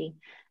community.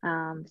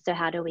 So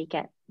how do we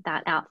get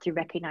that out through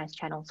recognised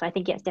channels? So I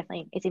think yes,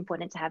 definitely it's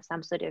important to have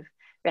some sort of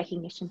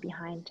recognition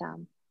behind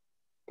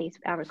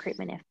our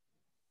recruitment efforts.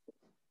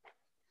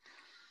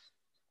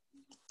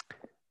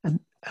 And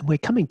we're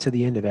coming to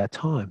the end of our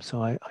time.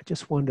 So I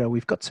just wonder,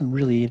 we've got some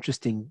really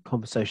interesting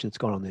conversations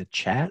going on in the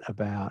chat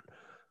about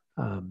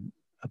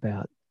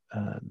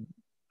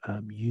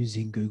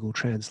using Google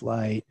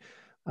Translate,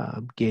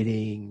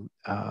 getting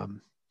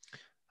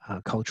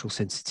cultural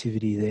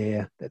sensitivity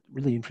there. That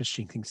really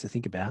interesting things to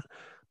think about.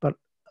 But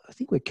I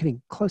think we're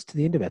getting close to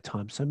the end of our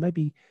time. So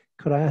maybe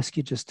could I ask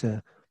you just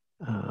to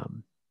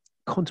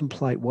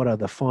contemplate what are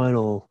the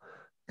final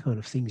kind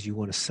of things you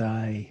want to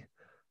say?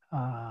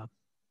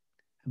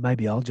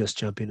 Maybe I'll just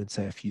jump in and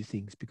say a few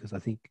things, because I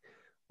think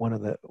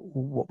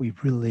what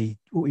we've really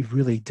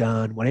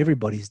done, what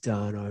everybody's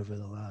done over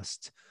the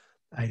last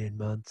 18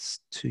 months,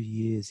 2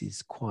 years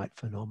is quite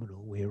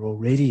phenomenal. We're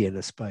already in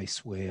a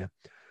space where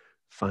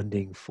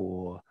funding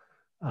for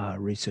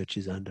research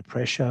is under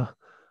pressure.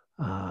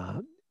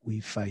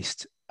 We've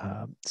faced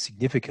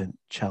significant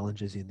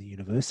challenges in the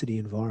university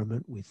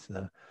environment with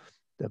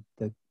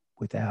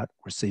without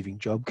receiving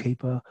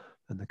JobKeeper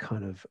and the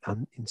kind of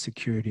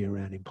insecurity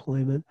around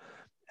employment.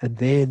 And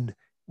then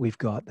we've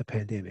got the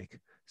pandemic.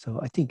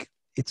 So I think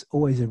it's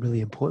always a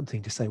really important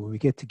thing to say when we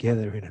get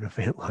together in an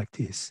event like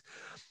this,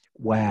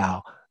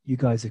 wow, you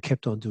guys have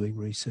kept on doing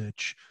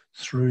research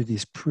through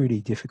this pretty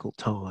difficult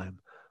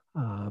time.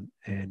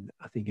 And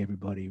I think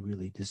everybody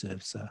really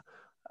deserves,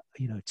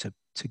 to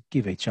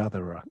give each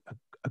other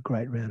a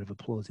great round of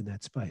applause in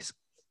that space.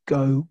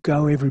 Go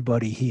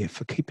everybody here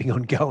for keeping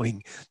on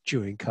going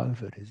during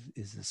COVID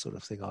is the sort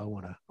of thing I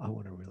want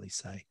to really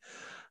say.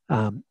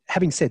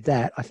 Having said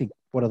that, I think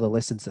what are the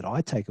lessons that I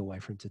take away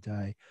from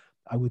today?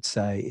 I would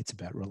say it's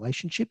about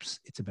relationships.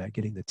 It's about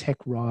getting the tech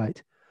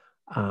right.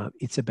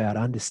 It's about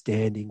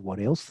understanding what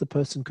else the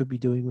person could be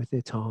doing with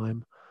their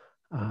time.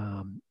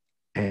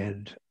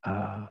 And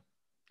I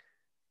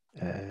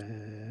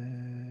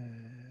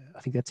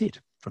think that's it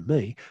from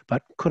me.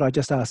 But could I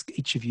just ask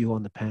each of you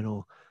on the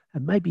panel,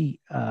 and maybe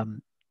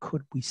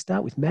could we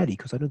start with Maddie,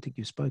 because I don't think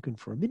you've spoken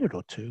for a minute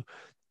or two.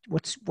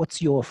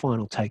 What's your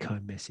final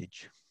take-home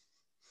message?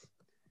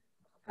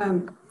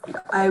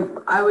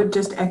 I would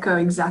just echo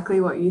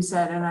exactly what you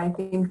said, and I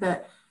think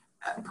that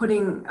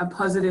putting a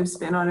positive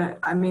spin on it,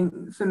 I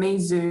mean, for me,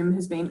 Zoom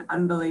has been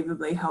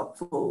unbelievably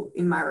helpful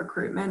in my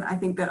recruitment. I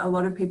think that a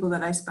lot of people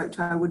that I spoke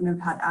to, I wouldn't have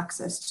had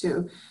access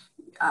to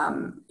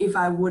if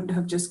I would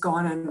have just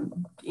gone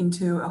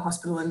into a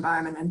hospital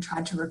environment and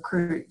tried to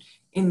recruit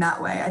in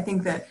that way. I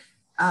think that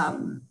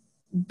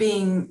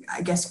being,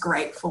 I guess,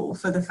 grateful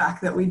for the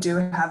fact that we do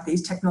have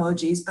these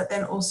technologies, but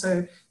then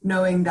also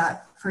knowing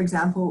that, for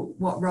example,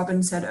 what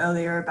Robin said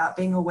earlier about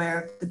being aware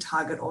of the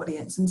target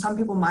audience, and some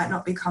people might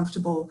not be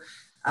comfortable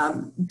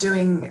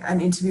doing an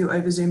interview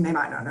over Zoom. They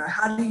might not know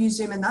how to use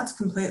Zoom, and that's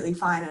completely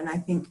fine. And I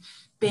think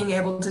being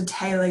able to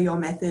tailor your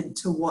method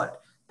to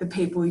what the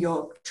people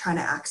you're trying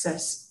to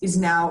access is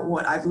now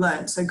what I've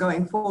learned. So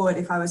going forward,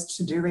 if I was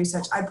to do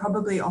research, I'd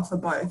probably offer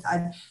both.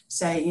 I'd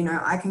say,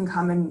 I can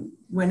come in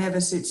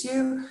whenever suits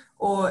you,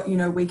 or,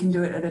 we can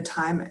do it at a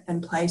time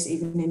and place,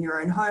 even in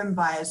your own home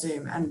via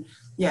Zoom. And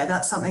yeah,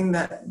 that's something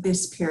that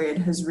this period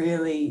has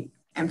really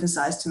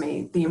emphasized to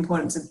me, the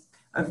importance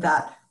of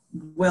that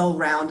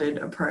well-rounded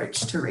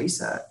approach to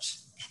research.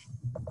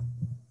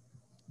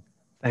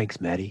 Thanks,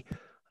 Maddie.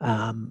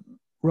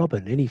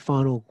 Robin, any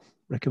final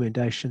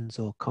recommendations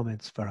or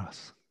comments for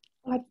us?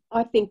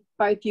 I think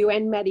both you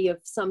and Maddie have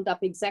summed up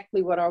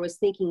exactly what I was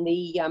thinking.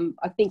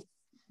 I think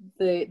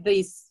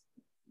these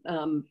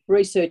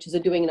researchers are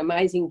doing an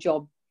amazing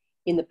job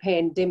in the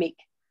pandemic,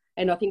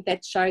 and I think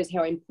that shows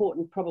how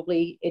important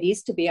probably it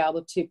is to be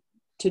able to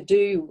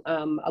do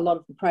a lot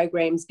of the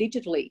programs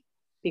digitally,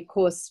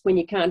 because when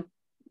you can't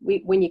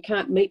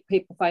meet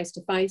people face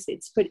to face,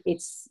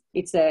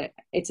 it's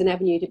an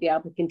avenue to be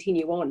able to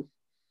continue on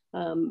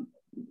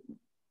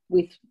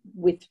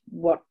with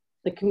what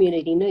the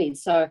community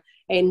needs. So,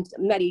 and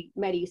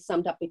Maddie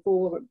summed up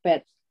before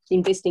about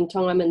investing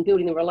time and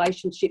building the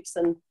relationships,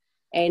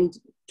 and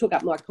took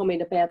up my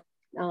comment about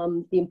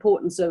the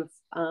importance of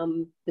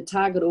the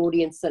target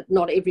audience, that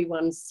not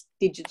everyone's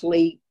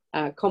digitally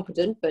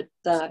competent, but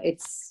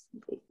it's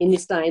in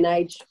this day and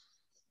age,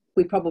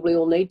 we probably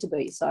all need to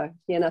be. So,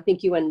 yeah, and I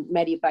think you and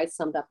Maddie both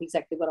summed up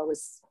exactly what I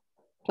was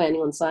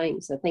planning on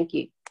saying. So thank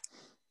you.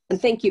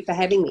 And thank you for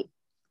having me.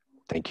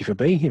 Thank you for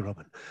being here,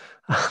 Robin.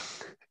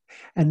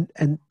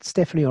 And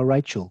Stephanie or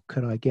Rachel,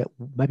 could I get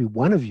maybe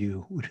one of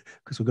you,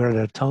 because we've got out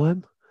of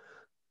time?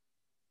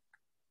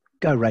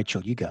 Go,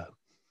 Rachel, you go.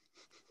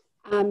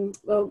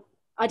 Well,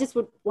 I just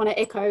would want to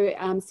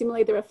echo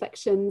similarly the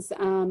reflections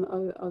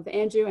of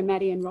Andrew and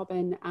Maddie and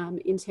Robin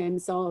in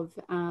terms of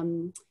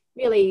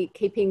really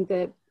keeping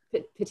the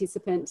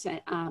participant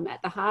at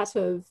the heart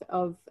of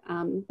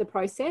the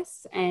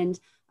process. And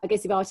I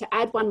guess if I were to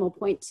add one more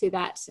point to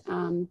that,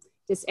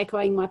 just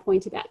echoing my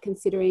point about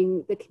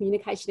considering the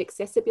communication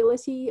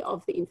accessibility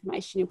of the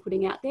information you're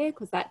putting out there,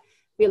 because that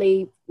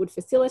really would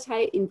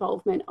facilitate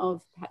involvement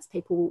of perhaps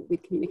people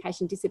with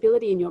communication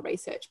disability in your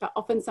research. But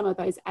often some of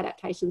those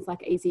adaptations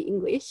like Easy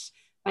English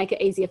make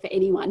it easier for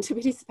anyone to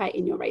participate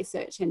in your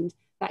research, and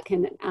that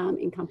can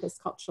encompass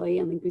culturally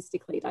and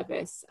linguistically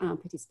diverse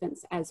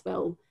participants as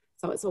well.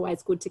 So it's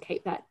always good to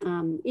keep that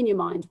in your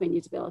mind when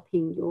you're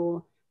developing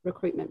your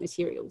recruitment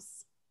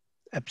materials.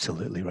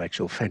 Absolutely,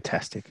 Rachel.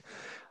 Fantastic.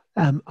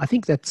 I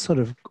think that's sort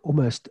of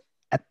almost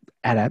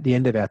at the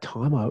end of our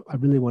time. I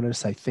really wanted to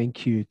say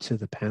thank you to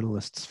the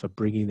panelists for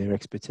bringing their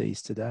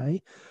expertise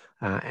today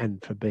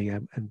and for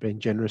being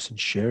generous and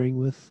sharing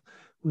with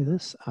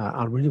us.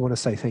 I really want to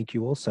say thank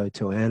you also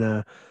to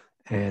Anna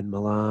and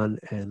Milan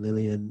and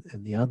Lillian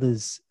and the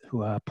others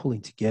who are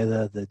pulling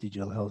together the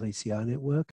Digital Health ECR network.